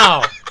it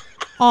now.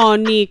 Oh,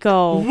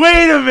 Nico.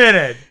 Wait a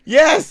minute.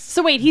 Yes,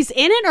 So wait, he's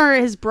in it or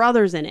his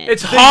brother's in it?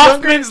 It's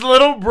Hoffman's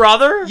little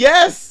brother.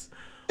 yes.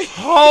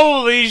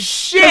 Holy 'Cause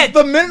shit!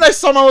 the minute I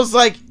saw him, I was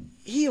like,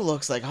 he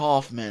looks like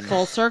Hoffman.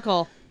 full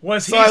circle.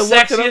 Was he So I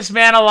looked it up- sexiest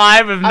man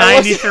alive of I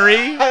was-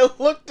 '93? I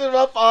looked it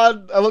up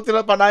on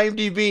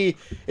IMDb.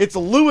 It's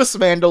Louis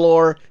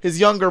Mandylor, his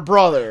younger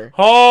brother.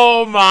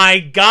 Oh my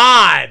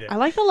god! I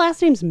like the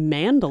last name's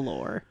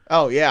Mandalore.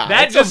 Oh yeah,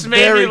 That it's a just made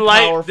me very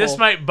like. powerful- This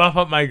might bump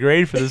up my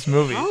grade for this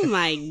movie. Oh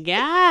my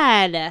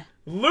god.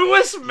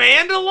 Louis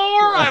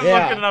Mandylor? I'm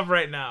Yeah. looking it up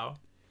right now.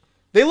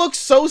 They look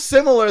so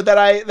similar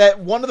that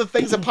one of the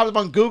things that popped up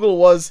on Google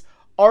was,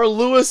 are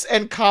Louis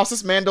and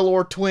Costas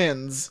Mandylor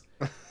twins?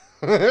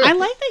 I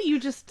like that you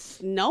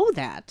just know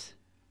that.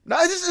 No,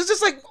 it's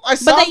just like I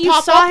saw But that him you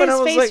pop saw up and I his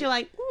was face, like, you're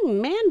like, I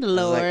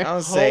Mandalore.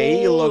 was say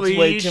he looks way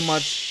Holy too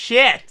much.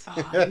 Shit.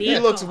 Oh, He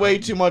looks way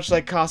too much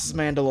like Costas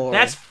Mandylor.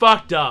 That's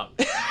fucked up.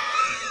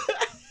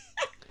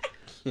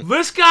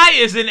 This guy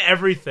is in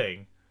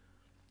everything.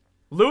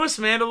 Louis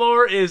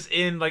Mandylor is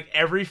in like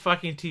every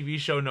fucking TV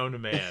show known to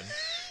man.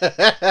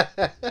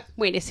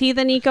 Wait, is he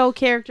the Nico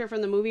character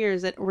from the movie, or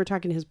is it we're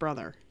talking his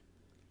brother?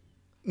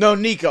 no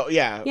Nico.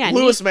 Yeah, Yeah,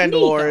 Louis Nico.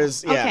 Mandylor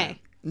is Okay.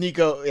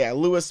 Nico. Yeah,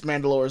 Louis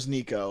Mandylor is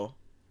Nico.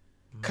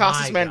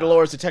 Costas My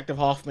Mandylor is Detective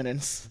Hoffman in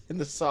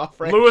the Saw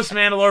franchise. Louis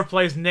Mandylor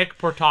plays Nick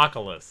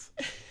Portocalis.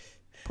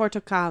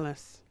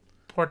 Portocalis.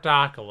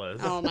 Portocalis.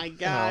 Oh my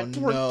god.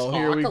 Oh no!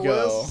 Here we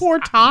go.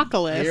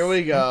 Portocalis. Here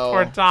we go.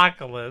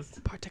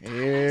 Portocalis.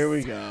 Here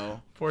we go.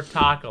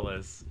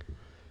 Portocalis.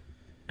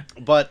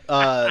 But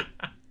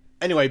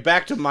anyway,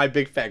 back to My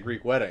Big Fat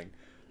Greek Wedding.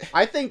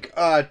 I think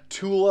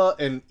Tula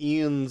and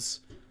Ian's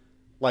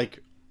like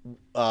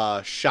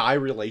shy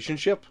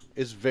relationship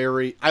is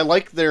very. I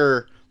like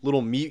their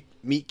little meet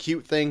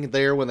cute thing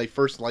there when they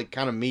first like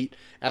kind of meet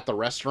at the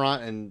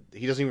restaurant, and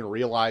he doesn't even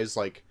realize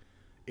like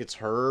it's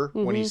her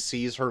when he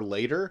sees her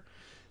later.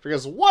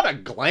 Because what a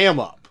glam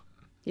up!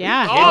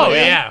 Yeah. Oh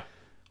yeah. yeah.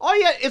 Oh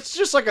yeah, it's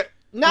just like a.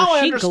 Now Oh, I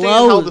she understand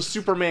glows. how the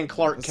Superman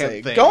Clark Say,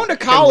 Kent thing. going to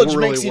can college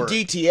really makes you work.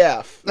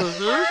 DTF.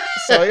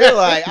 So you're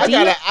like, I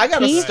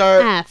gotta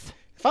start. DF.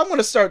 If I'm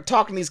gonna start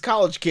talking to these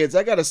college kids,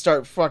 I gotta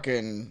start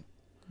fucking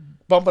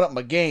bumping up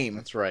my game.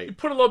 That's right.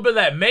 Put a little bit of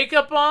that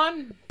makeup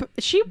on.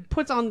 She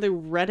puts on the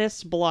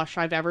reddest blush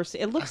I've ever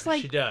seen. It looks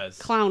like She does.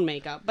 clown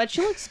makeup, but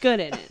she looks good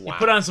in it. You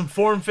put on some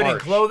form-fitting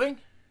Harsh. clothing.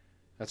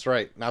 That's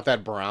right. Not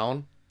that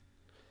brown.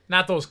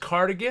 Not those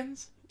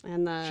cardigans.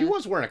 And the She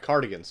was wearing a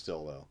cardigan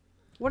still though,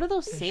 what are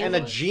those and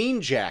sandals? a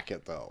jean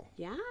jacket though.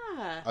 Yeah.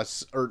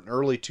 Or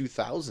early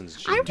 2000s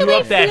jean. I Do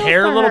really up that feel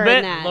hair a for little her bit.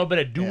 in A that. little bit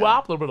of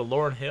doo-wop. A little bit of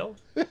Lauryn Hill.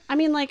 I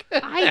mean, like,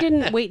 I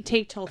didn't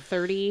take till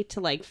 30 to,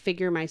 like,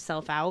 figure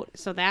myself out.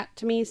 So that,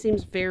 to me,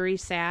 seems very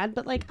sad.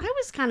 But, like, I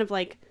was kind of,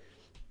 like,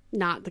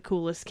 not the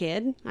coolest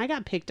kid. I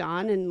got picked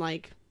on and,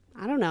 like,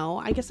 I don't know.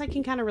 I guess I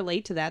can kind of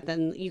relate to that.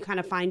 Then you kind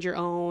of find your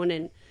own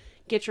and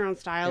get your own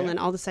style. And then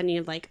all of a sudden you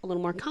have, like, a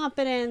little more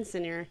confidence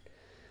and you're...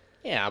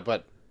 Yeah,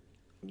 but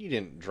you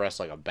didn't dress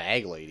like a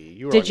bag lady.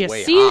 You were Did you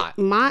way see hot.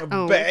 my...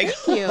 Oh, Bag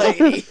thank you.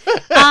 lady.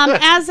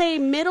 As a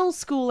middle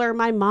schooler,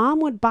 my mom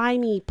would buy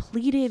me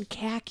pleated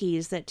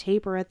khakis that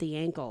taper at the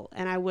ankle,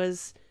 and I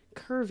was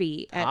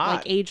curvy at Hot.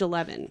 like age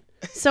 11.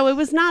 So it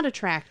was not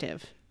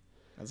attractive.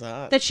 That's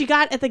hot. That she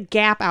got at the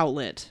Gap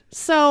outlet.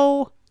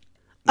 So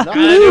Gotta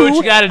do what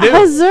you gotta do.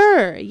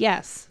 Huzzah.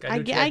 Yes. Gotta I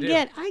do what you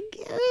gotta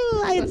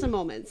I had some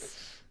moments.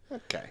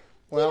 Okay.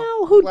 Well, You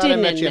know, who glad didn't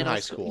I met in you in middle high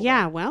school? school.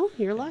 Yeah, well,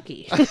 you're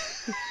lucky.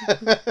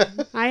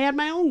 I had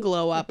my own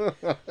glow up.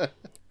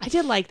 I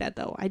did like that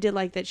though. I did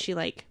like that she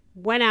like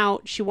went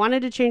out. She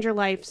wanted to change her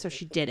life, so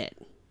she did it.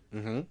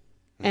 Mm-hmm.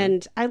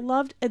 And I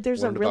loved.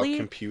 There's Learned a really about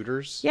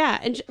computers, yeah,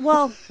 and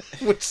well,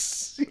 which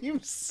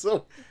seems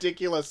so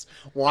ridiculous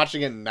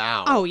watching it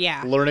now. Oh,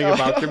 yeah. learning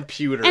about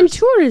computers. and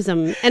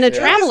tourism and a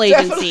travel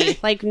Yes, agency. definitely.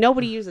 Like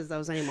nobody uses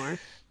those anymore.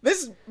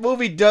 This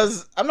movie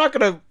does. I'm not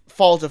gonna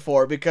fault it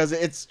for it because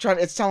it's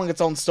telling its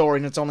own story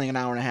and it's only an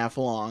hour and a half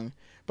long.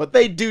 But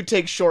they do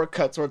take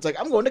shortcuts where it's like,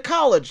 I'm going to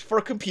college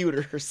for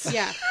computers.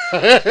 Yeah,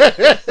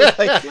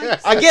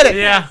 Like, I get it.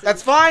 Yeah.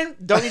 That's fine.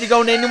 Don't need to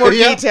go into any more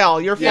Yeah.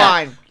 detail. You're Yeah.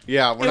 fine.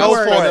 yeah, when It I was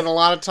works. spending a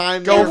lot of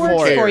time Go there, it who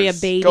works for it. for you,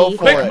 cares? baby. Go for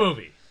Quick it.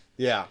 movie.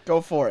 Yeah,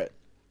 Go for it.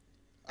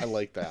 I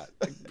like that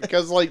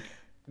because like,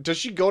 does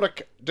she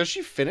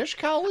finish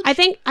college?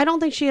 I don't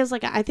think she has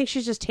like. I think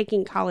she's just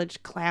taking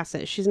college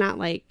classes. She's not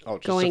like Oh,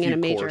 just going a in a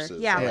few major.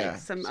 courses. Yeah, Yeah. like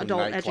some Some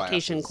adult night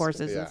education classes.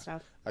 courses Yeah. and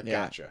stuff.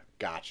 Yeah.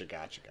 Gotcha.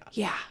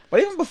 Yeah.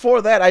 But even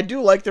before that, I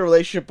do like the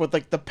relationship with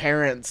like the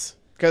parents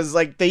because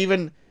like they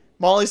even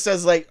Molly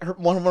says like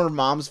one of her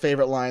mom's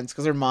favorite lines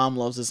because her mom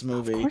loves this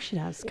movie. Of course she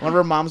does. One of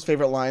her mom's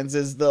favorite lines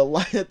is the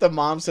line that the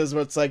mom says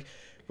where it's like,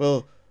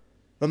 well,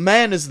 the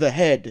man is the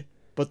head,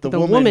 but the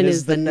woman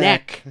is the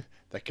neck.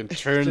 that can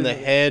turn the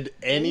head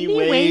any Any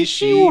way way she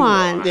she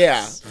wants. wants.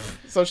 Yeah.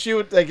 So she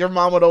would like your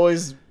mom would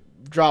always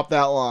drop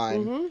that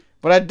line. Mm-hmm.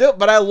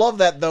 But I love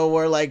that though,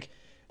 where like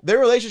their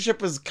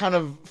relationship is kind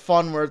of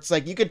fun, where it's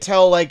like you could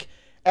tell like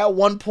at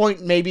one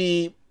point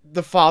maybe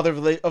the father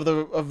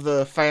of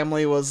the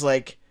family was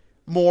like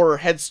more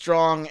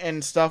headstrong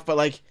and stuff, but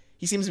like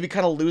he seems to be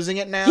kind of losing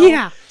it now.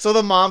 Yeah. So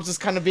the mom's just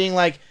kind of being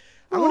like,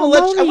 I'm Oh,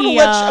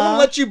 gonna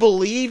let you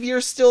believe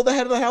you're still the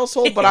head of the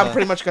household, but I'm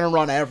pretty much gonna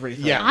run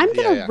everything. Yeah. I'm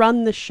gonna yeah.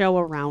 run the show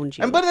around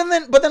you. And but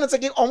then it's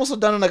like almost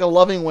done in like a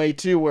loving way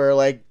too, where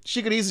like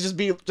she could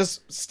easily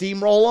just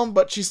steamroll him,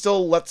 but she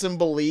still lets him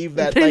believe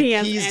that That like he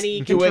has he's any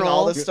doing control.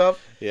 all this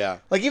stuff. Yeah.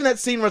 Like even that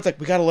scene where it's like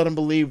we gotta let him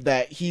believe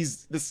that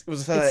this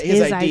was It's his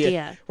his idea.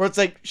 idea. Where it's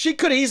like she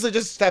could easily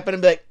just step in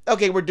and be like,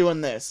 okay, we're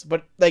doing this,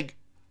 but like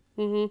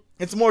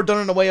it's more done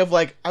in a way of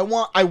like I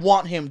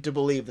want him to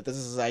believe that this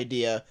is his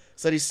idea,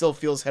 so that he still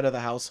feels head of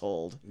the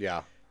household.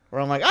 Yeah. Where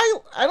I'm like I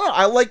don't know,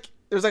 I like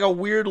there's like a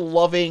weird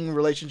loving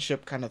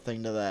relationship kind of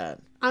thing to that.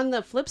 On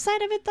the flip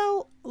side of it,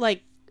 though,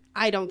 like,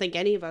 I don't think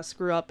any of us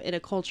grew up in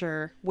a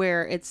culture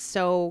where it's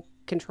so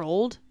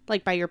controlled,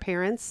 like, by your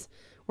parents,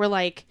 where,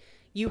 like,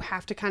 you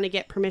have to kind of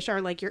get permission,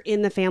 or, like, you're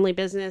in the family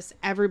business,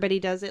 everybody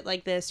does it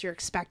like this, you're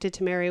expected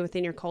to marry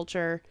within your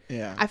culture.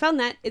 Yeah. I found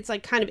that it's,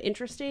 like, kind of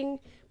interesting,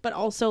 but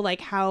also,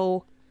 like,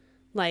 how,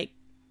 like,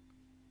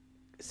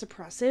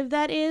 suppressive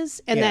that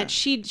is, and Yeah. that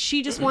she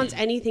just wants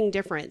anything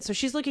different. So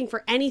she's looking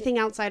for anything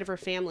outside of her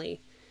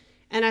family.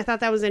 And I thought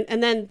that was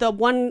and then the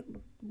one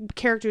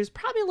character who's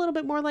probably a little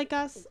bit more like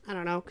us, I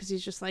don't know, because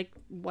he's just like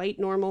white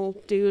normal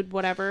dude,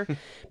 whatever,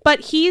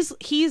 but he's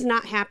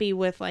not happy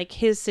with like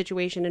his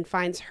situation and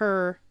finds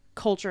her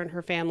culture and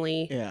her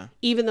family, Yeah.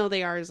 even though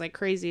they are as like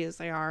crazy as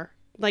they are,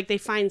 like they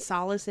find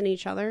solace in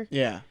each other.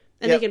 Yeah.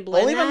 And yeah. they can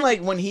blend well, even that. like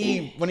when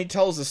he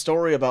tells the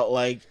story about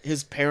like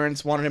his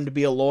parents wanted him to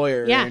be a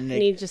lawyer. Yeah, and, and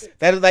like, he just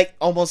that is like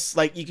almost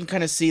like you can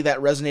kind of see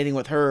that resonating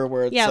with her,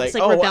 where it's Yeah, like it's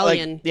like oh wow,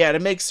 rebellion. yeah,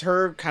 it makes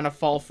her kind of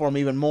fall for him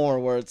even more.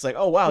 Where it's like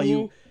oh wow,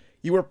 you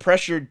were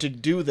pressured to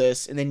do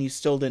this and then you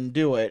still didn't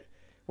do it.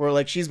 Where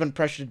like she's been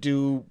pressured to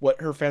do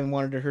what her family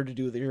wanted her to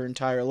do her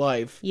entire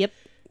life. yep.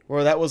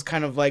 Where that was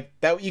kind of like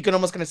that you can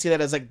almost kind of see that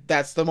as like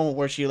that's the moment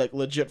where she like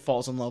legit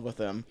falls in love with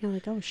him. You're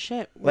like, oh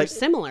shit, we're Like-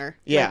 similar.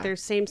 Yeah. Like, they're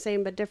same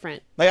but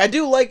different. Like I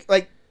do like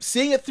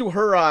seeing it through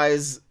her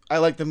eyes. I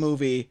like the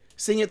movie.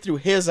 Seeing it through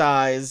his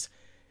eyes,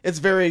 it's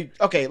very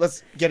okay.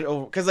 Let's get it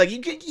over because like you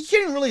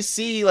can't really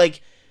see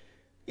like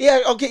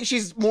yeah okay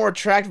she's more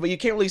attractive, but you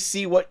can't really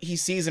see what he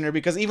sees in her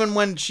because even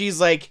when she's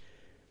like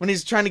when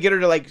he's trying to get her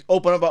to like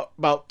open up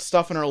about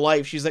stuff in her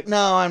life, she's like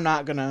no I'm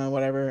not gonna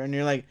whatever, and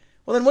you're like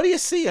well then what do you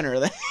see in her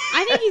then?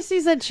 I think he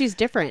sees that she's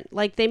different.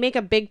 Like they make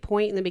a big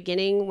point in the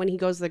beginning when he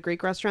goes to the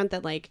Greek restaurant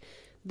that like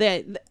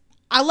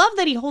I love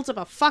that he holds up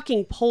a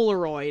fucking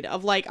Polaroid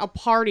of like a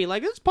party,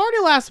 like this party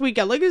last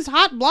weekend, like these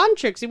hot blonde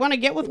chicks. You want to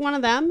get with one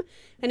of them?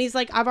 And he's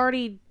like, I've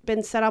already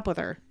been set up with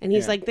her. And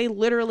he's like, they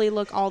literally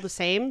look all the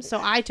same. So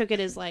I took it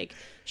as like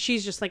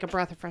she's just like a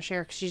breath of fresh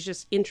air because she's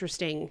just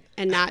interesting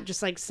and not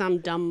just like some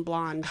dumb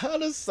blonde.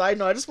 On a side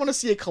note, I just want to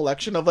see a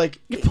collection of like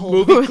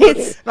Polaroids. movie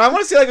clips. No, I want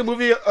to see like a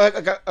movie,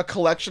 a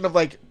collection of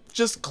like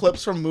just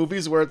clips from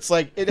movies where it's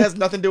like it has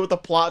nothing to do with the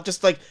plot,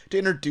 just like to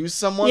introduce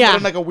someone, Yeah. but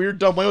in like a weird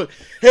dumb way. Like,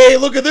 hey,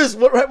 look at this!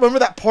 Remember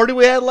that party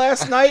we had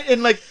last night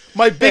in like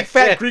my big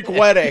fat Greek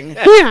wedding?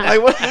 Yeah.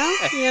 Like,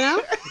 what? You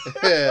know?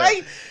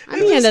 Like, I'm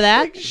it's into just, that.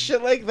 like,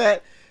 shit like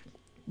that.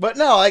 But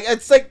no, like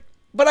it's like,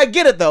 but I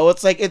get it though.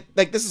 It's like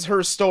this is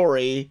her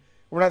story.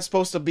 We're not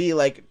supposed to be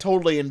like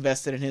totally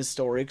invested in his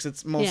story because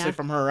it's mostly Yeah.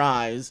 from her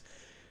eyes.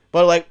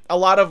 But like a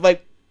lot of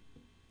like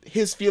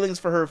his feelings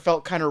for her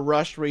felt kind of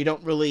rushed, where you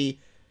don't really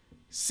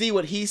see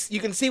what you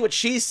can see what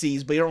she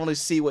sees, but you don't really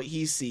see what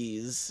he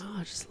sees.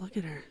 Oh, just look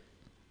at her.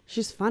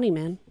 She's funny,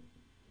 man.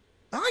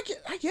 I get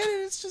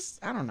it. It's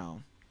just I don't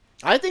know.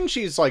 I think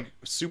she's like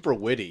super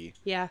witty.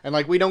 Yeah. And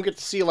like we don't get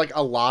to see like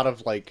a lot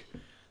of like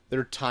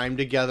their time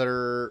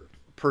together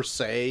per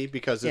se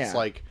because it's Yeah.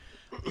 like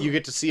you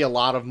get to see a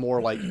lot of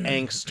more like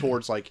angst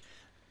towards like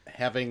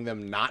having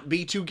them not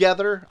be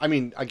together. I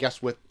mean, I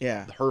guess with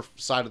Yeah. her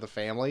side of the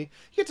family,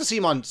 you get to see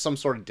him on some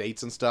sort of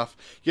dates and stuff.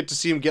 You get to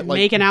see him get like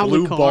Making out in the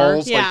blue car.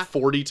 balls Yeah. like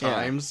 40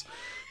 times.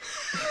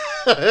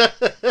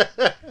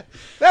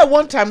 That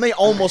one time they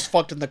almost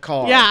fucked in the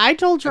car. Yeah, I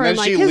told her, And I'm then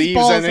like, she his leaves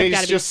balls and have then got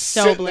he's to be just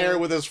so sitting blue. there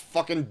with his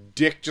fucking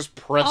dick just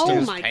pressed in Oh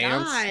his my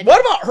pants. god.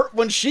 What about her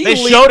when she? They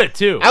leaves- showed it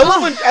too. I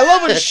love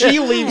when she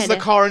leaves the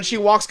God. car and she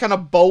walks kind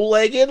of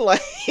bow-legged,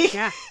 like.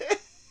 Yeah.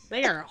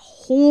 They are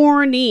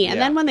horny. And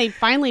Yeah. then when they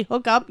finally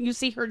hook up, you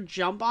see her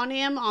jump on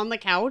him on the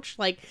couch,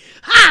 like,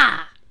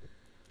 ha!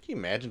 Can you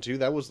imagine too?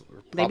 That was They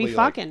probably be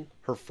like, fucking.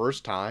 her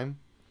first time.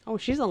 Oh,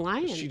 she's a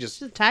lion. She just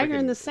she's a tiger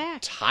in freaking the sack.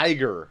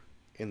 Tiger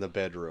in the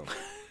bedroom.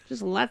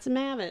 Just lets him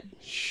have it.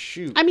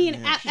 Shoot. I mean,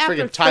 She's after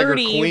freaking Tiger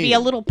 30, you'd be Queen. a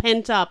little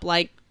pent up,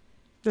 like,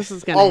 this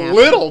is going a to happen.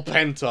 little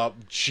pent up.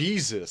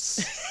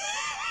 Jesus.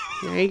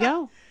 There you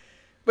go.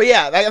 But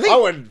yeah, I think I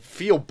would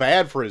feel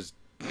bad for his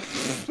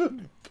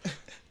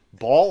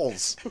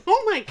balls.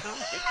 Oh my god.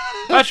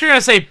 I thought you were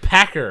gonna say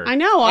pecker. I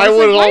know. I was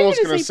was like, why are you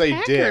almost gonna say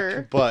pecker?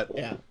 dick, but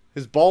Yeah.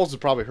 his balls would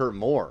probably hurt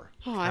more.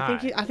 Oh, I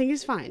think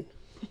he's fine.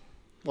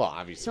 Well,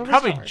 obviously. Silver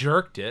Probably Star.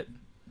 jerked it.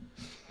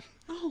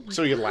 Oh my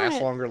So you could last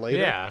God. longer later.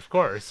 Yeah, of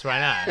course. Why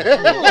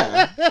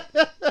not?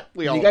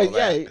 We all You know guys,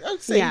 that. yeah,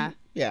 I'd say, Yeah.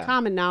 yeah.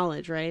 Common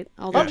knowledge, right?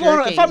 All If the I'm, going,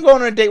 jerking. if I'm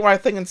going on a date where I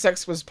think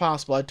sex was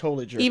possible, I'd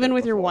totally jerk Even it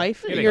with your before.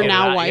 wife, You gotta your get it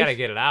now out. wife, You gotta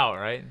get it out,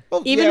 right?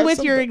 Well, even yeah,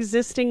 with your sometimes.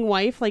 existing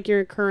wife, like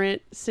your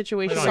current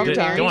situation. Don't where you're want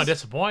Sometimes. married? to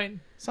disappoint.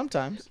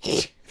 Sometimes.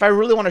 If I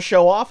really want to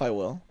show off, I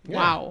will. Yeah,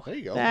 Wow, there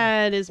you go.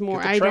 that is more.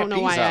 Get the I don't know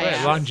why trapeze I out. Right,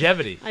 asked.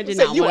 longevity. I did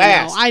Say not you want to know.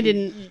 asked. I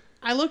didn't.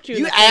 I looked you. In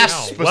You the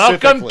asked Face.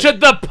 Welcome specifically. to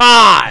the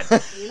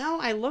pod. You know,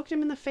 I looked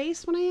him in the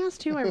face when I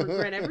asked too. I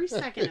regret every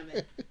second of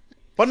it.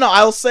 But no,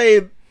 I'll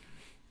say,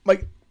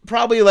 like,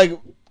 probably, like,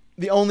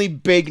 the only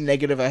big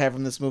negative I have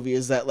from this movie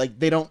is that, like,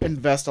 they don't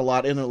invest a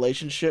lot in the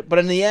relationship. But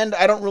in the end,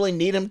 I don't really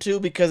need them to,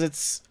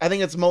 because I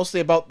think it's mostly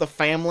about the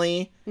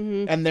family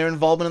and their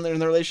involvement in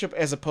the relationship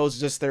as opposed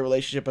to just their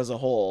relationship as a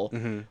whole.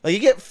 Like, you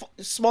get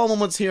small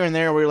moments here and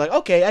there where you're like,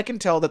 okay, I can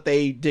tell that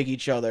they dig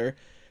each other.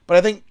 But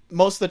I think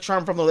most of the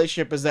charm from the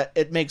relationship is that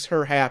it makes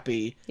her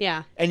happy.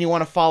 Yeah. And you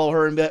want to follow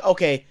her and be like,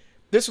 okay,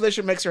 this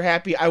relationship makes her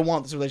happy. I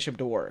want this relationship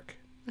to work.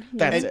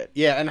 That's it.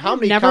 Yeah, and how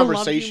many Never loved you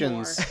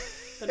conversations?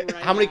 more than right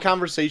How many now.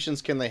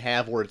 conversations can they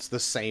have where it's the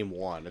same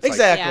one? It's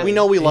Exactly. Like, we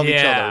know we love each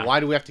Yeah. other. Why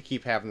do we have to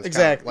keep having this?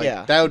 Exactly, Like,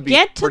 yeah. that would be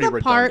Get to pretty the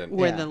part redundant.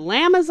 where Yeah. the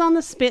lamb is on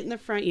the spit in the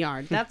front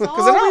yard. That's all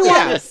Because in we all, want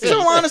yeah, to see. in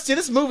all honesty,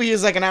 this movie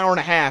is like an hour and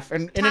a half,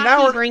 and in an Taki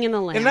hour, bringing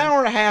the lamb. in an hour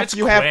and a half, It's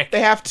you have quick.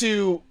 they have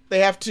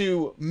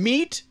to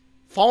meet,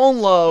 fall in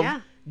love,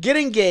 Yeah. get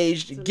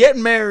engaged, get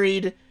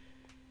married,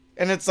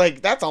 and it's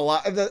like that's a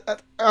lot.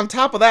 On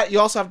top of that, you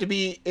also have to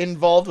be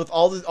involved with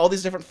all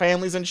these different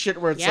families and shit.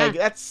 Where it's Yeah. like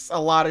that's a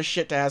lot of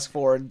shit to ask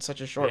for in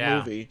such a short Yeah.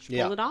 movie.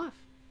 Yeah. Pulled it off.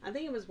 I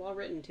think it was well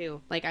written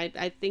too. Like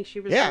I think she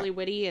was Yeah. really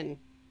witty and.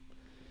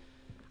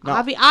 No.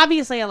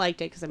 Obviously, I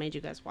liked it because I made you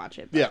guys watch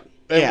it. but- Yeah.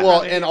 And, Yeah. well,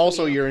 Probably and for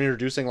also me. you're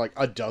introducing like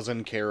a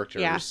dozen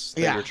characters Yeah.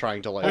 that Yeah. you're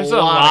trying to like. There's A a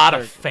lot lot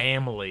of of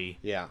family.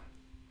 Yeah.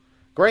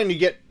 Granted, you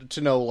get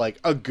to know like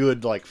a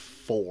good like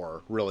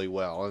 4 really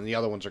well, and the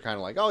other ones are kind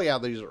of like, oh yeah,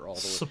 these are all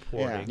the.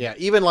 Supporting. Yeah,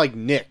 even like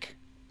Nick,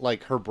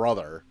 like her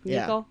brother.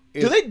 Yeah. Nicole?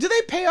 Do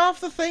they pay off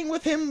the thing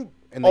with him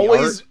And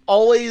the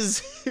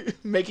always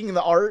making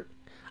the art?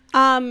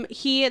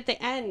 He at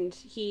the end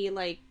he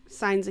like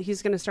signs that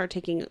he's going to start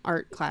taking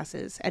art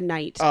classes at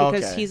night Oh,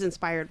 because okay. he's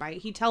inspired by it.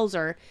 He tells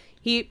her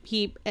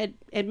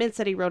admits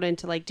that he wrote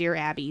into like Dear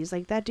Abby. He's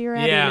like that Dear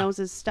Abby Yeah. knows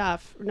her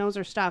stuff, but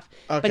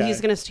Okay.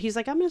 he's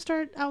like I'm going to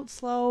start out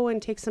slow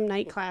and take some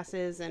night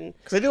classes and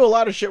Because they do a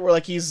lot of shit where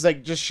like he's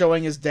like just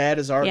showing his dad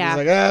his art. Yeah. And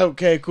he's like, oh,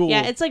 okay, cool.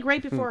 yeah, it's like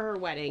right before her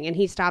wedding and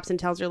he stops and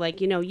tells her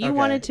like, you know, you Okay.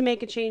 wanted to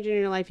make a change in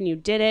your life and you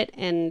did it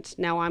and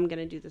now I'm going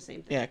to do the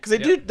same thing. Yeah, because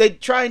they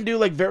try and do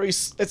like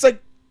it's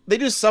like they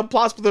do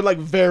subplots, but they're like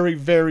very,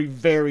 very,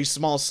 very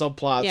small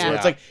subplots. Yeah. Where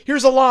it's like,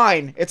 here's a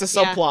line, it's a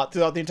Yeah. subplot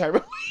throughout the entire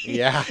movie.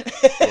 Yeah.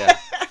 Yeah.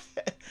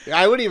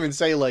 I wouldn't even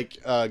say like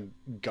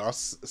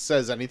Gus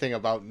says anything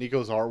about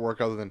Nico's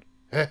artwork other than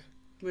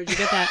Where'd you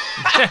get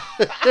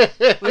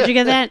that? Where'd you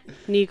get that,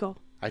 Nico?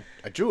 I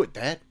drew it,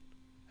 Dad.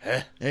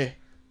 Hey.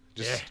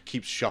 Just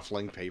keeps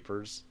shuffling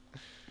papers.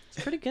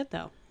 It's pretty good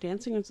though.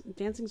 Dancing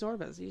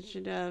Zorbas. He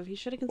should have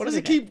considered What does he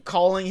it. keep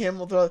calling him?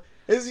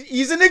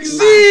 He's an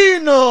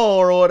Xeno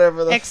or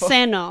whatever the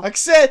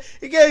Xeno.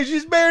 Yeah,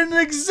 she's married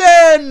an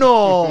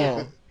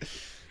Xeno.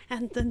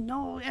 And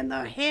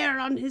the hair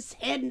on his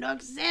head, no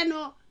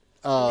Xeno.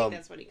 I Um, think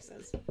that's what he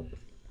says.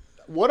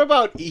 What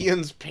about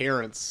Ian's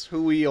parents,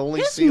 who we only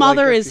His see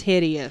mother like, is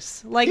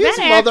hideous. Like his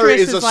that mother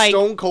actress is a like,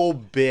 stone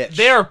cold bitch.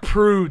 They are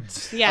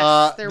prudes.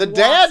 Yes, they're the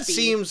dad waspy.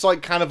 seems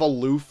like kind of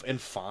aloof and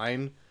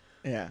fine.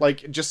 Yeah.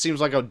 Like, it just seems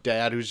like a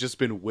dad who's just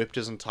been whipped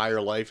his entire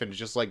life and is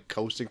just like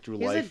coasting through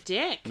He's a life.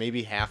 dick.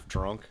 Maybe half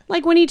drunk.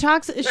 Like when he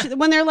talks,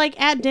 when they're like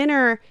at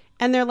dinner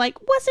and they're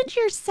like, "Wasn't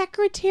your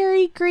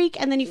secretary Greek?"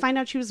 And then you find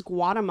out she was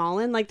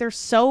Guatemalan. Like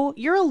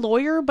you're a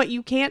lawyer, but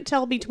you can't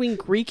tell between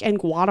Greek and Yeah,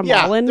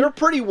 Guatemalan. they're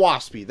pretty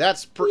waspy.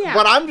 That's Yeah.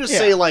 but I'm just Yeah.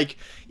 saying, like,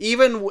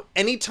 even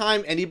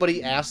anytime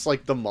anybody asks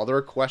like the mother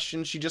a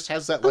question, she just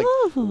has that like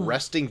Ooh.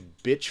 resting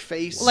bitch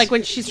face. Like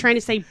when she's trying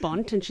to say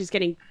bunt and she's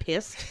getting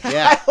pissed.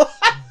 yeah,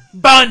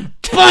 Bunt.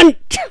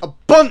 Bunt. a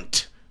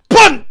bunt.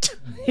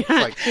 It's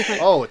like,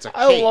 oh, it's a cake.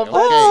 I love that. okay.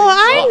 Oh,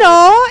 I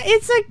know.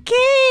 It's a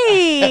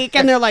cake.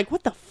 And they're like,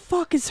 what the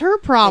fuck is her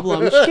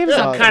problem? She gives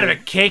Oh, a Kind of a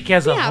cake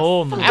has a Yeah,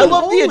 hole in the fuck. I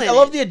love hole in I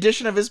love it. the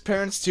addition of his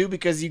parents too,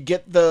 because you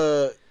get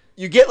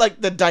like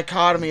the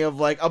dichotomy of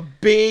like a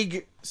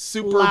big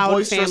super Loud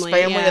boisterous family,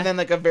 family yeah. and then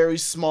like a very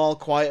small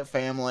quiet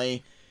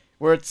family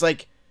where it's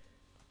like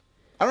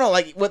I don't know,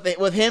 like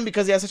with him,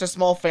 because he has such a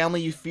small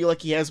family, you feel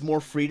like he has more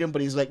freedom,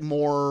 but he's like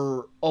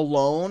more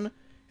alone.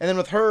 And then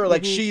with her,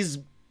 like she's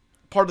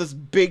part of this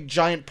big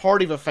giant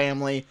party of a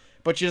family,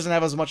 but she doesn't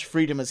have as much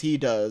freedom as he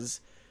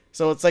does.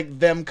 So it's like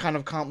them kind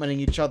of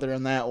complimenting each other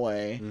in that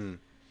way.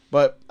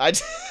 But I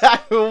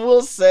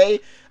will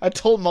say, I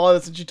told Molly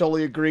this and she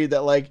totally agreed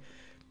that like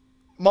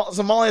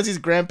so Molly has these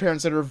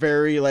grandparents that are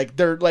very like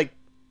they're like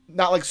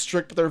not like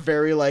strict, but they're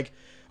very like,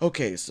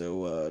 okay,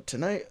 so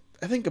tonight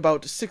I think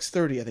about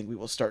 6:30 I think we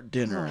will start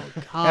dinner.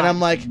 Oh, God. And I'm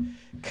like,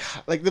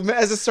 God, like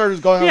as it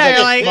started going, Yeah, I was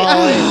you're like,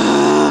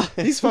 like,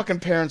 Molly, these fucking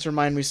parents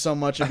remind me so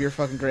much of your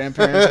fucking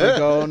grandparents when we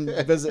go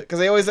and visit because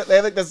they always get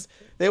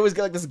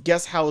like this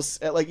guest house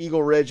at like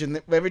Eagle Ridge,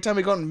 and every time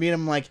we go and meet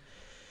them, I'm like,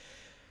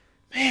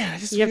 man, I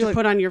just You have feel to like,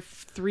 put on your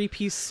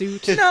 3-piece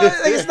suit. no, like,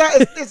 it's not.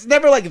 It's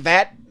never like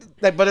that.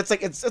 But it's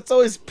like it's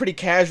always pretty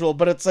casual.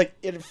 But it's like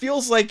it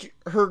feels like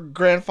her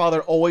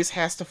grandfather always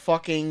has to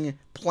fucking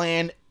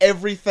plan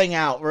everything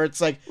out. Where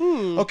it's like,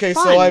 okay,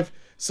 fun.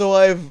 so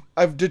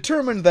I've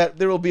determined that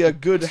there will be a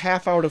good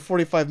half hour to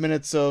 45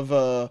 minutes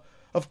of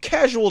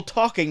casual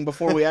talking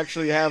before we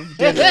actually have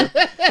dinner.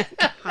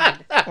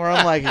 Where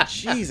I'm like,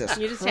 Jesus,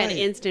 You just Christ. had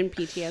instant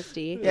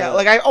PTSD. Yeah,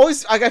 like I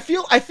always like I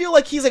feel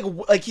like he's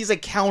like he's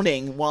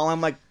counting while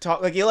I'm like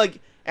talk like he like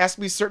ask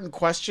me certain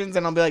questions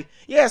and I'll be like,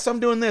 yeah, so I'm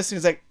doing this, and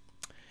he's like,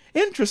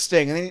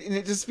 interesting, and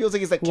it just feels like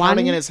he's like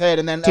counting in his head,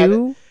 and then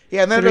two,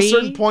 and then at a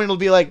certain three. point it'll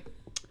be like,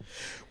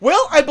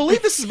 well, I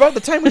believe this is about the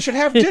time we should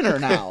have dinner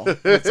now.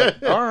 It's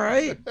like, all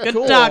right, Good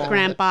cool. talk,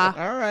 Grandpa.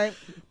 All right,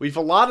 We've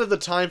allotted the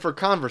time for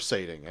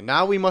conversating, and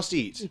now we must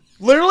eat.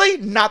 literally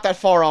not that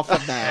far off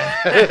from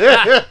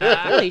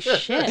that. Holy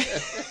shit.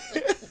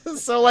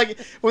 So like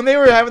when they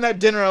were having that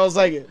dinner, I was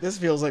like, this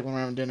feels like when we're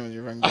having dinner with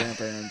your fucking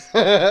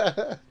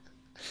grandparents.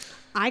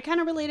 I kind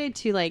of related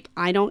to, like,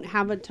 I don't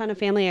have a ton of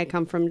family. I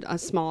come from a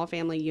small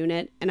family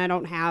unit, and I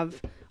don't have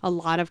a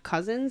lot of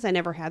cousins. I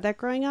never had that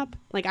growing up.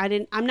 Like,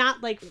 I'm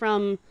not, like,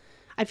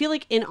 I feel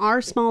like in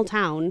our small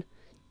town,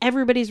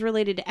 everybody's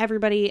related to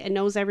everybody and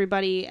knows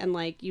everybody, and,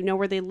 like, you know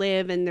where they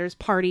live, and there's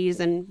parties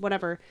and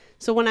whatever.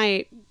 So when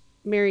I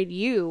married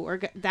you,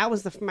 that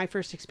was my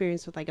first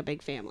experience with, like, a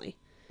big family.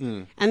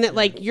 And that,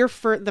 like,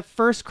 the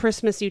first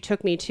Christmas you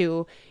took me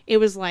to, it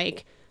was,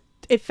 like,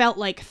 it felt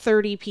like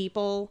 30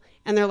 people,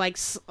 and they're like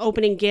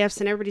opening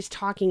gifts and everybody's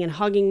talking and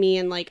hugging me,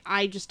 and like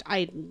I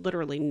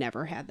literally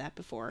never had that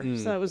before.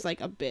 So it was like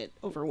a bit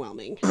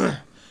overwhelming.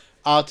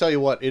 I'll tell you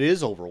what, it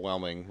is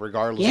overwhelming,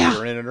 regardless Yeah. if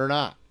you're in it or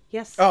not.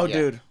 Yes. Oh, Yeah,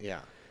 dude. Yeah.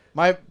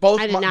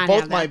 Both I did not my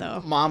have that,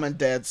 though. mom and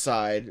dad's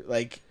side,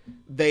 like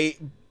they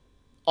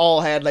all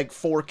had like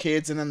 4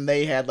 kids, and then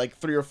they had like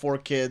 3 or 4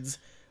 kids.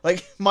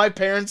 Like my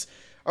parents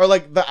are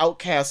like the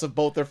outcasts of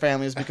both their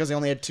families because they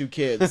only had 2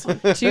 kids.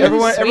 Two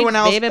everyone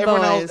sweet baby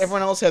boys.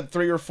 everyone else had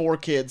 3 or 4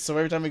 kids. So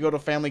every time we go to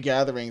family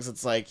gatherings,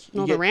 it's like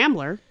Well, the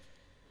Rambler.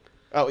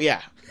 oh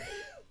yeah.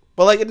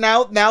 But like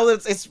now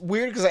that it's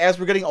weird because as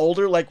we're getting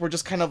older, like we're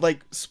just kind of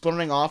like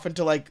splitting off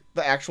into like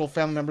the actual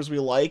family members we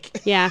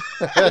like. Yeah.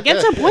 It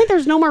gets to a point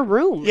there's no more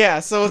room. Yeah,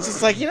 so it's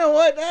just like, you know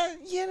what?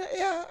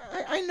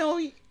 I know.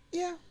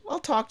 Yeah, I'll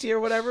talk to you or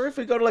whatever. If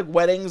we go to like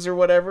weddings or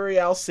whatever,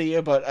 yeah, I'll see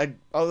you. But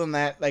other than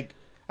that, like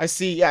I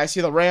see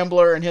the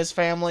Rambler and his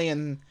family,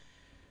 and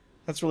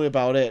that's really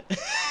about it.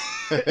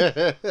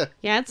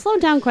 Yeah, it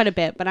slowed down quite a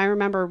bit, but I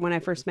remember when I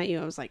first met you,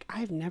 I was like,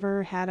 I've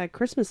never had a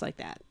Christmas like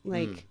that.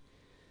 Like,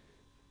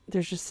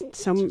 there's just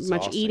so much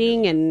exhausting,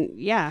 eating, and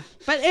yeah.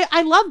 But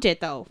I loved it,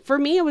 though. For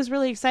me, it was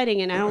really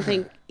exciting, and I don't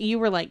think you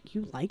were like,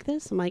 you like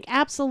this? I'm like,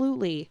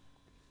 absolutely.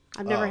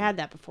 I've never had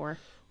that before.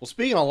 Well,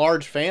 speaking of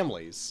large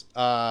families,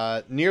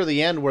 near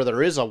the end where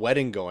there is a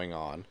wedding going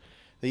on,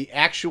 the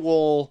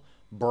actual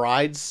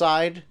bride's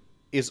side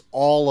is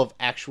all of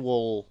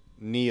actual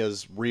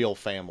Nia's real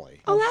family.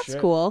 Oh, that's shit.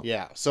 cool.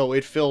 Yeah, so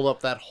it filled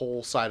up that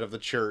whole side of the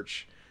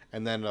church,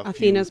 and then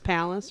Athena's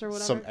Palace or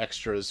whatever. some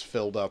extras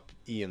filled up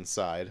Ian's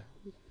side.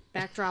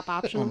 Backdrop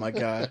optional. Oh my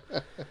god,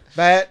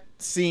 that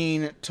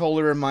scene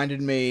totally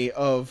reminded me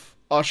of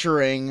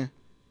ushering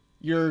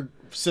your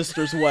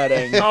sister's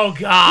wedding. Oh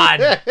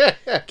God.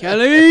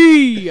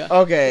 Kelly!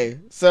 Okay,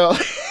 so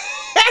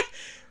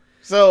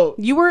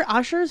You were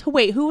ushers?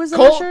 Wait, who was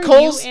the usher?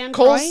 Cole's, You and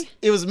Cole's, Troy?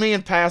 it was me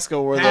and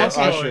Pasco were the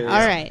Pasco, ushers. yeah.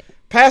 All right.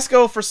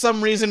 Pasco, for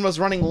some reason, was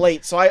running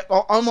late, so I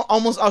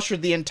almost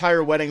ushered the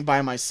entire wedding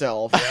by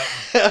myself.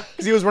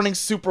 Because he was running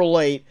super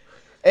late.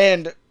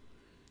 And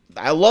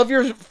I love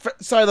your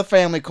side of the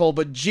family, Cole,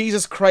 but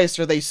Jesus Christ,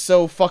 are they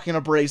so fucking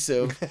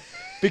abrasive.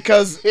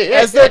 Because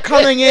as they're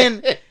coming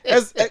in,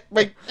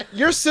 like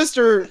your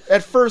sister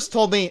at first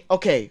told me,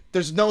 okay,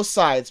 there's no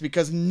sides,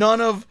 because none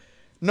of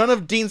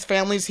Dean's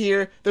family's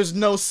here. There's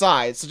no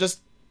sides, so just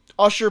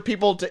usher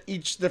people to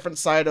each different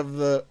side of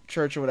the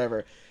church or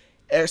whatever.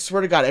 I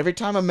swear to God, every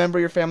time a member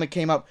of your family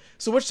came up,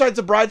 so which side's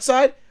the bride's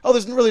side? Oh,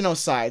 there's really no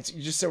sides.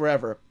 You just sit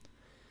wherever.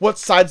 What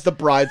side's the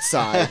bride's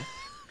side?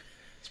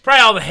 It's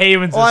probably all the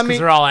Havens because I mean-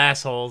 they're all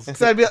assholes.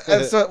 So I'd be,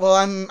 well,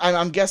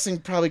 I'm guessing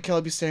probably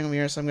Kelly be standing over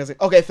here, so I'm guessing,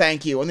 okay,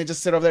 thank you. And they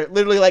just sit over there.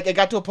 Literally, like, it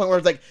got to a point where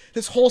it's like,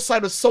 this whole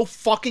side was so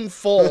fucking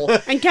full.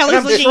 And Kelly's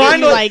I'm looking trying at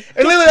you to, like,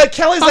 and literally, like,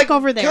 Kelly's fuck like,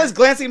 over there. Kelly's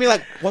glancing at me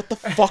like, what the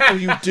fuck are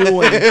you doing?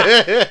 Like,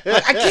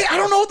 I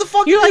don't know what the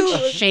fuck you're you're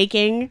like doing.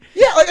 shaking.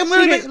 Yeah, like, I'm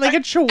literally like a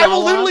I chihuahua.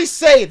 will literally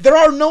say there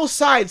are no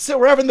sides. Sit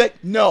wherever. And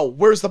like, no,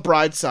 where's the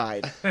bride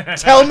side?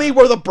 Tell me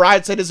where the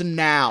bride side is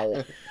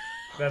now.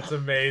 That's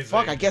amazing.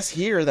 Fuck, I guess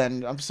here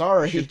then. I'm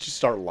sorry. You should just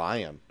start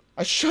lying.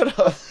 I should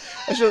have.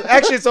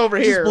 Actually, it's over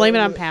here. Just blame it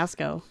on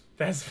Pasco.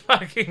 That's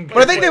fucking.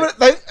 But I think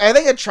I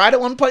think I tried at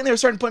one point and they were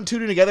starting putting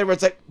two together, but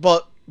it's like,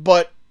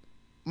 but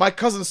my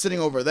cousin's sitting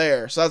over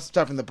there, so that's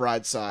definitely the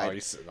bride's side. Oh,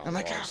 he's sitting on I'm the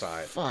like, wrong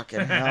side. fucking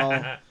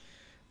hell.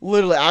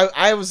 Literally,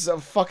 I was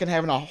fucking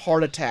having a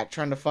heart attack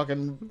trying to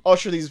fucking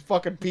usher these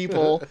fucking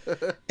people.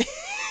 God,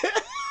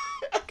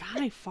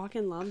 I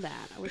fucking love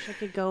that. I wish I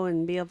could go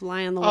and be a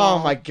fly on the wall.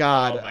 Oh my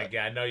god. Oh my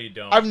god, no, you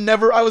don't.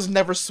 I was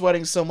never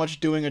sweating so much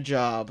doing a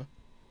job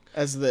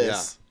as Yeah.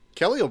 this.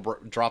 Kelly will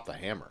drop the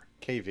hammer.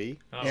 KV.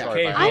 Oh, Yeah.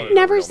 Sorry if I KV. had I've her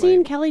never real seen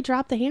name. Kelly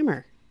drop the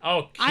hammer.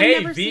 Oh,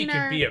 I've never KV seen can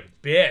her- be a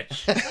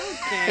bitch.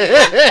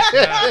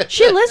 Okay.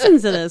 She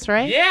listens to this,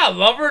 right? Yeah,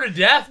 love her to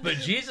death, but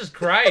Jesus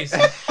Christ.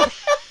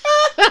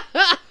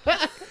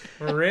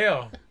 For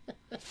real.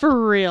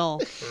 For real.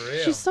 For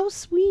real. She's so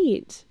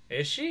sweet.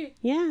 Is she?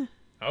 Yeah.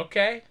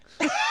 Okay.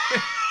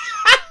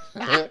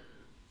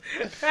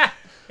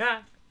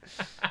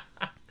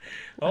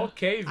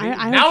 Okay, V.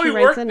 I now hope we she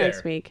work writes in there.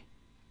 next week.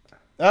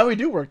 Oh, we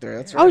do work there.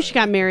 That's right. Oh, she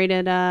got married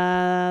at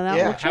that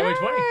Yeah. old Highway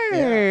 20. church.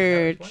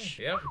 Highway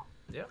 20. Yep.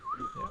 Yep.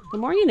 The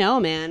more you know,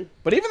 man.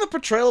 But even the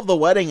portrayal of the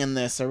wedding in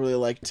this, I really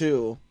like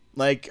too.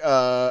 Like,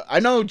 I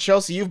know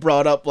Chelsea, you've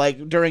brought up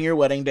like during your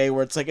wedding day,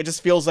 where it's like it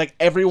just feels like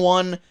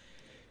everyone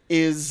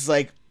is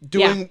like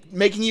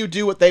making you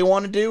do what they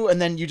want to do,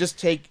 and then you just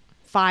take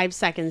 5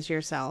 seconds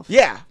yourself.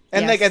 yeah.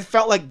 And Yes. like it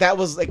felt like that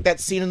was like that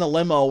scene in the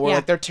limo where Yeah.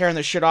 like they're tearing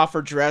the shit off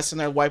her dress and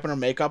they're wiping her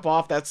makeup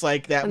off. That's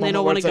like that And moment they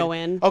don't where wanna it's like, go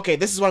in. Okay,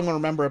 this is what I'm gonna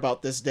remember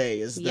about this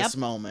day is Yep. this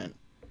moment.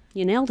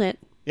 You nailed it.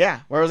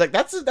 Yeah, where I was like,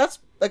 that's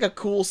like a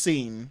cool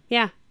scene.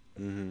 Yeah.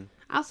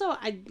 Also,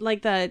 I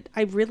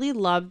really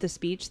love the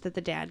speech that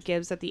the dad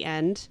gives at the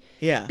end.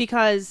 Yeah,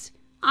 Because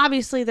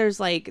obviously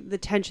there's like the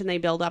tension they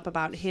build up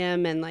about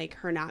him and like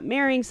her not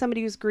marrying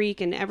somebody who's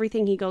Greek and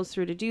everything he goes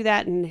through to do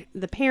that, and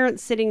the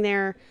parents sitting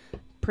there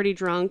pretty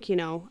drunk,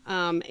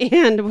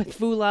 and with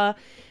Vula.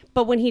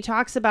 But when he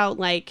talks about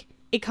like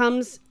it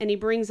comes and he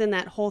brings in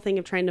that whole thing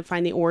of trying to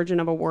find the origin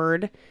of a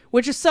word,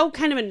 which is so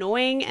kind of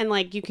annoying, and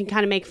like you can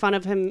kind of make fun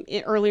of him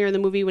earlier in the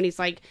movie when he's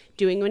like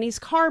when he's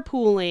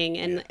carpooling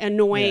and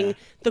annoying Yeah.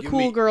 the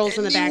cool girls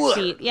in the back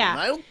seat. Yeah.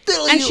 I'll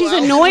tell And you she's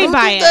how annoyed to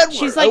by get that it.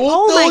 She's word. like, I will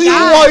 "Oh tell my you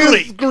God." why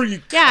it's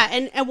Greek. Yeah,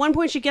 and at one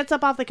point she gets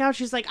up off the couch.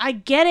 She's like, "I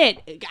get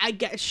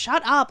it.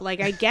 Shut up. Like,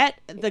 I get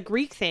the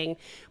Greek thing."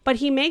 But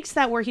he makes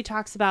that where he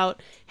talks about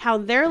how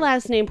their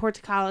last name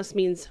Portokalos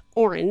means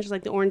orange,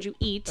 like the orange you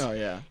eat. Oh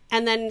yeah.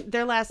 And then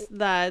their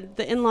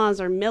the in-laws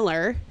are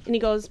Miller, and he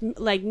goes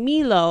like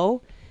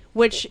Milo,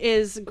 which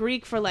is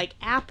Greek for like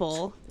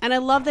apple. And I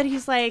love that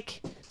he's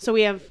like, so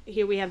we have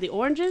the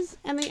oranges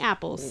and the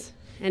apples,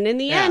 and in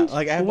the Yeah, end,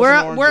 like apples we're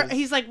and oranges.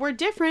 he's like, we're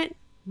different,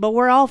 but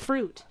we're all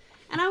fruit.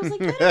 And I was like,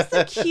 that is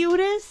the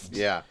cutest.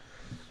 Yeah.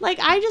 Like,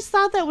 I just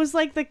thought that was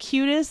like the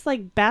cutest,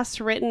 like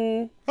best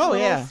written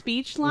little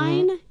speech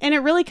line, and it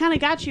really kind of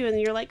got you, and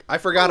you're like, I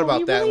forgot oh, about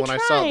he that really when I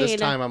saw it this tried.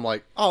 time. I'm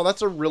like, oh,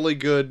 that's a really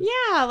good.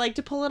 Yeah, like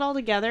to pull it all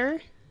together,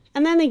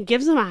 and then he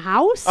gives him a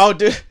house. Oh,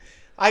 dude,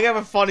 I have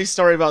a funny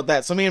story about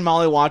that. So me and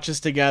Molly watch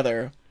this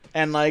together,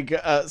 and like,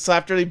 so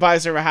after he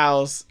buys her a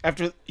house,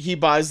 after he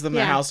buys them a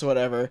Yeah. house or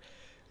whatever,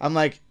 I'm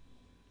like,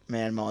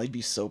 man, Molly, you'd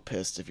be so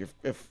pissed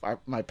if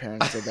my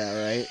parents did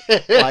that,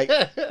 right? Like,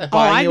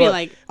 I'd be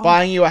like, oh,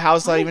 buying you a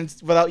house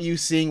without you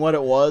seeing what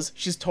it was.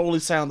 She's totally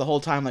silent the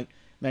whole time. Like,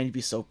 man, you'd be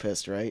so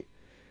pissed, right?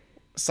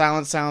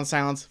 Silence.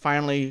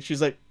 Finally,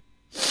 she's like,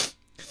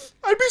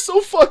 I'd be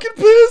so fucking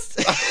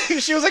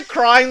pissed. She was like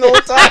crying the whole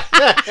time.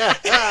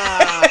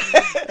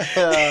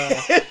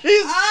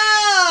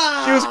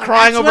 She was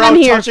crying That's over what how I'm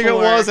here touching it for.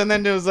 was, and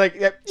then it was like,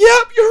 yep,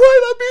 you're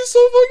right. I'd be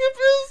so fucking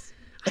pissed.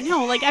 I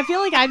know, like I feel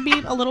like I'd be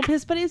a little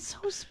pissed, but it's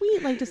so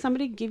sweet. Like, does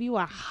somebody give you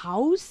a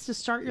house to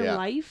start your Yeah.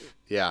 life?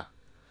 Yeah.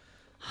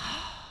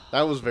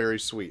 That was very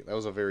sweet. That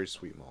was a very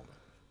sweet moment.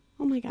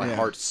 Oh my god, My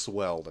heart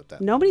swelled at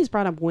that. nobody's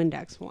brought up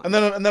Windex once. And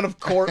then of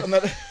course, and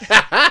then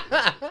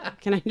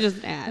Can I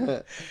just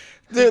add?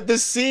 the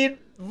scene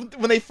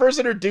when they first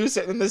introduce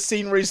it, and the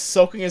scene where he's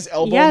soaking his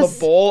elbow in Yes. the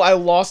bowl, I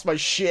lost my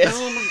shit.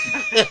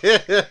 Oh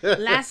my god!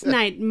 Last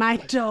night, my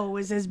toe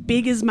was as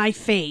big as my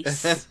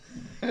face.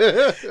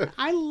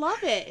 I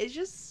love it. It's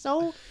just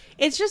so.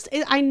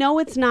 I know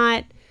it's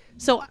not.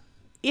 So,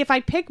 if I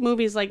pick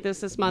movies like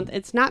this month,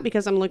 it's not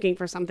because I'm looking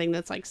for something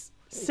that's like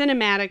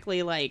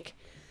cinematically, like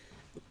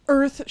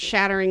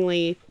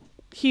earth-shatteringly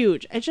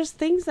huge. It's just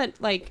things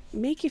that like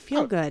make you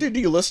feel good. Dude,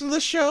 do you listen to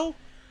this show?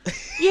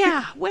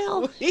 Yeah.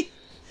 Well.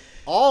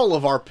 All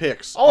of our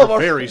picks All of are our-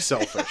 very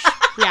selfish.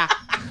 Yeah.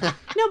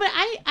 No, but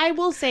I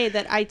will say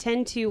that I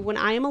tend to, when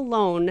I am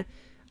alone,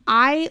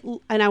 I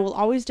will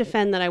always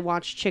defend that I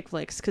watch chick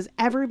flicks because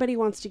everybody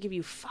wants to give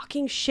you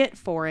fucking shit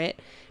for it.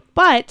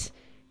 But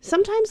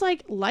sometimes,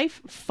 like,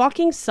 life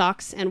fucking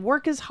sucks and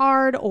work is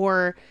hard,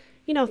 or,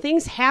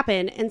 things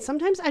happen. And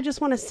sometimes I just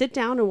want to sit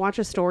down and watch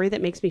a story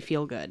that makes me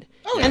feel good.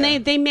 Oh, yeah. And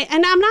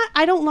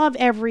I don't love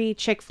every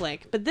chick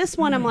flick, but this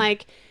one I'm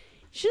like,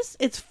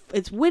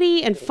 it's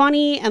witty and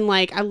funny, and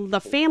like the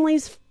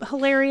family's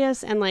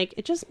hilarious, and like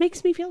it just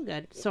makes me feel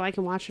good, so I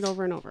can watch it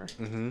over and over.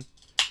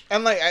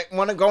 And like,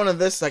 when I go into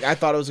this, like, I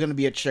thought it was gonna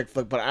be a chick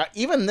flick, but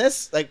even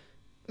this, like,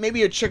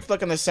 maybe a chick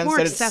flick in the sense More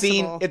that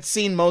accessible. it's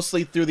seen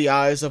mostly through the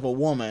eyes of a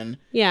woman.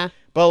 Yeah.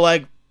 But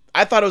like,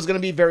 I thought it was gonna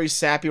be very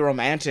sappy,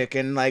 romantic,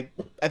 and like,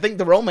 I think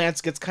the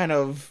romance gets kind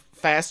of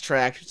fast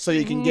tracked, so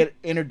you can get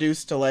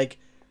introduced to like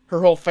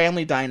her whole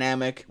family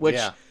dynamic, which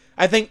Yeah.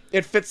 I think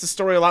it fits the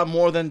story a lot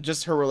more than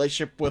just her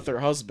relationship with her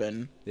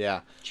husband. Yeah.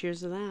 Cheers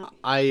to that.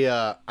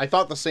 I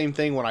thought the same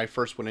thing when I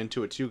first went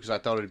into it too, because I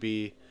thought it'd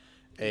be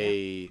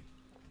a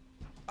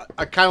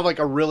kind of like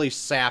a really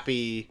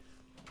sappy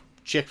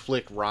chick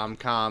flick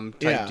rom-com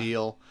type Yeah.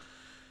 deal.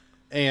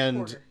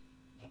 And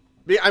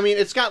I mean,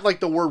 it's got like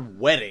the word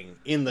wedding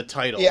in the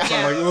title. Yeah. So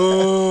I'm like,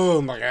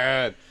 oh my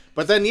god.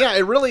 But then yeah,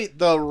 it really,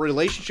 the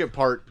relationship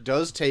part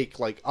does take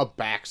like a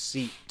back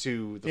seat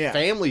to the Yeah.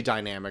 family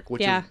dynamic,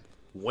 which Yeah. is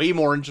way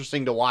more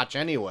interesting to watch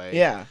anyway.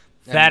 Yeah,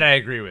 That I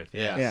agree with.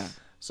 Yeah. yeah.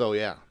 So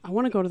yeah. I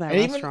want to go to that And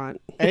even-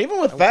 restaurant. And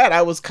even with that,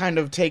 I was kind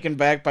of taken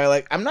back by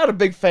like, I'm not a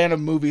big fan of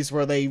movies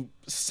where they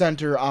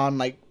center on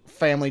like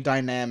family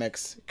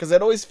dynamics, because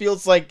it always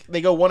feels like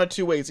they go one of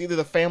two ways: either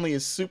the family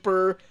is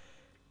super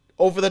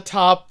over the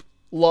top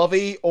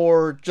lovey,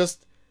 or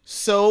just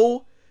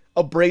so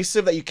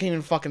abrasive that you can't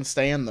even fucking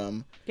stand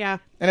them. Yeah.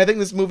 And I think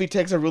this movie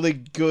takes a really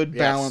good Yeah,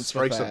 balance.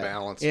 strikes with a that.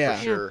 balance Yeah.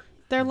 for sure.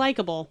 They're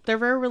likable. They're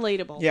very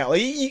relatable. Yeah,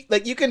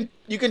 like you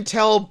can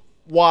tell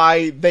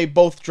why they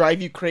both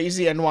drive you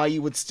crazy and why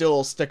you would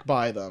still stick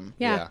by them.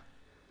 Yeah.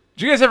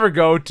 Did you guys ever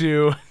go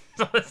to?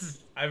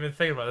 I've been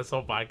thinking about this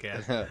whole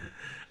podcast.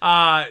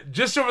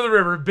 Just over the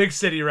river, big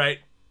city, right?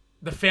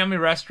 The family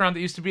restaurant that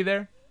used to be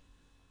there,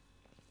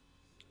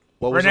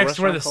 What right was the next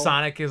to where the restaurant called?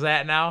 Sonic is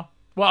at now.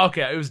 Well,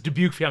 okay, it was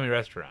Dubuque Family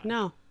Restaurant.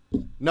 No.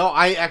 No,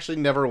 I actually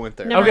never went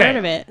there. Never Okay. heard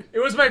of it. It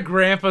was my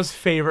grandpa's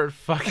favorite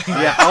fucking.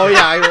 Yeah. Oh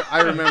yeah,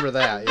 I remember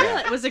that. Yeah.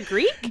 Really? Was it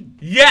Greek?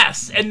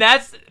 Yes, and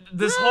that's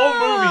this whole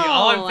movie.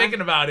 All No. I'm thinking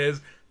about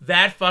is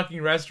that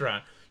fucking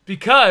restaurant,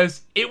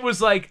 because it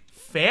was like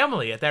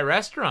family at that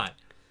restaurant.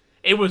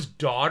 It was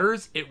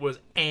daughters, it was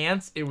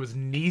aunts, it was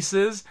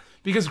nieces,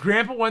 because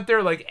Grandpa went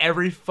there like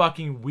every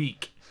fucking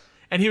week.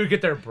 And he would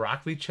get their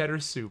broccoli cheddar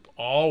soup,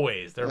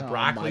 always. Their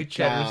broccoli my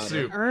cheddar God.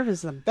 soup. Irv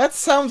is the That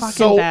sounds Fucking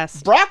so.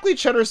 best. Broccoli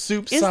cheddar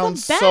soup the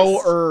sounds best.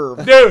 so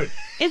herb. Dude,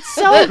 It's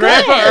so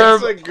Grandpa good.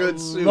 Irv It's a good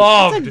soup.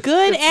 loved It's a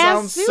good It ass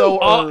sounds soup. so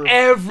all,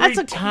 every That's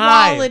a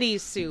time. quality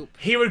soup.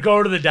 He would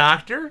go to the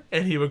doctor,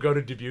 and he would go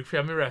to Dubuque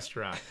Family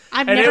Restaurant.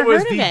 I've and never it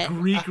was heard of the it.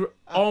 Greek.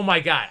 Oh my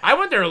god, I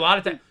went there a lot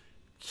of times.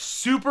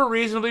 Super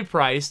reasonably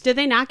priced, Did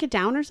they knock it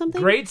down or something?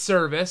 great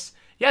service.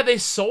 Yeah, they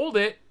sold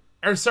it,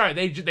 or sorry,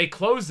 they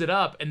closed it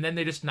up, and then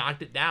they just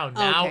knocked it down.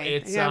 Now Okay.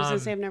 it's Yeah, I was gonna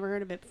say I've never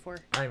heard of it before. I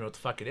don't even know what the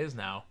fuck it is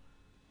now.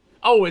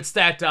 Oh, it's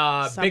that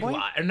big Subway?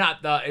 lot, or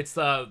not the. It's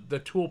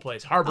the tool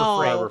place, Harbor Oh,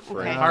 Freight. Harbor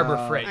Freight. okay.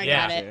 Harbor Freight. I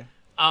Yeah. got it.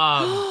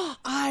 Um,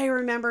 I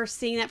remember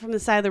seeing that from the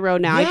side of the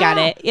road. Now I Yeah. got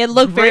it. It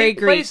looked very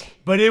Greek. place,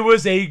 but it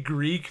was a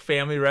Greek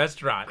family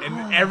restaurant.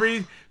 And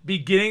every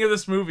beginning of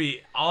this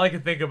movie, all I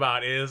can think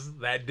about is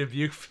that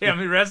Dubuque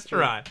family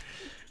restaurant.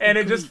 And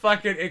it just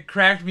fucking, it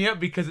cracked me up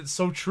because it's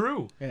so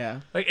true.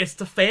 Yeah. Like, it's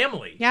the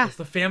family. Yeah. It's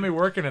the family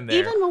working in there.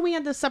 Even when we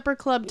had the supper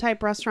club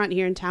type restaurant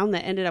here in town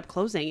that ended up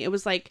closing, it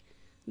was like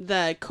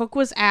the cook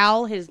was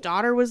Al, his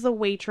daughter was the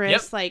waitress.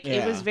 Yep. Like it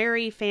Yeah. was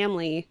very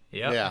family.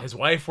 Yep. Yeah. His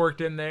wife worked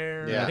in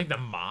there. Yeah. I think the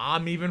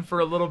mom even for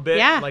a little bit.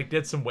 Yeah. Like,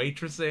 did some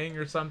waitressing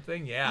or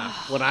something. Yeah.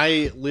 When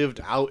I lived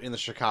out in the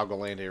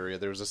Chicagoland area,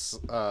 there was this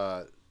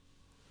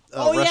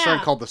Oh, restaurant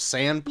yeah. called the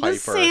Sandpiper The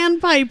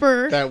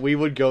Sandpiper. that we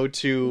would go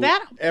to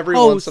That every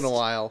host. once in a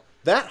while.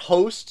 That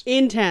host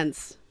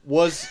Intense.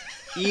 was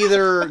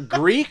either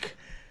Greek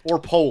or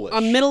Polish,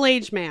 A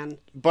middle-aged man.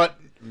 but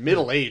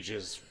middle age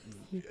is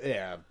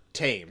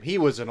tame. He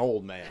was an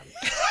old man.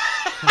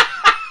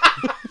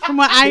 From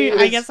what He I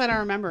was- guess I don't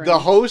remember. The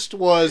him. host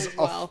was As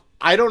well.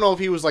 I don't know if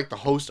he was like the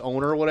host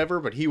owner or whatever,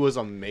 but he was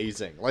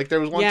amazing. Like there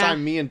was one Yeah.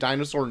 time me and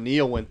Dinosaur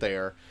Neil went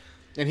there,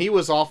 and he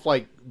was off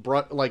like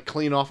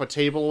clean off a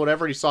table or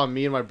whatever. He saw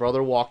me and my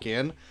brother walk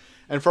in,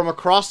 and from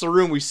across the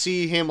room we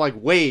see him like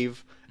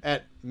wave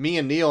at me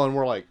and Neil, and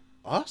we're like,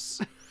 us?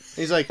 And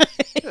he's like,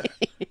 yeah.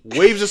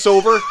 Waves us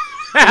over,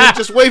 and he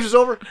just waves us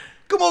over.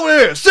 Come over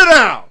here, sit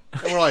down.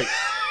 And we're like.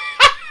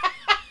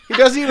 He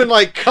doesn't even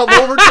like come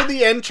over to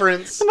the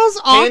entrance. The most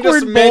hand us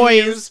awkward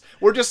menus. boys.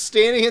 We're just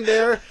standing in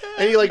there,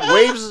 and he like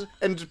waves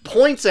and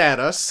points at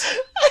us.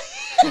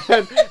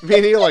 And me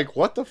and he are like,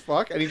 "What the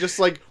fuck?" And he just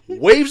like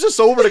waves us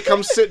over to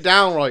come sit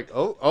down. We're like,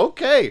 "Oh,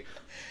 okay."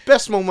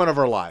 Best moment of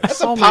our lives.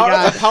 Oh my God.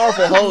 That's a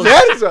powerful host.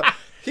 That is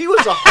he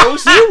was a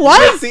host. He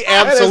was. with the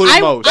absolute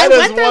I- most. I That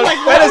went is there one- like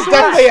that is once.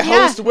 definitely a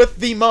Yeah. host with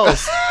the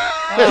most.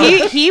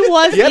 He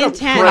was he had a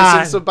intense.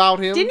 presence about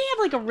him. Didn't he have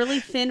like a really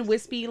thin,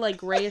 wispy, like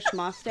grayish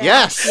mustache?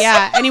 Yes.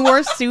 Yeah, and he wore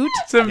a suit.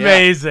 It's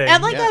amazing.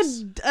 And like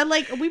Yes.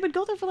 like we would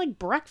go there for like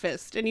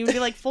breakfast, and he would be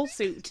like full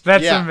suit.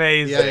 That's Yeah.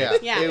 amazing. Yeah,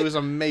 yeah, Yeah. It was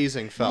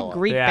amazing, fella.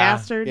 Greek Yeah.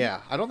 bastard.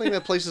 Yeah, I don't think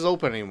that place is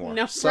open anymore.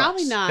 No, Sucks.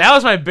 probably not. That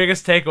was my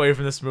biggest takeaway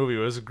from this movie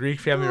was a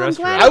Greek family Oh, I'm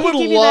restaurant. glad I could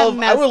would give you that love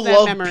mess- that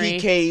love memory.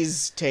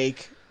 PK's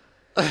take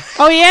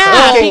Oh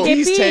yeah,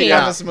 KP's PKP. take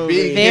on this movie.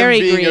 being, Very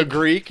him being a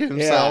Greek. Greek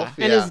himself.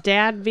 And yeah. his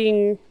dad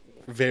being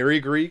Very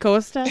Greek.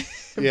 Costa.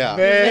 Yeah.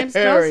 name's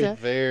Very, Costa.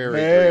 Very,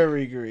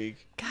 very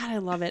Greek. God, I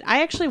love it.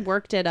 I actually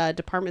worked at a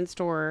department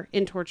store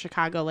in towards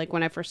Chicago, like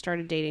when I first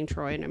started dating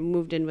Troy, and I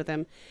moved in with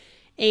him.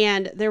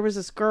 And there was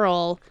this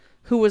girl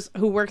who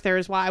worked there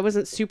as well. I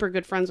wasn't super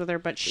good friends with her,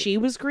 but she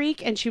was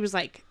Greek, and she was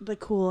like the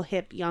cool,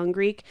 hip, young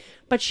Greek.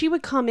 But she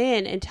would come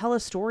in and tell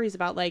us stories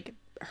about like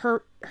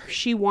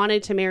she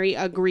wanted to marry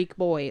a Greek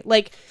boy.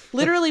 Like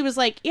literally was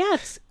like, yeah,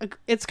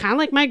 it's kind of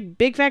like my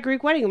big fat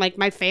Greek wedding. Like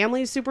my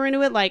family's super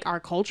into it. Like our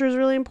culture is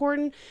really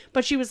important.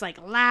 But she was like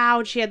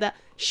loud.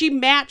 She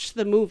matched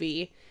the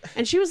movie.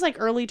 And she was like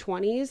early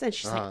 20s, and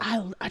she's like,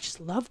 I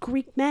just love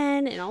Greek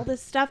men and all this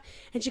stuff.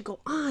 And she'd go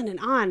on and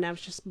on. And I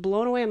was just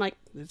blown away. I'm like,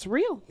 it's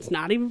real. It's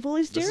not even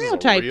fully is a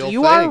stereotyped. real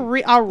You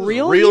thing. are a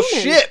real human.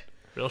 shit.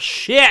 Real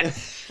shit.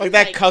 Like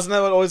that cousin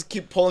that would always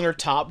keep pulling her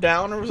top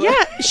down. Or Yeah,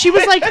 she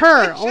was like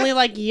her, only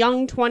like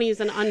young 20s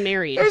and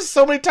unmarried. There's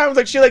so many times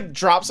like she like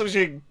drops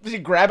something, she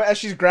grab it as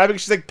she's grabbing,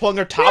 she's like pulling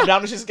her top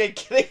down and she's like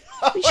getting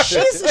up.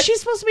 She's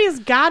supposed to be his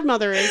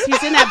godmother is.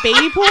 He's in that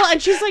baby pool,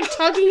 and she's like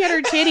tugging at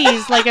her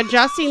titties, like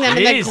adjusting them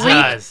in the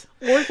Greek Jesus.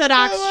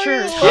 Orthodox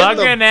church.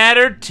 Tugging at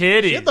her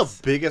titties. She had the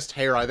biggest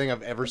hair I think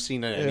I've ever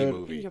seen in any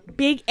movie.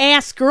 Big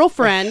ass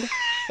girlfriend,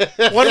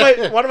 one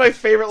of my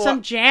favorite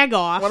some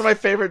jagoff. one of my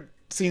favorite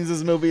scenes in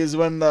this movie is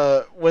when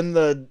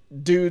the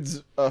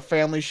dude's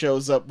family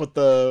shows up with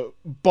the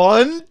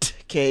bunt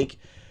cake,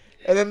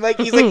 and then like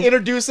he's like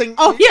introducing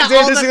Oh, yeah, he's all the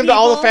introducing them to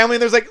all the people. family,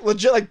 and there's like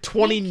legit like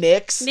 20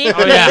 Nicks. Nick,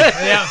 Oh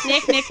yeah,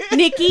 yeah.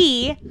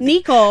 Nikki,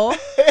 Nico,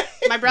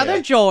 my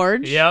brother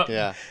George. Yep.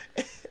 Yeah.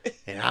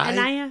 And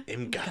I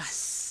am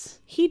Gus.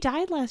 He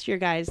died last year,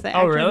 guys. The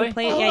Oh, actor really? who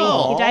played,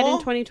 yeah, he died in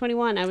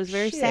 2021. I was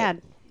very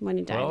sad when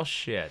he died. Well,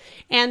 shit.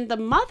 And the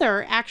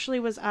mother actually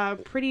was a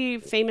pretty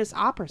famous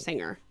opera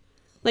singer.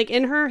 Like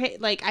in her,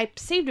 like I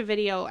saved a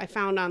video I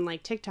found on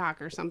like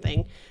TikTok or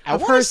something I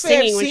of wanna her say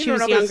I've singing when seen she her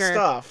was in other younger.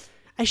 stuff.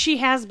 She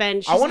has been.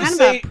 She's I wanna kind of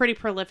say- a pretty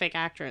prolific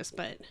actress,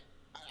 but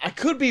I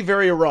could be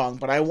very wrong,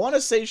 but I want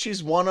to say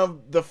she's one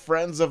of the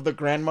friends of the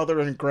grandmother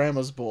and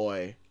grandma's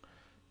boy.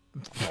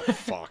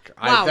 Fuck.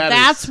 wow, That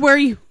that's is- where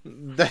you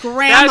That's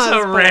grandma's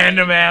a boy.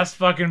 random ass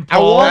fucking I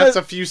poll. wanna- That's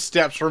a few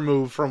steps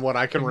removed from what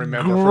I can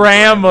remember. from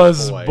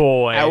Grandma's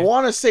boy. I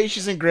want to say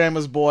she's in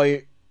grandma's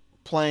boy,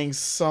 playing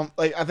some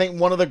like I think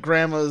one of the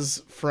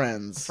grandma's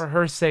friends. For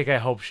her sake, I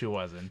hope she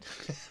wasn't.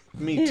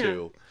 Me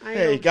too. I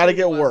Hey, hope gotta she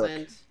get work.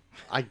 wasn't.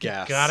 I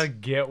guess. Gotta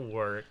get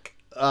work.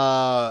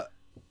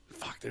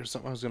 Fuck, there's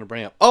something I was gonna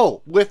bring up.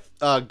 Oh, with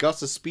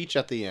Gus's speech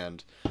at the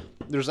end,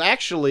 there's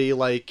actually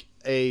like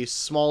a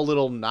small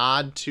little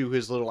nod to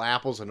his little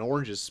apples and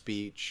oranges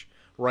speech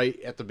right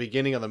at the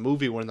beginning of the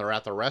movie when they're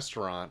at the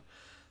restaurant.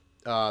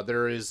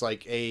 There is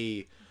like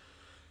a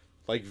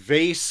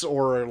vase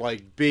or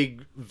like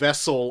big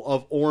vessel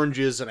of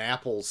oranges and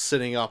apples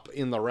sitting up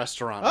in the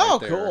restaurant. Oh,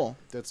 right there. cool.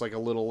 That's like a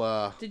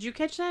little. Did you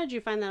catch that? Or did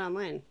you find that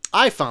online?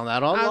 I found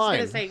that online. I was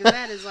gonna say because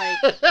that is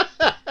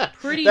like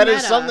pretty. That is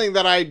meta. something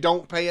that I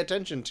don't pay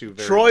attention to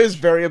very Troy much. is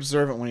very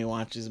observant when he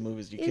watches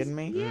movies. You Is- kidding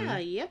me? Yeah.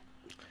 Yep.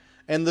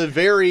 And the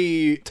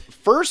very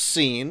first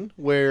scene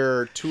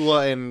where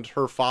Tula and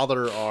her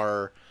father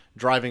are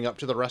driving up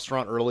to the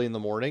restaurant early in the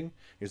morning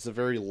is the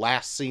very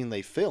last scene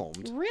they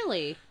filmed.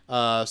 Really.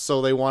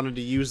 So they wanted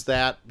to use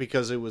that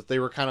because they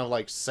were kind of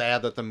like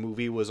sad that the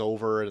movie was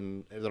over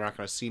and they're not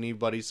going to see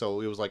anybody. So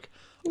it was like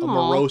a Aw.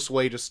 morose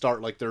way to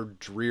start like their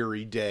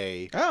dreary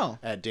day Oh,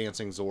 at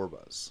Dancing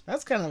Zorba's.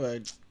 that's kind of a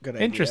good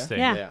idea. Interesting.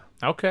 Yeah.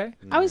 Yeah. Okay.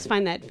 I always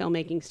find that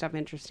filmmaking stuff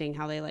interesting.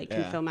 How they like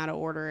can Yeah. film out of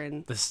order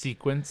and The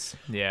sequence.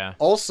 Yeah.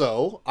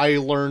 Also, I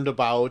learned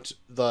about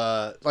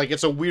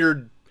it's a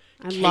weird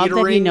I love that he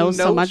catering knows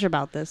so note. much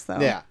about this, though.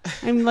 Yeah.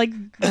 I'm like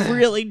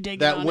really digging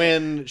that on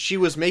when she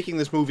was making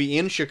this movie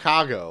in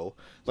Chicago,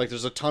 like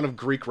there's a ton of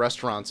Greek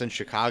restaurants in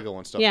Chicago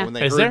and stuff. Yeah. When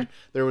they Is heard there?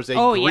 there was a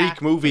Oh, Greek yeah.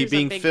 movie There's a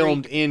being big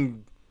filmed Greek.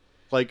 in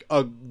like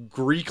a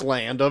Greek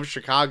land of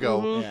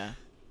Chicago, Mm-hmm.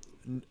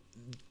 Yeah.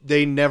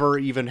 they never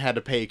even had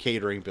to pay a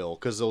catering bill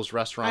because those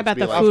restaurants I bet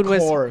be the like, food Of was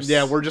course.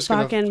 yeah, we're just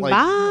gonna fucking like,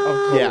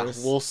 bomb. yeah,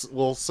 course.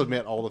 we'll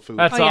submit all the food.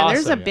 That's Oh yeah,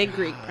 there's a awesome. big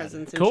Greek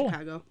presence in Cool.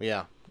 Chicago.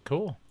 yeah,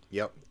 Cool.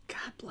 yep.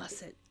 God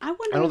bless it. I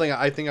wonder.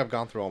 I think I've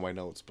gone through all my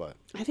notes, but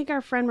I think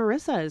our friend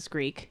Marissa is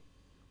Greek.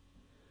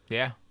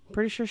 Yeah.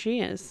 Pretty sure she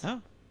is.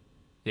 Oh.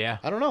 Yeah.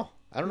 I don't know.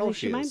 I don't know if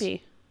she she might is.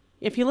 be.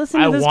 If you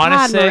listen to I this wanna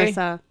pod, say-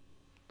 Marissa,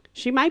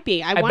 she might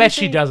be. I wanna bet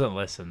she say- doesn't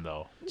listen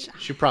though.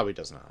 She probably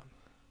does not.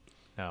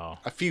 No.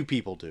 A few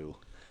people do.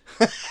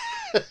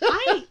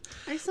 I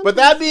But sometimes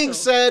that being do.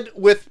 said,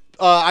 with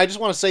I just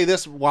want to say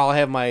this while I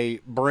have my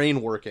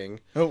brain working.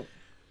 Oh,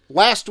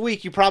 Last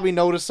week, you probably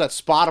noticed that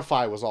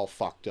Spotify was all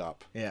fucked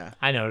up. yeah.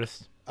 I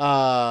noticed.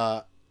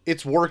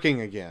 It's working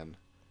again.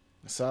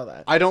 I saw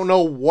that. I don't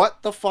know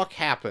what the fuck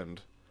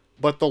happened,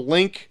 but the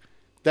link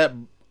that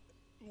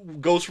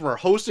goes from our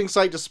hosting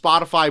site to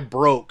Spotify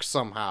broke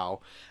somehow,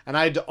 and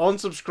I had to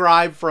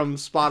unsubscribe from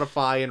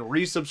Spotify and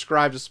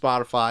resubscribe to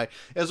Spotify,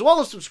 as well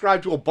as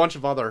subscribe to a bunch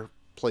of other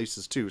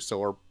places too. So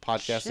our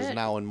podcast is Shit.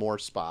 now in more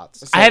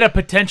spots. I had a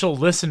potential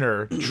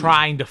listener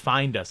trying to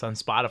find us on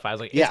Spotify. I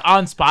was like, Yeah. it's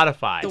on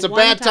Spotify. It's a one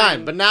bad time.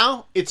 time, but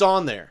now it's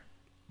on there.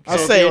 I'll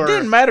So if say you it are-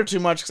 didn't matter too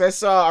much because I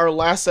saw our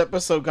last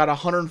episode got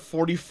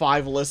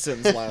 145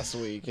 listens last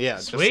week. Yeah,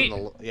 just Sweet.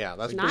 yeah,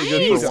 that's Nice. pretty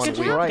good for Jesus one Good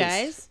week. job, Christ.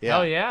 guys. Yeah.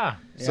 Hell yeah.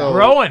 So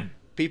Growing.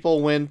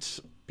 people went,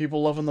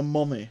 People loving the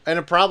mummy. and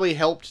it probably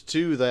helped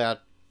too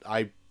that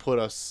I put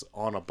us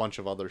on a bunch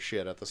of other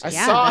shit at the same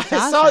Yeah, time. that's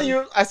I saw awesome.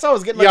 you. I saw I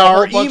was getting like Yeah, a whole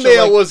our bunch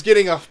email of, like, was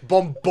getting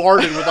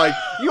bombarded with like,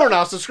 you are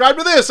now subscribed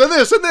to this and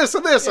this and this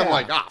and this. I'm Yeah.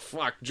 like,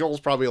 fuck. Joel's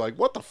probably like,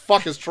 what the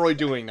fuck is Troy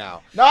doing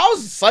now? No, I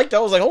was psyched. I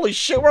was like, holy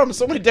shit, we're on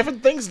so many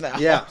different things now.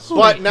 Yeah,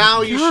 but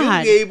now you should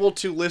God. be able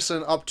to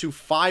listen up to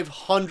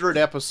 500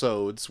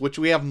 episodes, which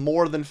we have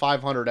more than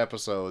 500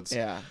 episodes.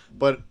 Yeah.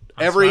 But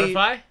On every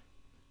Spotify?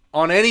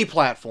 on any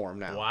platform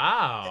now.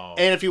 Wow.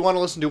 And if you want to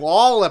listen to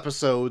all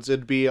episodes,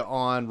 it'd be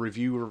on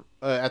review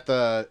at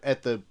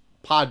the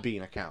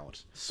Podbean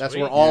account. That's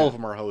Sweet. where all Yeah. of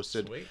them are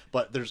hosted. Sweet.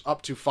 But there's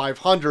up to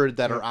 500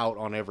 that are out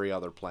on every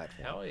other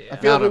platform. Hell yeah. I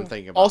feel Now like that I'm we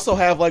thinking about also it.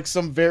 have like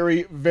some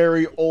very,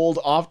 very old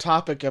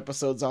off-topic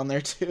episodes on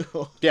there too.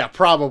 Yeah,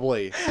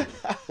 probably.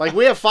 Like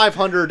we have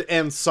 500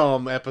 and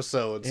some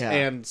episodes, Yeah.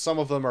 and some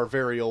of them are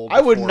very old.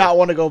 I would before- not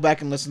want to go back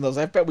and listen to those.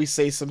 I bet we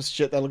say some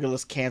shit that'll get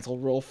us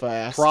canceled real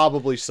fast.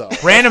 Probably so.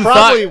 Random That's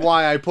probably thought.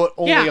 why I put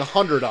only Yeah.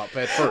 100 up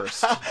at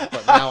first,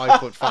 but now I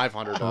put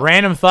 500 up.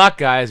 Random thought,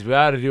 guys. We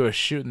ought to do a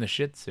shooting the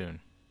shit soon.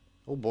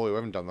 Oh boy, we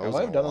haven't done those.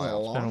 Yeah, in I've a done those in a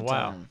while. long It's been a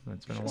while. time.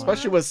 It's been a while.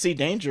 Especially with See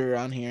Danger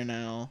on here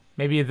now.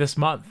 Maybe this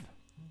month.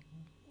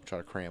 Try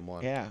to cram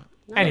one. Yeah.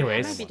 No, I might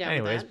Anyways, be down with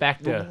anyways, that.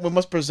 back to We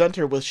must present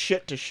her with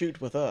shit to shoot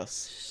with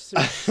us.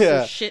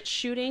 Some shit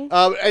shooting.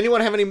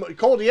 Anyone have any?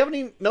 Cole, do you have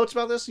any notes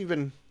about this? You've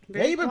been.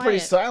 Yeah, you've been pretty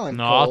quiet. silent.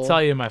 no. I'll Cole.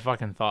 tell you my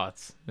fucking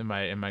thoughts in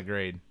my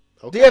grade.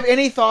 Do you have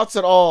any thoughts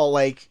at all?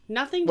 Like,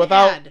 Nothing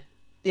without- to add.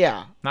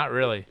 yeah, Not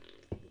really.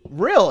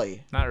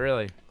 really? Not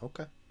really.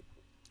 Okay.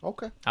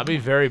 Okay. I'll be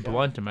very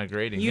blunt in my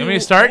grading. You You- want me to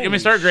start? You want me to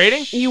start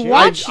grading? You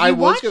watched. I you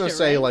was watched gonna it,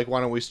 say right? like,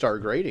 why don't we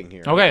start grading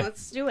here? Okay,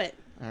 Let's do it.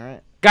 All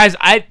right. guys.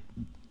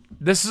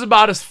 This is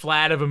about as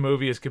flat of a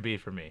movie as could be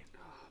for me.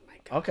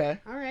 Okay.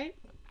 All right.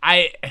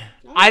 I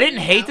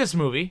didn't hate this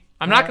movie.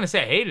 I'm not gonna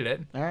say I hated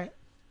it. All right.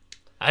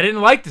 I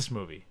didn't like this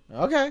movie.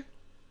 Okay.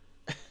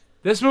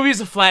 This movie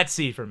is a flat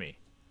C for me.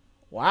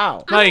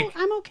 Wow. Like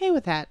I'm okay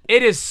with that.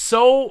 it is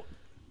so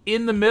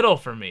in the middle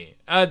for me.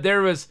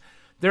 There was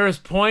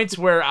points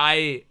where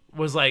I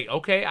was like,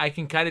 okay, I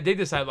can kind of dig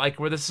this. I like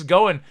where this is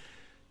going,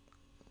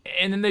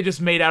 and then they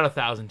just made out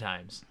 1,000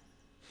 times,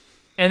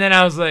 and then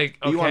I was like,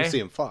 okay, You want to see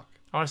him fuck?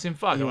 I want to see him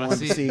fuck. I You want want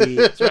to to see. see?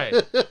 That's right.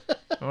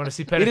 I want to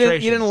see You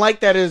penetration. didn't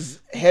like that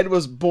his head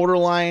was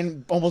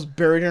borderline almost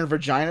buried in her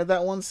vagina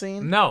that one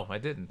scene? No, I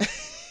didn't.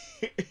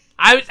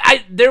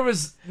 There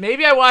was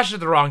maybe I watched it at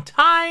the wrong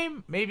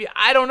time. Maybe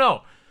I don't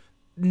know.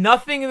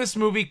 Nothing in this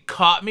movie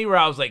caught me where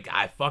I was like,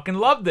 I fucking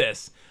love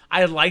this.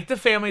 I like the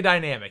family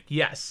dynamic.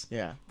 Yes.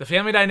 Yeah. The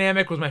family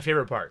dynamic was my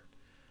favorite part.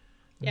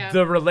 Yeah.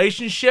 The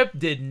relationship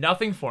did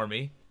nothing for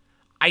me.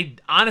 I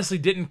honestly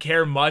didn't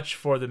care much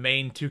for the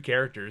main two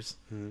characters.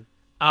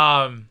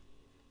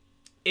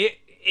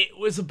 It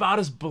was about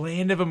as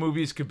bland of a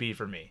movie as could be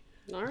for me.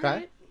 All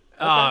right.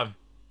 Um,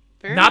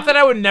 Fair not enough. that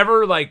I would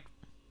never like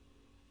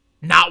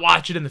not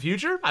watch it in the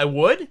future. I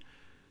would.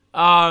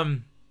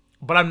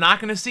 But I'm not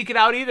gonna seek it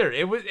out either.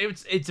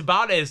 It's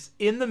about as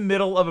in the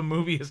middle of a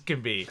movie as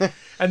can be.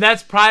 And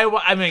that's probably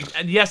what I mean,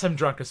 and yes, I'm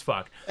drunk as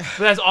fuck. But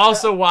that's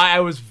also why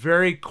I was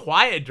very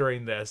quiet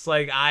during this.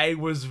 Like I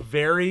was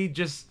very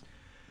just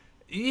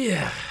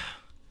yeah.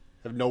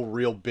 I have no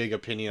real big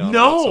opinion on it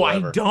No, I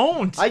whatsoever.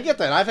 don't. I get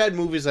that. I've had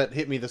movies that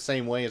hit me the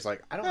same way. It's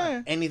like I don't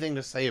have anything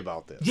to say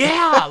about this.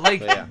 yeah,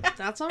 like But yeah.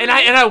 That's all and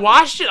right. I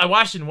watched it. I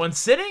watched it in one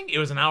sitting. It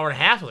was an hour and a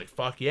half. I was like,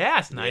 fuck yeah,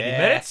 it's 90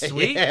 minutes.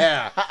 Sweet.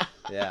 Yeah.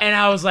 Yeah. And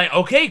I was like,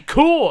 okay,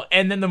 cool.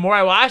 And then the more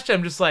I watched it,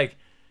 I'm just like,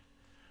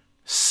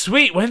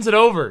 sweet, when's it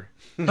over?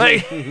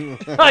 Like,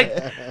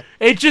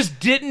 it just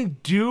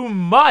didn't do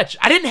much.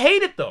 I didn't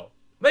hate it though.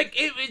 Like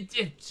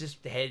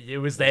it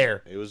was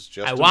there. It was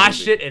just. I a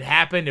watched movie. it. It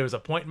happened. It was a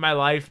point in my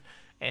life,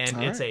 and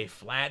All it's right. a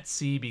flat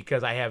C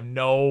because I have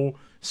no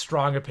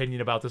strong opinion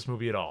about this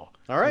movie at all.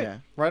 All right. Yeah.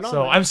 Right on.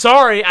 So man. I'm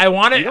sorry. I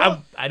want it. You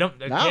don't- I can't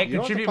You don't have to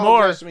contribute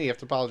apologize more. to me. You have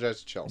to apologize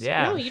to Chelsea.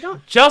 Yeah. No, you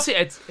don't. Chelsea,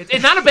 it's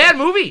not a bad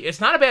movie.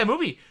 It's not a bad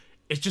movie.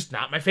 It's just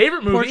not my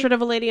favorite movie. Portrait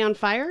of a Lady on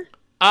Fire.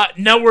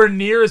 Nowhere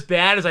near as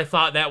bad as I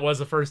thought that was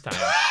the first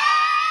time.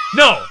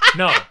 No.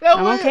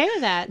 I'm okay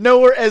with that.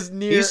 Nowhere as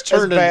near He's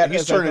turned. as bad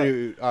He's as I thought.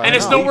 turned. And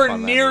it's a leaf nowhere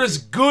on that near movie. as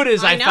good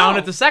as I I found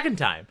know. it the second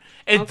time.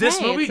 And this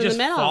Okay, movie it's in the just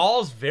middle.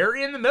 falls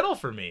very in the middle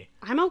for me.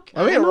 I'm okay.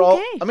 I mean, I'm we're all-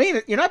 okay. I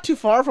mean, you're not too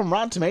far from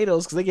Rotten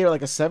Tomatoes because they gave it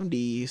like a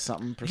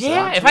 70-something percent.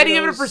 Yeah, if I had to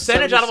give it a Tomatoes,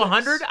 percentage out of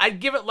 76. 100, I'd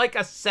give it like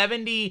a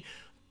 72.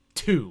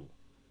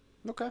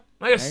 Okay.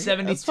 Like a Okay,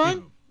 72. that's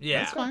fine.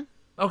 Yeah. That's fine.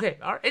 Okay,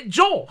 all right.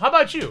 Joel, how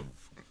about you?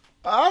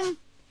 I don't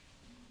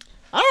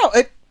know.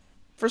 It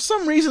for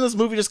some reason this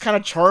movie just kind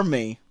of charmed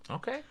me.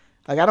 Okay.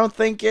 Like I don't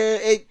think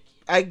it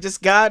I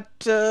just got.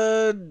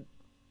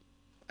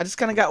 I just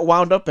kind of got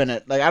wound up in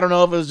it. Like, I don't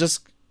know if it was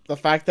just the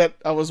fact that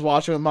I was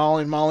watching with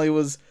Molly,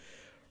 and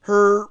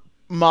her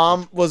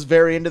mom was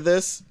very into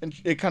this, and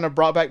it kind of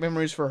brought back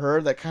memories for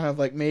her that kind of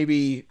like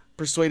maybe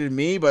persuaded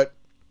me, but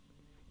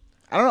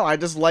I don't know. I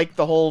just like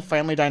the whole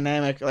family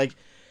dynamic. Like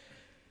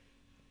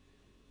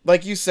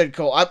you said,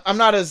 Cole, I'm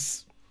not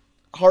as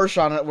harsh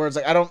on it where it's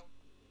like, I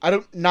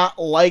don't not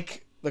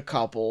like the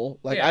couple.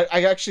 Like, Yeah.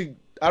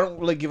 I don't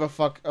really give a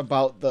fuck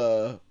about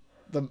the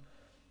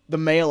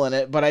male in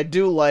it, but I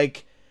do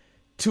like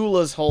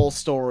Tula's whole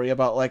story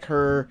about like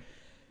her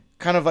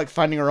kind of like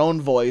finding her own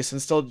voice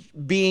and still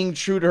being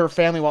true to her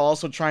family while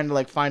also trying to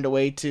like find a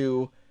way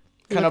to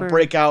kind Live of her-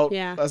 break out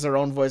yeah. as her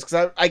own voice.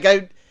 Because I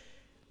kind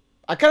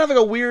of have like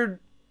a weird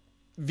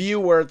view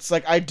where it's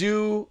like I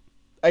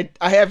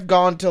have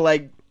gone to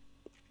like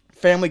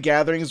family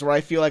gatherings where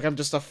I feel like I'm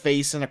just a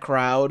face in a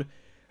crowd.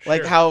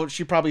 Like Sure. how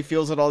she probably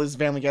feels at all these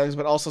family gatherings,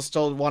 but also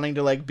still wanting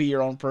to like be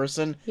your own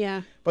person.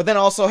 Yeah. But then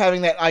also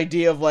having that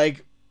idea of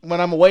like,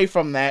 when I'm away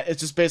from that, it's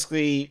just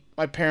basically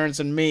my parents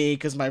and me,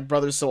 because my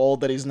brother's so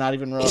old that he's not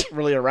even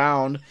really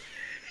around.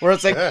 Where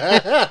it's like,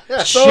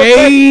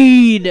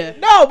 Shade.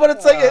 no, but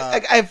it's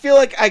like, I feel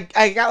like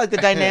I got like the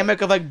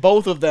dynamic of like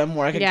both of them,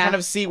 where I can Yeah. kind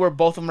of see where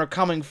both of them are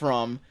coming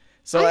from.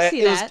 So I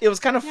see that. it was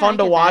kind of Yeah, fun I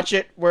to get watch that.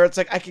 it, where it's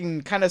like I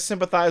can kind of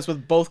sympathize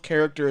with both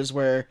characters,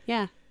 where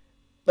Yeah.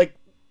 like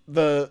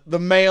the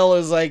male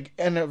is like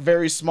in a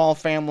very small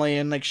family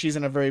and like she's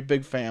in a very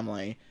big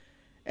family,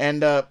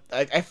 and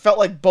I felt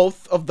like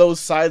both of those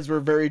sides were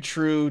very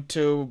true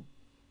to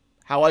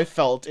how I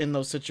felt in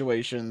those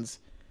situations,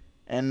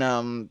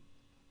 and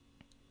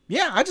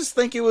yeah, I just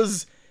think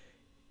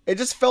it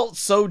just felt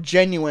so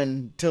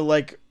genuine to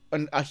like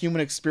a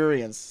human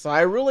experience. So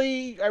I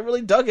really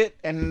dug it,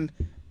 and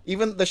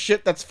even the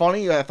shit that's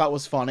funny I thought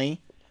was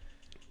funny.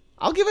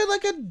 I'll give it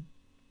like a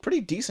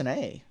pretty decent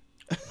A.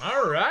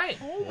 All right.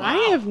 I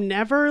have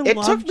never It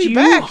loved took me you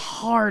back.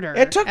 harder.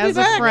 It took me as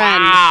back. a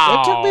friend.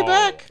 Wow. It took me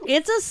back.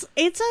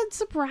 It's a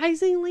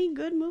surprisingly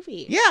good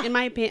movie. Yeah. in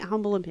my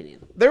humble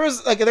opinion. There's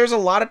a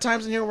lot of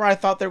times in here where I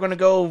thought they were gonna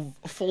go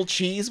full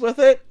cheese with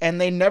it, and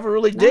they never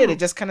really did. No. It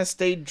just kind of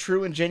stayed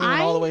true and genuine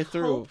all the way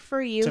through. hope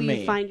for you, to you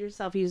me. find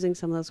yourself using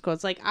some of those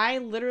quotes. Like I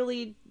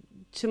literally,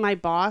 to my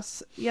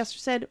boss yesterday,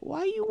 said,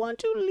 "Why you want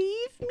to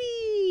leave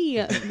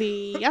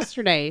me?"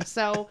 Yesterday.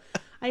 So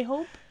I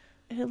hope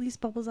it at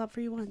least bubbles up for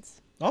you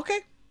once. Okay,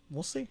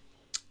 we'll see.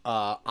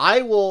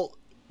 I will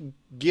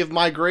give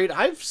my grade.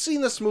 I've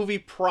seen this movie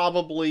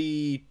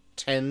probably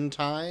 10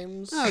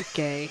 times.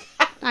 Okay,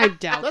 I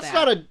doubt That's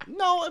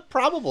that.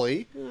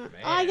 probably.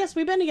 I guess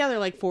we've been together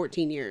like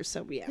 14 years,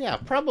 so yeah. Yeah,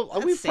 probably.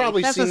 That's We've safe.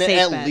 probably That's a seen it safe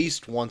at bet.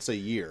 least once a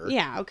year.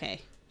 Yeah.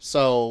 Okay.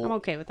 So I'm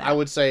okay with that. I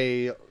would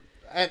say,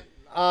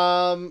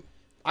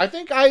 I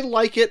think I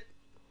like it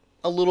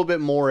a little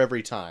bit more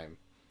every time.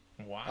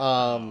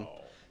 Wow.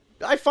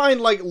 I find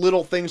like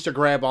little things to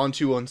grab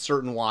onto on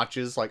certain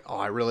watches. Like, oh,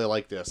 I really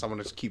like this. I'm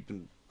just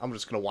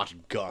gonna watch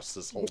Gus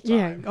this whole time.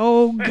 Yeah.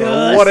 Oh, Or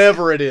Gus.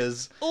 whatever it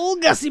is. Oh,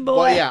 Gussie boy.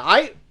 But yeah,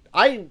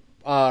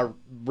 I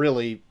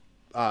really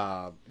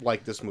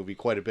like this movie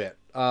quite a bit.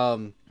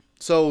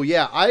 So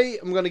yeah, I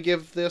am gonna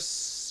give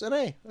this an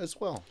A as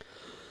well.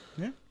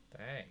 Dang.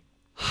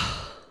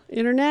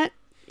 Internet,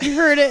 you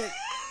heard it.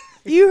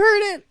 You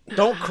heard it.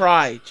 Don't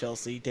cry,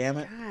 Chelsea. Damn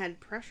it. God,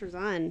 pressure's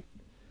on.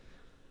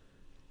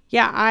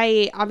 Yeah,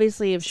 I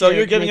obviously have So shared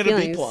you're giving my it a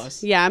B feelings.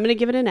 plus. Yeah, I'm gonna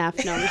give it an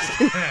F. No, I'm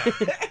just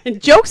kidding.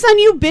 Joke's on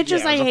you, bitches.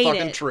 Yeah, I it was a hate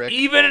fucking it. trick.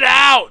 Even it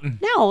out.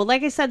 No,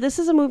 like I said, this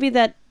is a movie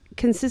that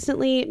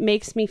consistently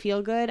makes me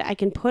feel good. I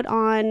can put it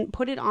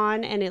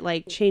on, and it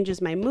like changes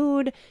my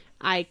mood.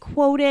 I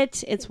quote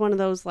it. It's one of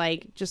those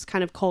like just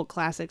kind of cult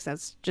classics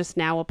that's just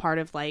now a part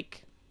of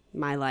like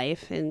my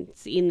life and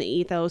it's in the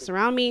ethos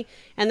around me.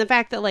 And the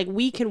fact that like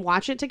we can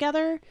watch it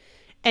together,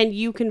 and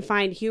you can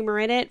find humor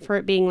in it for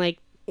it being like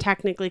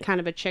technically kind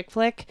of a chick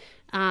flick.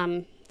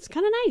 It's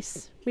kind of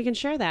nice. We can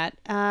share that.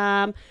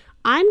 I'm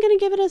gonna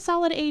give it a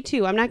solid A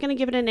too. I'm not gonna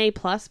give it an A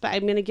plus, but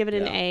I'm gonna give it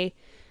an A.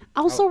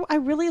 Also, I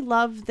really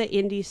love the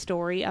indie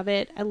story of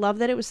it. I love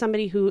that it was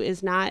somebody who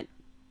is not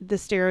the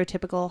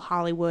stereotypical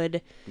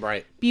Hollywood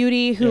Right.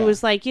 beauty who Yeah.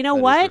 was like, you know That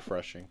is what?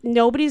 refreshing.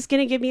 Nobody's going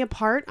to give me a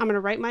part. I'm going to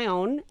write my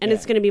own, and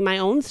it's going to be my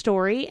own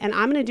story, and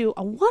I'm going to do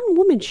a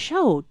one-woman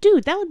show.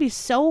 Dude, that would be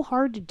so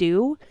hard to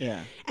do.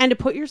 Yeah. And to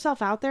put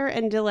yourself out there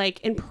and to,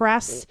 like,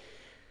 impress,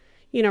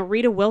 you know,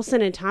 Rita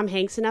Wilson and Tom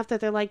Hanks enough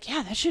that they're like,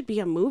 yeah, that should be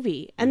a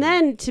movie. And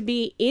then to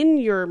be in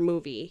your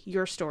movie,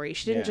 your story.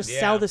 She didn't just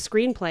sell Yeah. the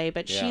screenplay,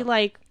 but she, Yeah.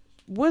 like,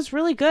 was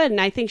really good, and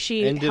I think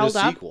she And did held a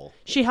up. sequel.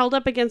 She held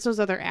up against those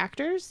other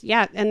actors.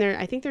 Yeah, and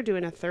I think they're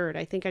doing a third.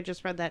 I think I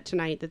just read that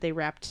tonight that they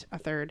wrapped a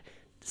third.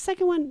 The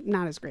second one,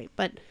 not as great,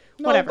 but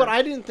No, whatever. but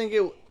I didn't think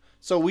it.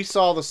 So we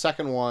saw the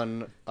second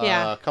one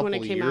Yeah, a when couple it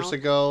of came years out.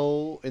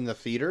 ago in the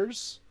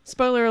theaters.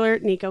 Spoiler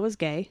alert: Nico was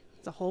gay.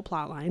 It's a whole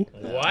plot line.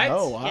 What?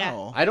 Oh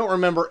wow. I don't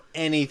remember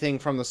anything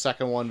from the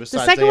second one The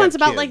besides second they one's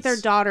have about like their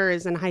kids. daughter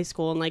is in high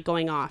school and like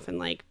going off and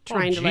like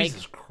trying to like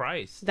Jesus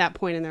Christ. that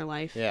point in their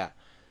life. Yeah,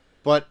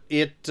 but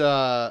it.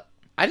 I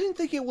didn't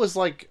think it was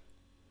like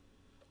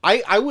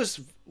I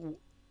was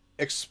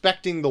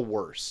expecting the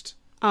worst.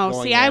 Oh,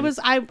 going see, I in. was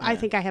I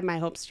think I had my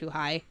hopes too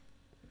high.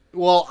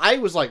 Well, I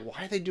was like,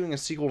 why are they doing a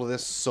sequel to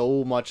this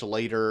so much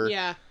later?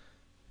 Yeah.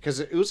 Because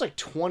it was like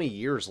 20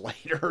 years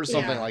later or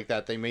something Yeah. like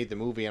that. They made the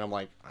movie, and I'm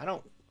like, I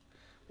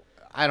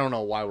don't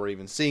know why we're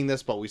even seeing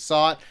this, but we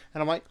saw it,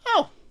 and I'm like,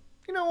 oh,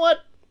 you know what?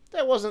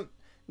 That wasn't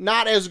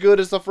not as good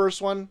as the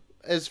first one,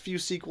 as few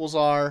sequels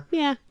are.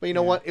 Yeah. But you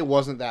know what? It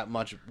wasn't that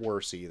much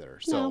worse either.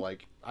 So No.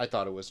 like, I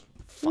thought it was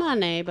Not fine.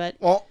 an A, but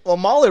Well,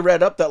 Molly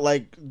read up that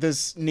like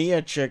this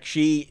Nia chick,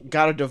 she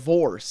got a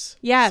divorce.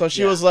 Yeah. So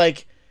she Yeah. was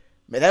like,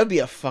 man, that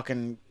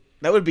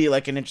would be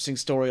like an interesting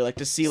story, like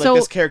to see like So,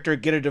 this character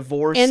get a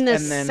divorce in the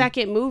and then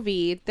second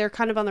movie, they're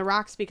kind of on the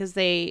rocks because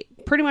they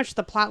pretty much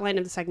the plot line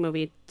of the second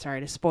movie, sorry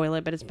to spoil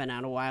it, but it's been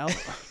out a while,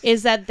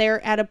 is that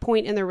they're at a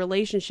point in their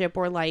relationship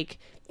where like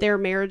their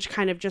marriage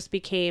kind of just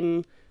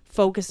became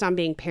focused on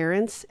being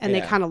parents and they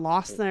Yeah. kind of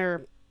lost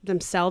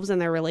themselves in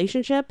their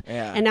relationship.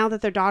 Yeah. And now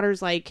that their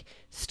daughter's like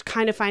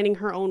kind of finding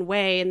her own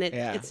way and that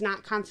Yeah. it's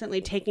not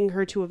constantly taking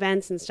her to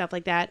events and stuff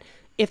like that,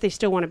 if they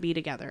still want to be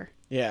together.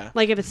 yeah.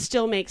 Like if it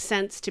still makes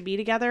sense to be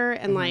together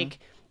and like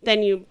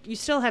then you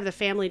still have the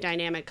family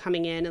dynamic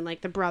coming in and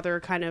like the brother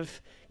kind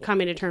of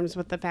coming to terms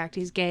with the fact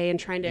he's gay and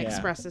trying to Yeah.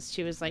 express this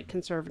to his like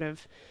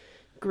conservative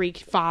Greek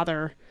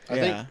father. I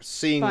Yeah. think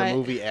seeing But- the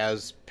movie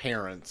as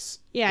parents,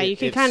 Yeah, you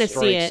can kinda see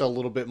strikes it. a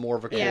little bit more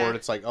of a chord. Yeah.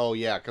 It's like, oh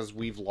yeah, because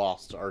we've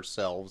lost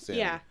ourselves in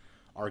Yeah.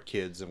 our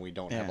kids, and we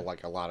don't Yeah. have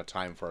like a lot of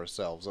time for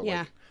ourselves. It Yeah.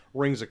 like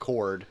rings a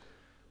chord,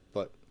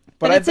 but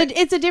But I it's think-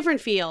 it's a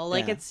different feel.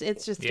 Like Yeah.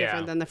 it's just Yeah.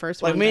 different than the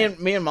first like one. me but-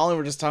 and Molly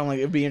were just talking like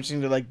it'd be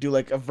interesting to like do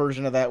like a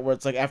version of that where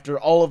it's like after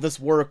all of this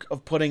work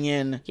of putting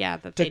in yeah,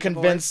 that to they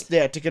convince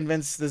divorced. to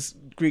convince this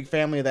Greek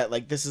family that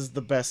like this is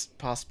the best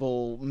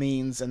possible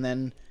means, and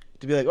then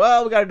to be like,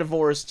 well, we got a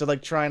divorce, to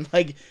like try and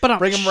like But,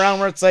 bring them around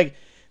where it's like,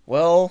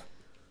 well,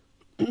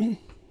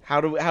 how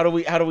do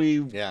we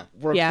Yeah.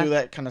 work Yeah. through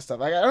that kind of stuff?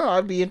 I don't know,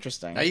 it'd be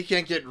interesting. now you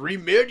can't get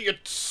remarried. You're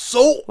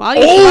so Well,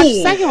 you should watch the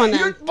old. second one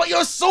then. But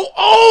you're so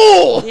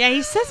old. Yeah,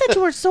 he says it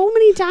to her so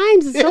many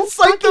times. It's so It's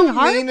like the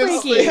fucking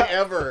Meanest thing heartbreaking.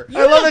 ever.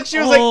 I love that she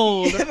was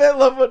old. like, I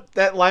love what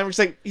that line was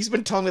like. He's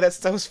been telling me that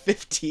since I was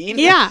 15.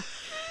 Yeah.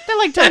 They're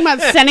like talking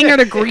about sending her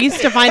to Greece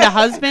to find a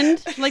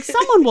husband. Like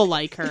someone will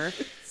like her.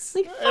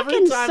 Like Every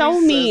fucking time so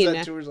he mean. says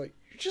that to her, he's like,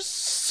 you're just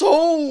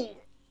so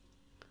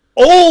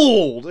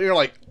old. And you're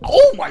like,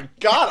 oh my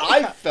god,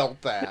 I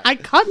felt that. I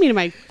cut me to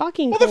my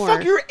fucking core.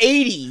 Motherfucker, you're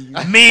 80.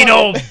 Mean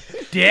old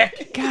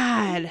dick.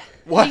 God.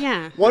 What?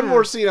 Yeah. One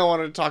more scene I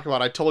wanted to talk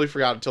about. I totally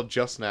forgot until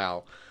just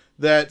now.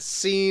 That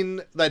scene,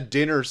 that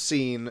dinner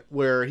scene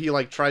where he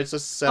like tries to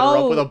set her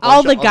up with a bunch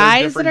all the of other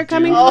guys that different are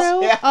coming dudes,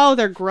 through? yeah. Oh,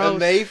 they're gross.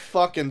 and they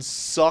fucking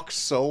suck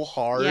so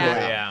hard.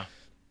 Yeah. Yeah.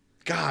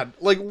 God,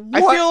 like I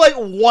what? feel like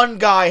one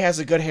guy has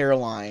a good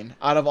hairline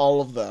out of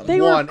all of them. They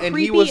were one, and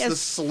he creepy was as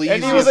the sleaziest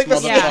and he was like this,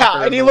 motherfucker yeah,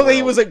 in and he the looked like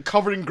he world. was like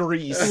covered in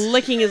grease.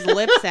 licking his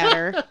lips at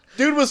her.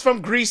 Dude was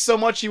from Greece so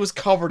much he was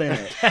covered in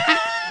it.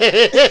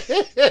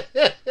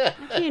 I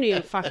can't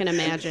even fucking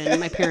imagine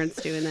my parents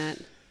doing that.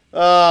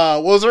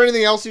 Was there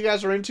anything else you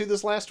guys were into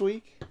this last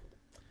week?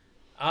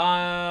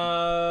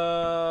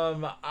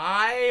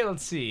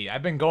 Let's see.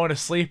 I've been going to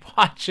sleep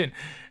watching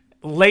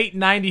late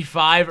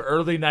 '95,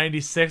 early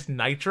 '96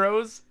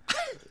 Nitros,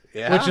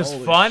 Yeah, which is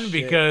Holy fun shit.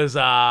 because,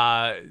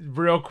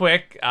 real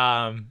quick,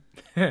 for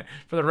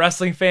the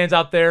wrestling fans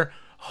out there,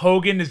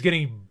 Hogan is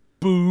getting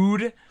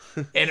booed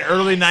in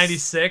early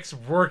 '96,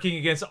 working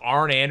against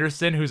Arn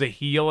Anderson, who's a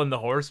heel in the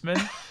Horsemen.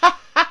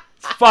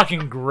 It's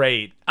fucking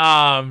great.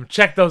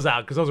 Check those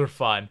out because those are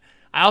fun.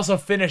 I also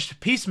finished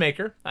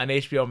Peacemaker on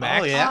HBO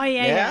Max. Oh, yeah. Oh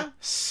yeah.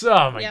 So,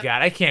 oh my Yep.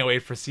 god, I can't wait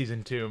for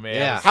season 2, man.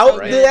 Yeah. How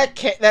Right.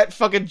 did that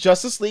fucking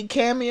Justice League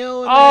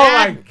cameo? In Oh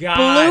there? my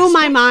god. Blew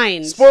my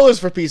mind. Spoilers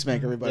for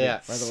Peacemaker, everybody. Yeah.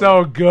 by the way.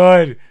 So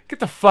good.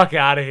 Get the fuck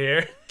out of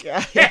here.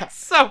 Yeah. It's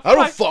so I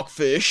don't fuck- fuck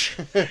fish.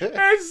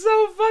 It's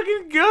so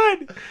fucking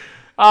good.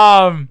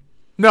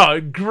 No,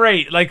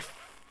 great. Like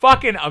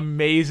fucking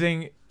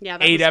amazing Yeah,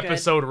 that was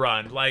 8-episode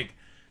run. Like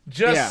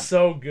just Yeah.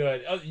 so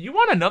good. You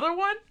want another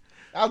one?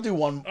 I'll do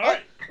one. All right.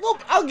 Well,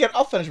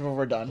 I'll finish before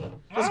we're done.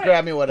 Just right.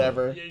 grab me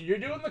whatever. You're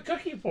doing the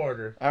cookie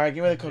porter. All right,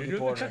 give me the You're cookie doing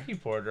porter. the cookie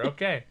porter.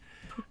 Okay.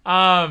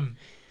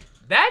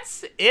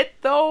 That's it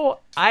though.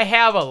 I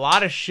have a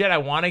lot of shit I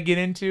want to get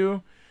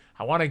into.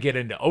 I want to get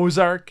into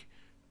Ozark.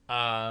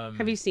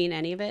 Have you seen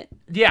any of it?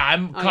 Yeah,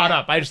 I'm caught yeah.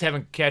 up. I just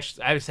haven't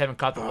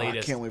caught the Oh, I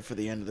latest. can't wait for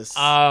the end of this.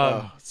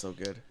 It's so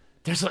good.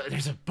 There's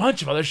a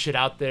bunch of other shit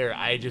out there.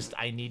 I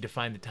need to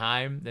find the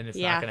time. Then it's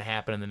Yeah. not gonna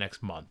happen in the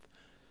next month.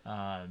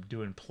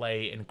 Doing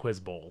play and quiz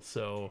bowl.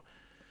 So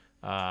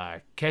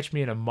catch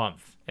me in a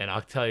month, and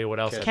I'll tell you what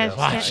else I Catch,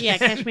 watch.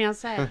 catch me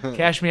outside.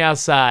 Catch me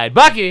outside,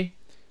 Bucky.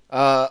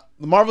 The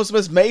Marvelous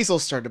Miss Maisel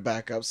started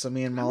back up, so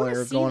me and Molly wanna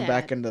are see going that.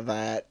 back into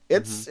that.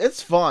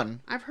 It's fun.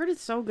 I've heard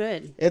it's so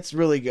good. It's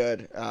really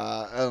good.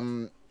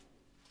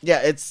 Yeah,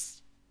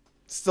 it's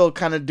still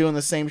kind of doing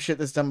the same shit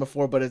that's done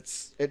before, but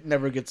it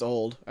never gets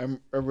old. I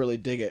really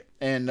dig it.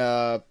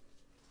 And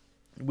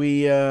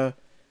we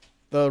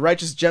The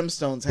Righteous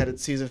Gemstones had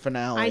its season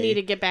finale. I need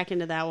to get back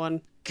into that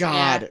one.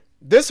 God, Yeah.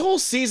 this whole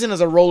season is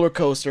a roller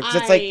coaster because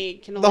it's I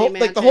like can the only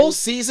whole, the whole imagine.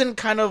 season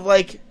kind of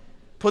like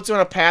puts you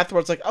on a path where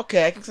it's like,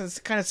 okay, I can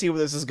kind of see where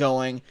this is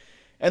going,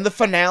 and the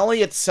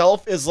finale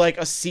itself is like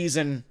a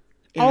season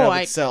in and of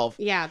itself.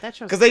 Yeah, that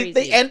show's Because crazy.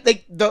 they end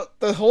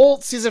the whole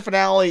season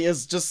finale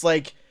is just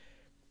like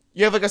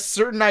you have like a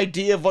certain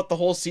idea of what the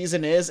whole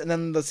season is, and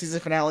then the season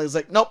finale is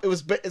like, nope,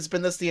 it's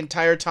been this the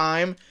entire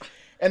time,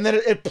 and then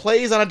it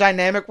plays on a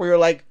dynamic where you're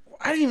like,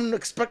 I didn't even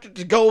expect it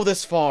to go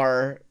this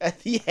far at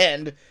the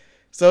end.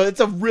 So it's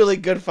a really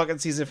good fucking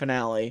season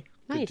finale.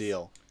 Nice. Good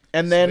deal.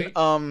 And then Sweet.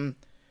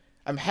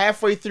 I'm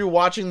halfway through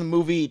watching the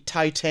movie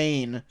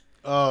Titan.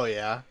 Oh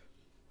yeah.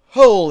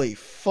 Holy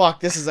fuck,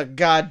 this is a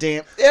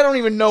goddamn I don't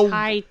even know.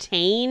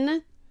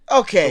 Titan?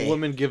 Okay. The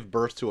women give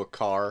birth to a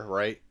car,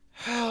 right?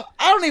 I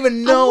don't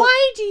even know.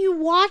 Why do you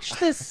watch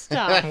this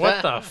stuff?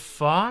 What the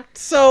fuck?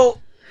 So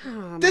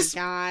Oh this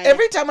my god.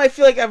 every time I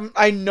feel like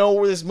I know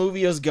where this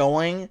movie is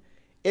going,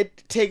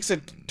 it takes a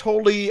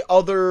totally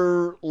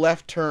other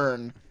left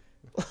turn.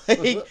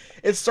 Like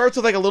it starts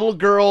with like a little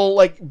girl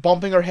like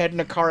bumping her head in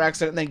a car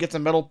accident and then gets a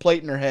metal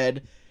plate in her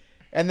head.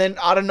 And then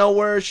out of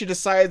nowhere she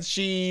decides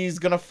she's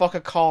gonna fuck a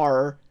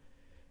car.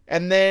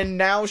 And then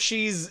now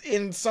she's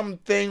in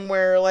something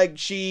where like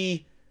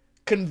she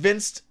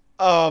convinced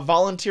a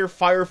volunteer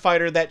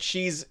firefighter that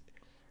she's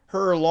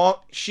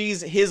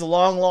his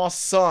long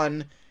lost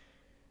son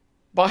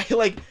by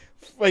like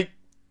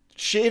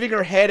shaving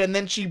her head, and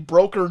then she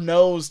broke her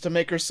nose to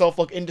make herself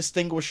look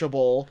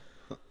indistinguishable.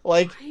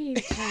 Like I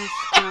just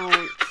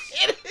don't.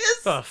 it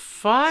is. The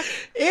fuck?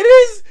 It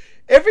is.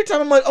 Every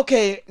time I'm like,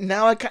 okay,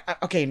 now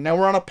now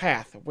we're on a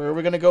path. Where are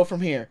we gonna go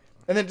from here?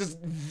 And then it just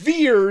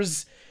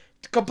veers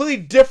to a completely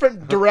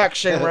different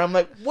direction. Where I'm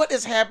like, what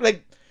is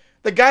happening?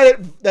 The guy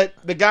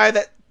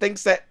that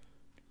thinks that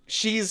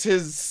she's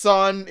his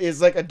son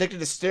is like addicted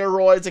to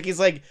steroids. Like he's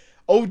like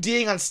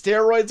ODing on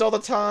steroids all the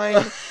time.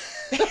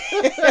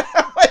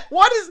 I'm like,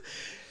 what is?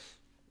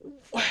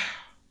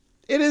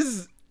 It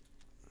is.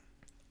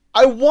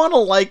 I want to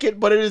like it,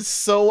 but it is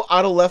so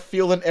out of left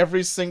field in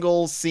every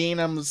single scene.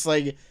 I'm just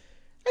like, I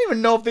don't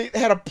even know if they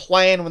had a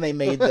plan when they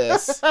made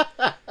this.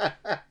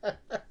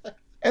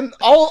 And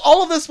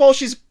all of this while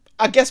she's,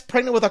 I guess,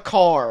 pregnant with a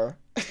car.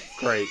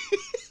 Great.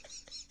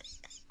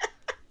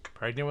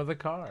 Pregnant with a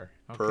car.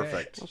 Okay.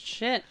 Perfect. Well,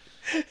 shit.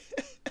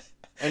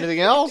 Anything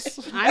else?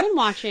 I've been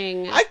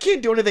watching. I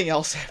can't do anything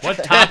else after What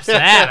that. tops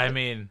that? I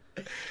mean,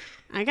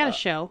 I got a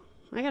show.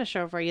 I got a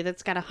show for you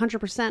that's got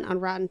 100% on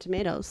Rotten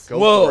Tomatoes. Go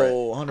for it.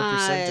 Whoa,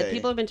 100%.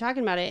 People have been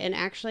talking about it, and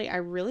actually, I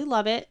really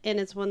love it. And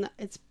it's one that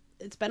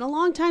it's been a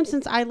long time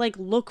since I like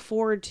look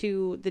forward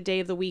to the day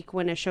of the week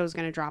when a show's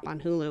going to drop on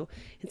Hulu.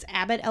 It's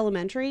Abbott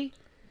Elementary.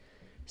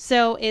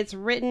 So it's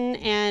written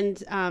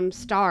and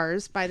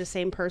stars by the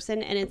same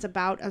person, and it's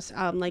about us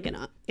like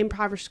an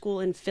improv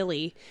school in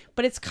Philly.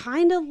 But it's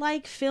kind of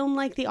like film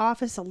like The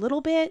Office a little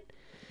bit.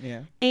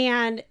 Yeah.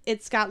 And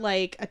it's got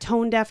like a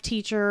tone deaf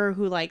teacher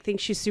who like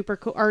thinks she's super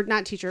cool, or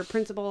not teacher,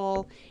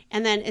 principal.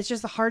 And then it's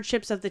just the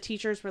hardships of the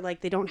teachers where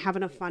like they don't have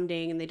enough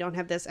funding and they don't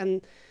have this,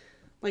 and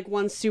like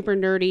one's super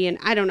nerdy, and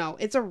I don't know.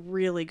 It's a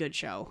really good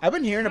show. I've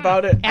been hearing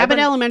about it. Abbott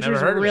Elementary is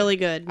never heard of it. really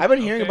good. I've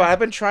been hearing Okay. about it. I've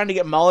been trying to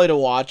get Molly to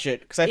watch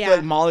it because I feel Yeah.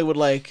 like Molly would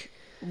like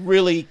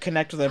really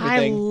connect with I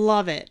everything.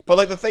 love it. But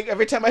like the thing,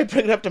 every time I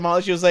bring it up to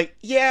Molly, she was like,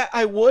 "Yeah,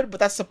 I would," but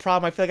that's the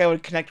problem. I feel like I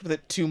would connect with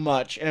it too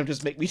much, and it would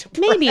just make me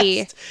depressed.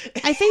 Maybe.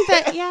 I think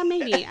that, yeah,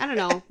 maybe. I don't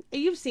know.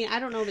 You've seen, I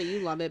don't know that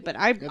you love it, but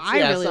I It's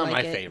really not like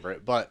my it.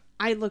 favorite, but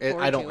I look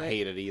forward I to don't it.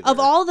 hate it either.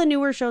 Of all the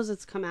newer shows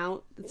that's come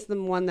out, it's the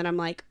one that I'm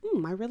like,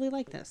 I really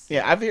like this.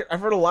 Yeah,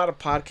 I've heard a lot of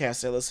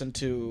podcasts I listen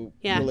to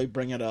Yeah. really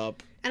bring it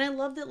up. And I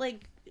love that,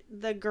 like,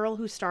 the girl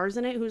who stars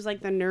in it, who's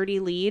like the nerdy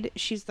lead,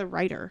 she's the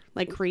writer,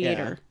 like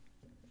creator.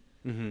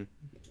 Mm-hmm.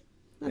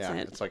 That's Yeah,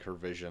 it. it's like her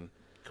vision.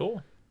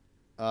 cool.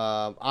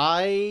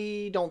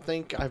 I don't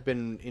think I've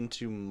been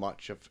into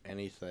much of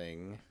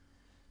anything.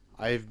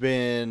 I've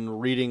been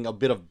reading a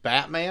bit of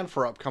Batman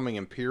for upcoming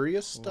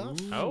Imperious stuff.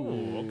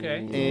 Oh,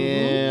 okay.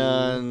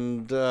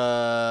 And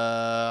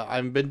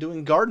I've been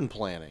doing garden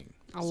planning.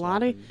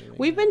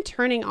 We've been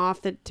turning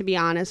off to be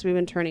honest, we've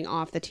been turning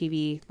off the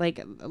TV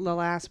like the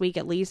last week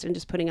at least, and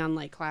just putting on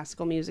like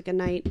classical music at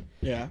night,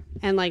 Yeah.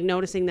 and like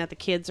noticing that the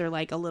kids are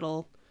like a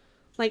little,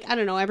 like, I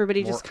don't know,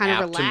 everybody just kind of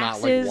Apt to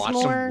not, relaxes watch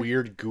more. some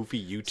weird,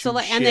 goofy YouTube So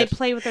like, shit. and they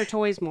play with their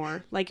toys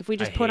more. Like if we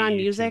just I put hate on YouTube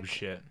music,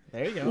 Shit.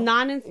 There you go.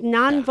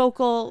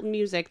 non-vocal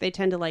music, they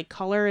tend to like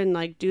color and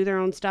like do their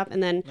own stuff,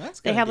 and then That's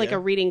a they good have like idea.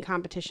 a reading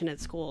competition at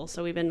school.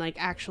 So we've been like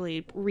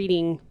actually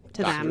reading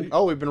to them.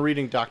 Oh, we've been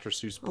reading Dr.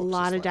 Seuss books. A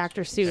lot this of last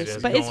Dr. week. Seuss,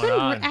 is but it's going been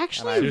on.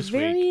 actually This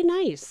very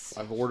nice.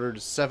 I've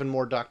ordered 7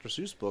 more Dr.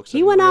 Seuss books.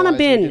 He went on a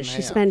binge.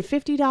 She spent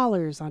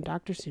 $50 on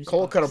Dr. Seuss.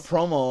 Cole cut a books.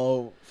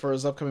 promo for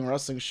his upcoming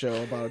wrestling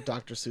show about a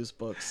Dr. Seuss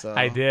book. So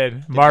I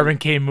did. Marvin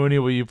K. Mooney,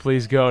 will you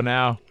please go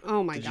now?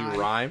 Oh my Did god! you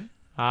rhyme?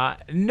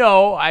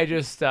 No, I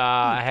just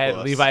I had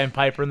Puss. Levi and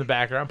Piper in the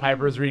background.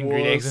 Piper was reading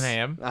Green Eggs and Puss.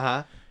 Ham,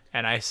 Uh-huh.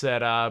 and I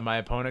said my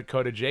opponent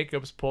Coda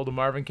Jacobs pulled a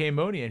Marvin K.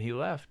 Mooney and he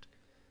left.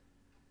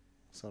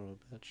 Son of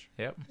a bitch.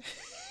 Yep.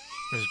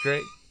 It was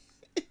great.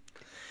 It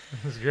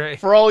was great.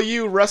 For all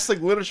you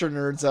wrestling literature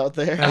nerds out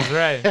there. That's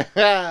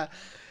right.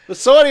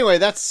 So anyway,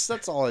 that's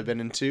all I've been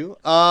into.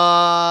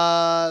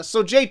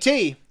 So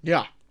JT,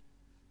 Yeah.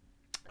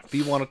 if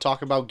you want to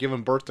talk about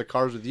giving birth to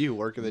cars with you,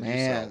 where can they do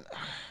Man. so?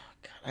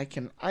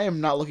 I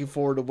am not looking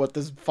forward to what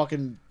this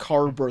fucking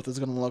car birth is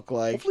going to look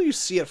like. Hopefully you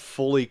see it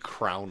fully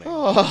crowning.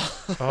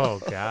 Oh,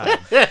 Oh, God.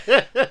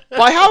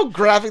 by how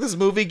graphic this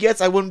movie gets,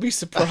 I wouldn't be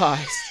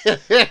surprised. But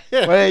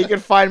hey, you can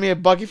find me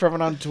at Bucky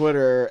Forever on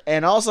Twitter.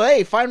 And also,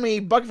 hey, find me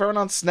Bucky Forever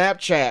on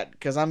Snapchat,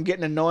 because I'm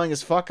getting annoying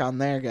as fuck on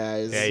there,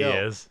 guys. Yeah, he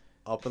is.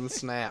 Up in the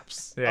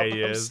snaps. Yeah,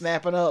 he I'm is.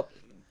 snapping up.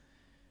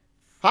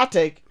 Hot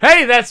take.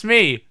 Hey, that's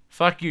me.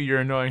 Fuck you,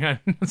 you're annoying on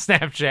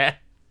Snapchat.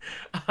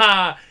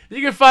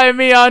 You can find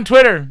me on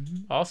Twitter,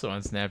 also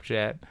on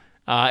Snapchat,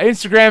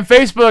 Instagram,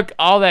 Facebook,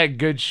 all that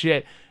good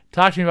shit.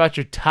 Talk to me about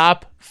your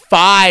top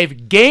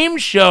 5 game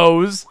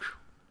shows.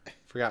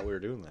 Forgot we were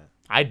doing that.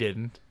 I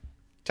didn't.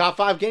 Top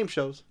 5 game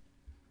shows.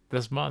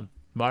 This month,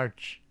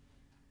 March.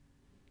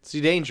 See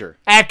Danger.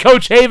 At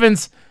Coach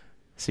Havens.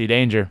 See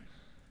Danger.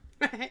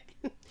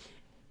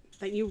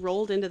 That you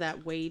rolled into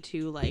that way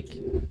too, like...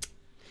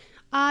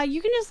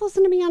 you can just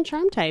listen to me on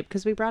Charm Type,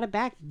 because we brought it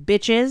back,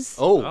 bitches.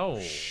 Oh.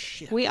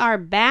 We are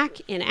back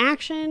in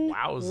action.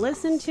 Wowzers.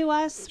 Listen to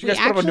us. Did you guys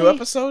put up a new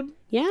episode?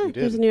 Yeah, did.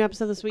 there's a new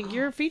episode this week.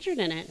 You're featured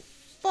in it.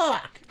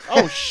 Fuck.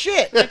 Oh,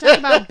 shit. I talk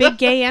about big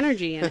gay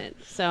energy in it.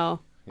 So,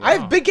 I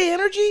have big gay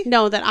energy?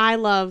 no, that I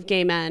love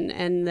gay men,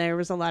 and there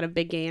was a lot of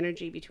big gay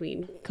energy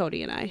between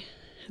Cody and I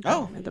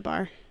at the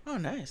bar. Oh,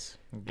 nice.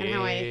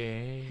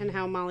 And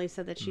how Molly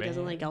said that she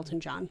doesn't like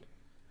Elton John.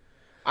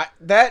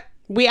 That...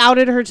 We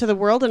outed her to the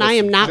world, and I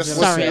am not Just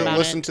sorry listen, about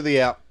listen it. to the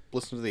app.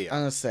 Listen to the app. I'm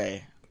gonna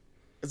say,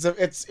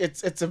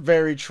 it's a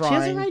very She trying.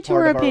 has a right to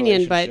part her of our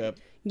opinion, but relationship.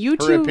 you Her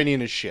two,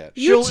 opinion is shit.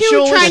 you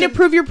She'll two trying to listen-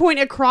 prove your point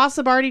across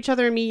the bar at each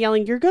other, and me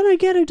yelling, "You're gonna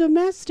get a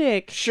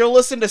domestic." She'll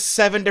listen to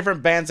 7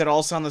 different bands that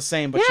all sound the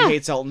same, but she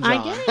hates Elton John.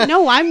 I get it.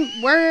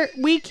 No,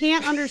 we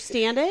can't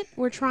understand it.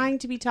 We're trying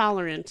to be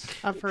tolerant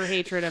of her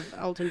hatred of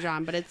Elton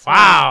John, but it's hard.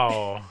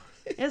 Wow.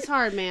 It's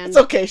hard, man. It's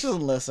okay. She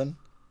doesn't listen.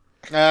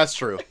 That's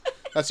true.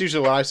 That's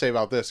usually what I say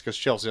about this, because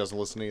Chelsea doesn't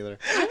listen either.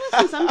 I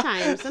listen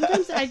sometimes.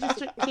 Sometimes I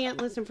just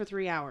can't listen for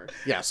 3 hours.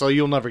 Yeah, so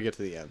you'll never get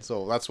to the end.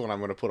 So that's when I'm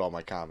going to put all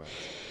my comments.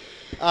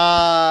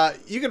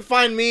 You can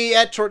find me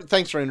at Troy.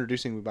 Thanks for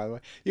introducing me, by the way.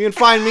 You can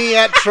find me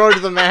at Troy to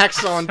the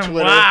Max on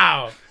Twitter.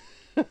 Wow.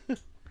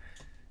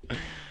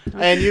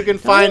 And you can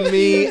find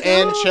me you,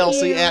 and don't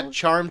Chelsea you. at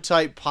Charm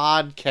Type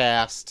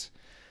Podcast.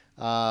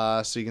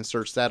 So you can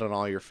search that on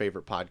all your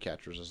favorite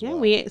podcatchers as Yeah, well.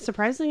 we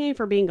surprisingly,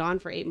 for being gone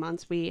for 8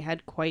 months, we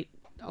had quite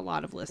a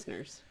lot of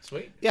listeners.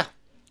 Sweet. Yeah,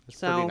 it's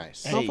So pretty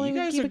nice. hopefully you we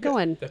guys keep are it good.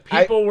 going. The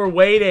people were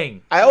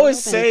waiting. I always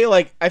Open. say,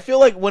 like, I feel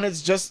like when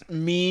it's just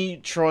me,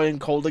 Troy, and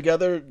Cole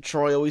together,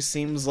 Troy always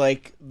seems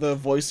like the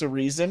voice of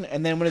reason,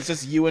 and then when it's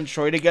just you and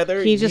Troy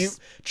together,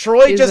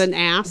 Troy is just an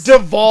ass.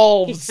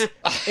 devolves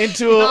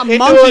into A into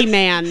monkey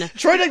man.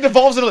 Troy like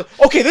devolves into like,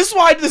 okay, this is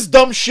why I did this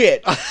dumb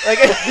shit. Like,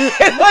 he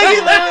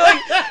literally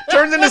like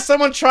turns into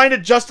someone trying to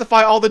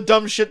justify all the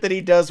dumb shit that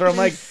he does. Where I'm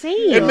like,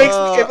 Insane. it makes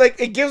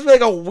it gives me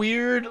like a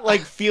weird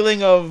like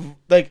feeling of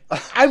like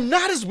I'm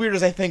not as weird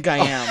as I think I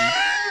am.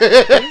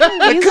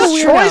 He's Because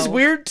a Troy's weirdo.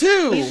 weird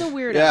too. He's a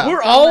weirdo. Yeah.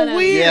 We're All all that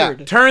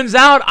weird. Turns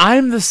out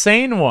I'm the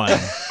sane one.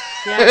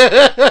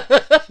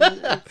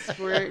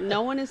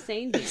 No one is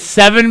sane here.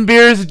 7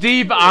 beers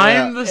deep,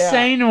 I'm the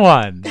sane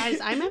one. Guys,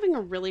 I'm having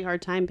a really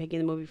hard time picking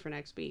the movie for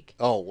next week.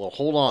 Oh, well,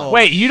 hold on.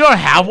 Wait, you don't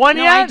have one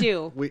No, yet? I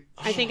do. We,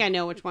 I think I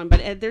know which one,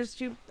 but there's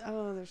two.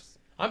 Oh, there's.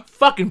 I'm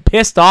fucking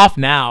pissed off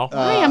now.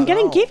 Hey, I'm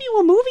gonna give you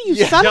a movie, you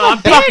son no, of I'm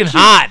a bitch. fucking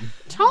hot.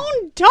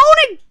 Tone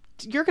it.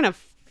 You're gonna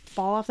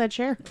fall off that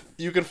chair.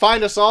 you can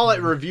find us all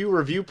at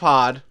Review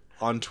Pod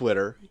on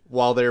Twitter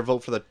while they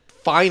vote for the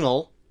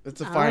final. It's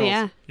a Oh final.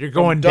 yeah. You're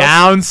going dusk-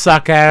 down,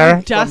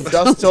 sucker. From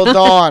dusk till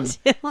dawn.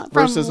 From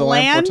versus A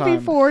Land Land for Time.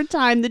 Before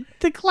Time,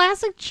 the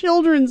classic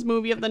children's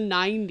movie of the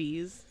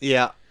 90s.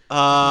 Yeah.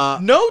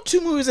 No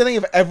 2 movies I think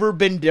have ever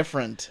been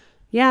different.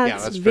 Yeah, Yeah,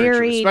 it's that's very true.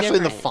 very Especially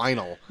in the different.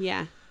 final.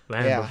 Yeah.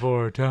 Land Yeah.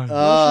 before time.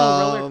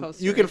 Emotional roller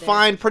coaster You can right there.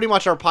 find pretty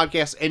much our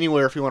podcast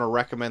anywhere if you want to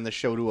recommend the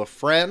show to a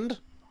friend.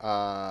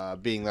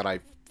 Being that I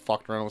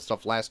fucked around with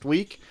stuff last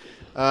week,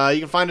 you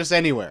can find us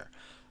anywhere.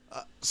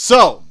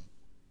 So,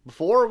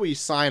 before we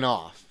sign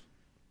off,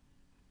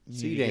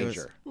 See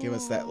Danger. Give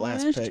us that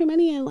last There's pick. too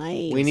many I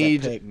like. We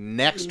that pick? need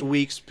next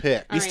week's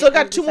pick. You All still right,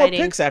 got I'm 2 more deciding.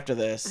 picks after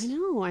this. I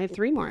know. I have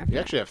 3 more after We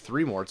that. actually have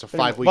 3 more. It's a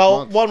 5-week Well,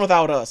 month. one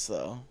without us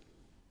though.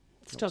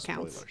 Still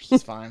counts. Spoilers.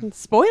 It's fine.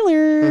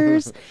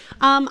 Spoilers.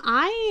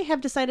 I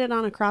have decided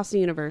on Across the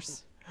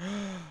Universe.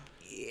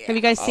 Have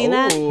you guys seen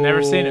that?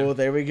 Never seen it. Oh,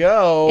 there we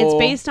go. It's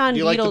based on Do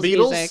you Beatles, like the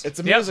Beatles? music. It's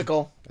a Yep.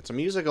 musical. It's a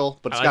musical,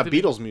 but it's I got like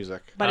the- Beatles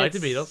music. But I like the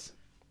it's- Beatles.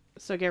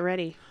 So get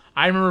ready.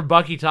 I remember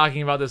Bucky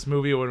talking about this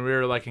movie when we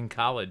were like in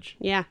college.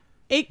 Yeah.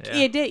 It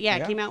did. Yeah, Yeah.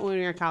 it came out when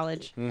we were in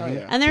college. Oh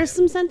yeah. And there's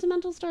some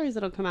sentimental stories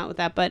that'll come out with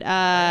that. But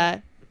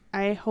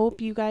I hope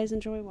you guys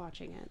enjoy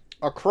watching it.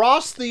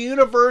 Across the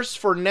Universe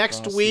for next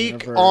Across the week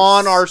Universe.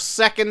 on our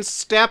second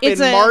step It's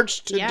in a-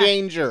 March to yeah.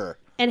 Danger.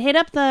 And hit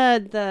up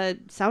the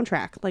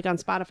soundtrack, like on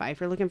Spotify, if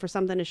you're looking for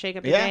something to shake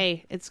up your Yeah.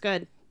 day. It's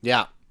good.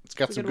 Yeah, it's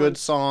got It's a some good good one.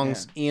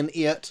 songs in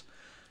it.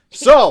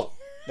 So,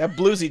 That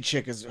bluesy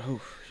chick is,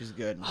 she's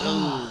good.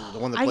 the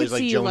one that I plays could like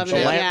see you Joan loving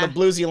Jett. it. Yeah. The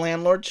bluesy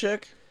landlord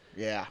chick.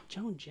 Yeah.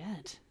 Joan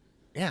Jett.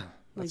 Yeah.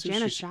 Like that's who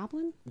Janis she's-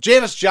 Joplin?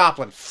 Janis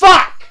Joplin.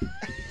 Fuck!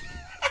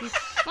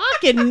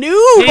 Fucking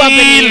noob up in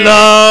He here.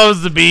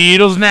 loves the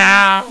Beatles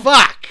now.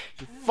 Fuck!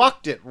 You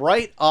fucked it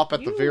right up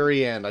at the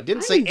very end. I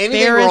didn't say anything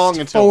Embarrassed wrong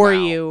until for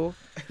now. you.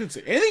 Didn't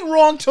say anything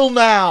wrong till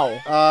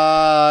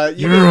now.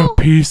 You're a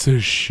piece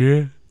of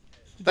shit.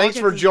 Thanks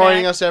for Dawkins is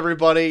joining back. us,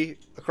 everybody,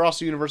 across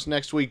the universe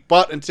next week.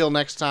 But until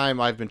next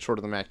time, I've been Short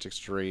of the Match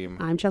Extreme.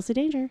 I'm Chelsea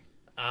Danger.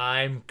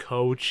 I'm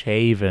Coach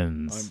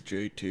Havens.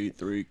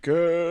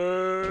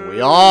 JT3K. We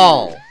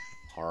all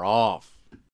are off.